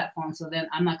my own platform, so then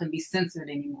I'm not going to be censored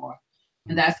anymore.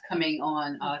 And that's coming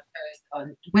on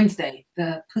Wednesday,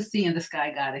 the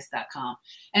pussyandtheskygoddess.com.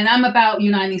 And I'm about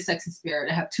uniting sex and spirit.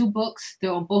 I have 2 books.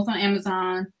 They're both on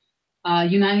Amazon.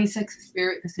 Uniting Sex and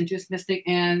Spirit, The Sensuous Mystic,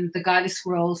 and The Goddess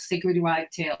Scrolls, Sacred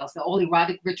Erotic Tales. They're all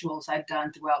erotic rituals I've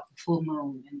done throughout the full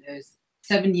moon. And there's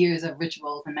 7 years of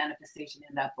rituals and manifestation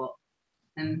in that book.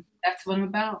 And that's what I'm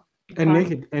about. And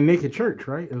Naked Church,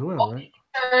 right? As well, right?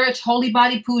 Church, Holy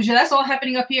Body Puja. That's all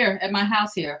happening up here at my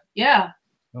house here. Yeah.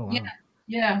 Oh, wow.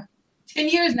 Yeah. 10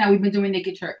 years now we've been doing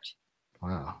Naked Church.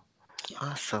 Wow.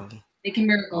 Awesome. Making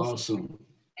miracles. Awesome.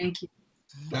 Thank you.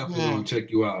 Definitely want to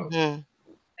check you out.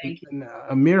 Thank you. And,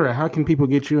 Amira, how can people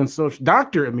get you in social?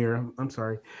 Dr. Amira, I'm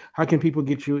sorry. How can people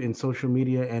get you in social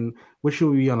media, and what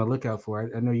should we be on the lookout for?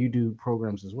 I know you do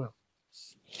programs as well.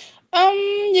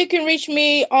 You can reach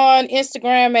me on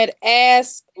Instagram at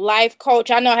Ask Life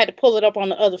Coach. I know I had to pull it up on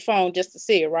the other phone just to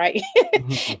see it, right?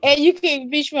 And you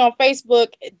can reach me on Facebook,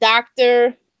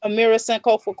 Dr. Amira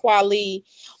Sankofa Kwali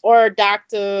or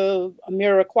Dr.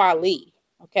 Amira Kwali.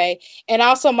 Okay. And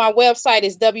also my website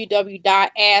is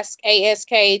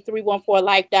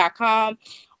www.ask314life.com,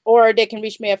 or they can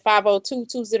reach me at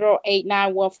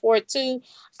 502-208-9142.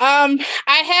 I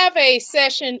have a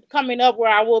session coming up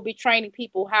where I will be training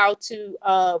people how to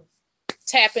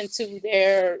tap into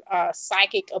their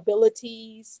psychic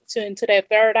abilities, into their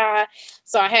third eye.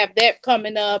 So I have that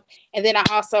coming up. And then I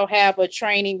also have a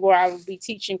training where I will be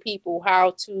teaching people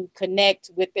how to connect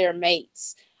with their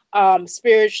mates.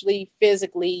 Spiritually,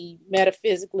 physically,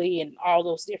 metaphysically, and all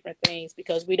those different things,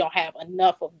 because we don't have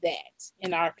enough of that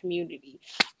in our community.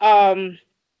 What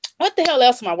the hell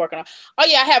else am I working on? Oh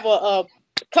yeah, I have a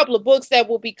couple of books that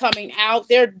will be coming out.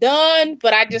 They're done,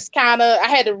 but I just I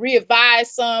had to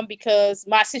revise some because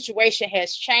my situation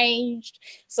has changed.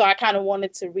 So I kind of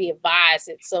wanted to revise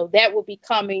it. So that will be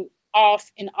coming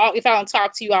off if I don't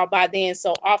talk to you all by then.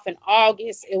 So off in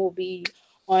August, it will be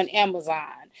on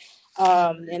Amazon.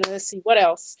 And let's see what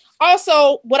else.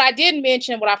 Also, what I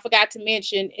forgot to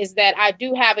mention is that I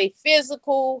do have a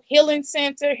physical healing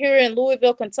center here in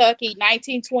Louisville, Kentucky,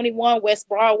 1921 West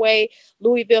Broadway,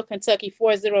 Louisville, Kentucky,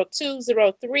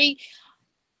 40203.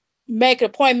 Make an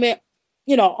appointment,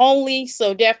 only.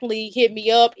 So definitely hit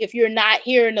me up. If you're not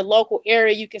here in the local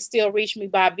area, you can still reach me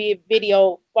by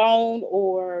video, phone,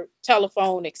 or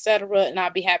telephone, etc. And I'll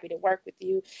be happy to work with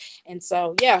you. And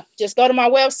so, yeah, just go to my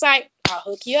website. I'll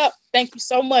hook you up. Thank you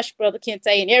so much, Brother Kente,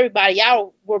 and everybody.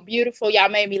 Y'all were beautiful. Y'all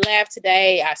made me laugh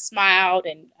today. I smiled,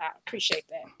 and I appreciate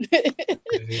that.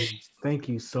 Thank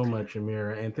you so much,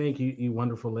 Amira, and thank you, you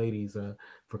wonderful ladies,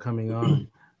 for coming on.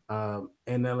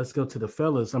 And now let's go to the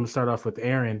fellas. I'm gonna start off with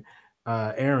Aaron.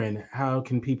 Aaron, how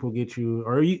can people get you?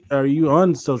 Or are you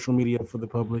on social media for the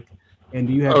public? And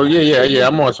do you have? Oh yeah.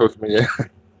 I'm on social media.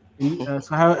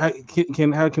 So how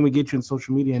can we get you in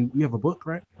social media? And you have a book,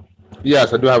 right?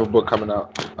 Yes, I do have a book coming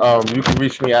out. You can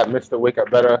reach me at Mr. Wake Up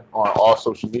Better on all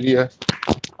social media,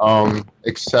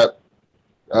 except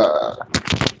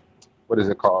what is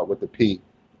it called with the P?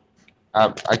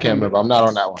 I can't remember. I'm not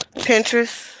on that one.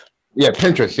 Pinterest. Yeah,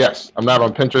 Pinterest. Yes, I'm not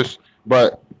on Pinterest,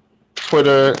 but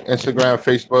Twitter, Instagram,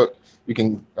 Facebook. You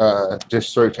can just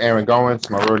search Aaron Goins,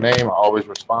 my real name. I always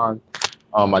respond.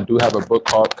 I do have a book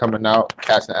called coming out,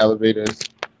 Casting Elevators.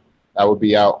 That will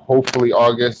be out hopefully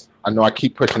August. I know I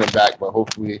keep pushing it back, but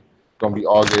hopefully it's gonna be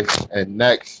August. And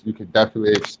next, you could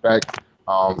definitely expect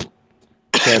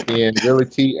Champion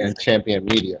Realty and Champion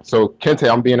Media. So Kente,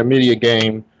 I'm being a media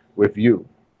game with you.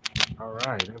 All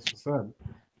right, that's what's up.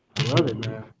 I love it,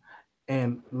 man.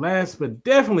 And last but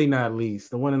definitely not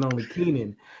least, the one and only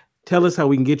Keenan. Tell us how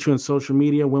we can get you on social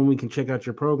media, when we can check out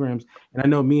your programs. And I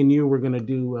know me and you were gonna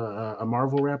do a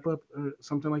Marvel wrap up or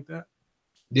something like that.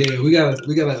 Yeah, we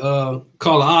gotta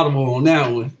call an audible on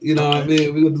that one. You know what I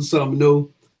mean? We're gonna do something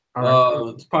new. All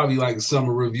right. It's probably like a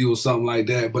summer review or something like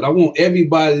that. But I want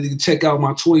everybody to check out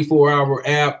my 24-hour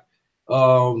app.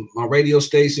 My radio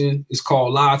station is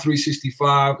called Live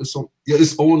 365. It's on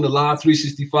the Live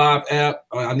 365 app.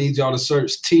 I need y'all to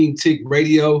search Team Tick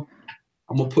Radio.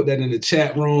 I'm gonna put that in the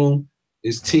chat room.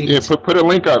 It's Team. Yeah, put a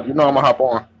link up. You know I'm gonna hop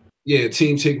on. Yeah,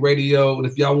 Team Tick Radio. And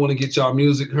if y'all want to get y'all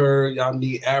music heard, y'all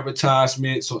need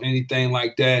advertisements or anything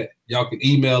like that, y'all can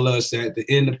email us at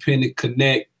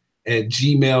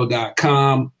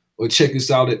theindependentconnect@gmail.com or check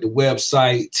us out at the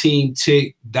website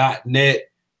teamtick.net.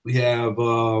 We have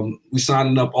we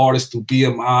signing up artists through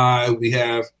BMI. We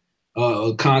have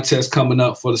a contest coming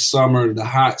up for the summer, the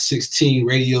Hot 16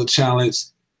 Radio Challenge.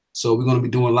 So we're going to be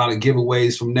doing a lot of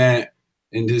giveaways from that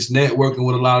and just networking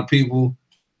with a lot of people.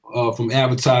 From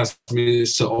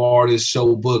advertisements to artists,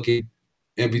 show booking,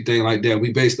 everything like that.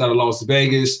 We based out of Las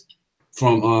Vegas,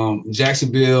 from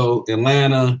Jacksonville,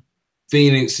 Atlanta,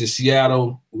 Phoenix, and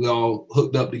Seattle. We all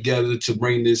hooked up together to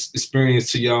bring this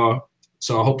experience to y'all.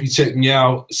 So I hope you check me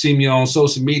out. See me on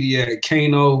social media at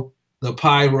Kano the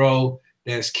Pyro.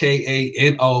 That's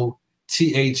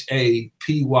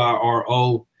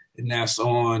KanoThapyro, and that's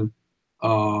on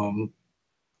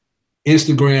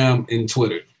Instagram and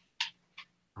Twitter.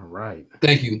 All right.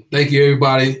 Thank you,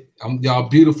 everybody. Y'all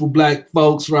beautiful black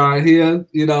folks right here.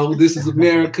 You know, this is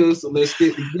America, so let's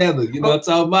stick together. You know what I'm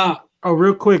talking about? Oh,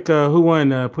 real quick, who won,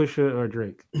 Pusha or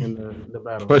Drake in the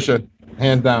battle? Pusha,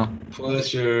 hands down.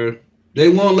 Pusha. They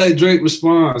won't let Drake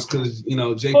respond because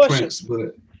Jake Pusha. Prince,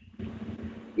 but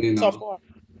So far.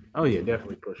 Oh yeah,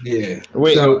 definitely Pusha. Yeah.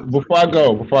 Wait, So, before I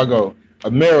go,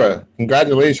 Amira,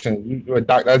 congratulations. You're a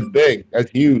doc. That's big.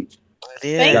 That's huge.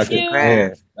 Yeah, Thank you.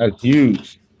 Yeah, that's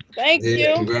huge. Thank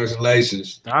yeah, you.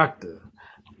 congratulations. Doctor.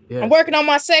 Yes. I'm working on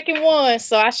my second one,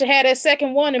 so I should have that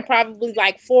second one in probably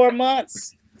like 4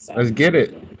 months. So Let's get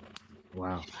it.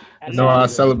 Wow. I No, I'll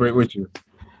celebrate with you.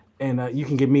 And you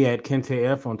can get me at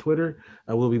KenteF on Twitter.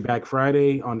 We'll be back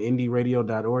Friday on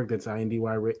indyradio.org. That's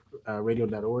INDY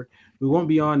radio.org. We won't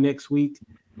be on next week,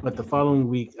 but the following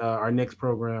week, our next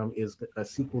program is a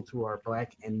sequel to our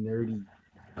Black and Nerdy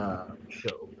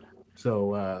show.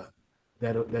 So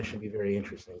that should be very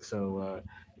interesting. So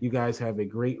you guys have a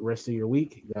great rest of your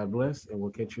week. God bless, and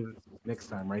we'll catch you next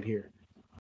time right here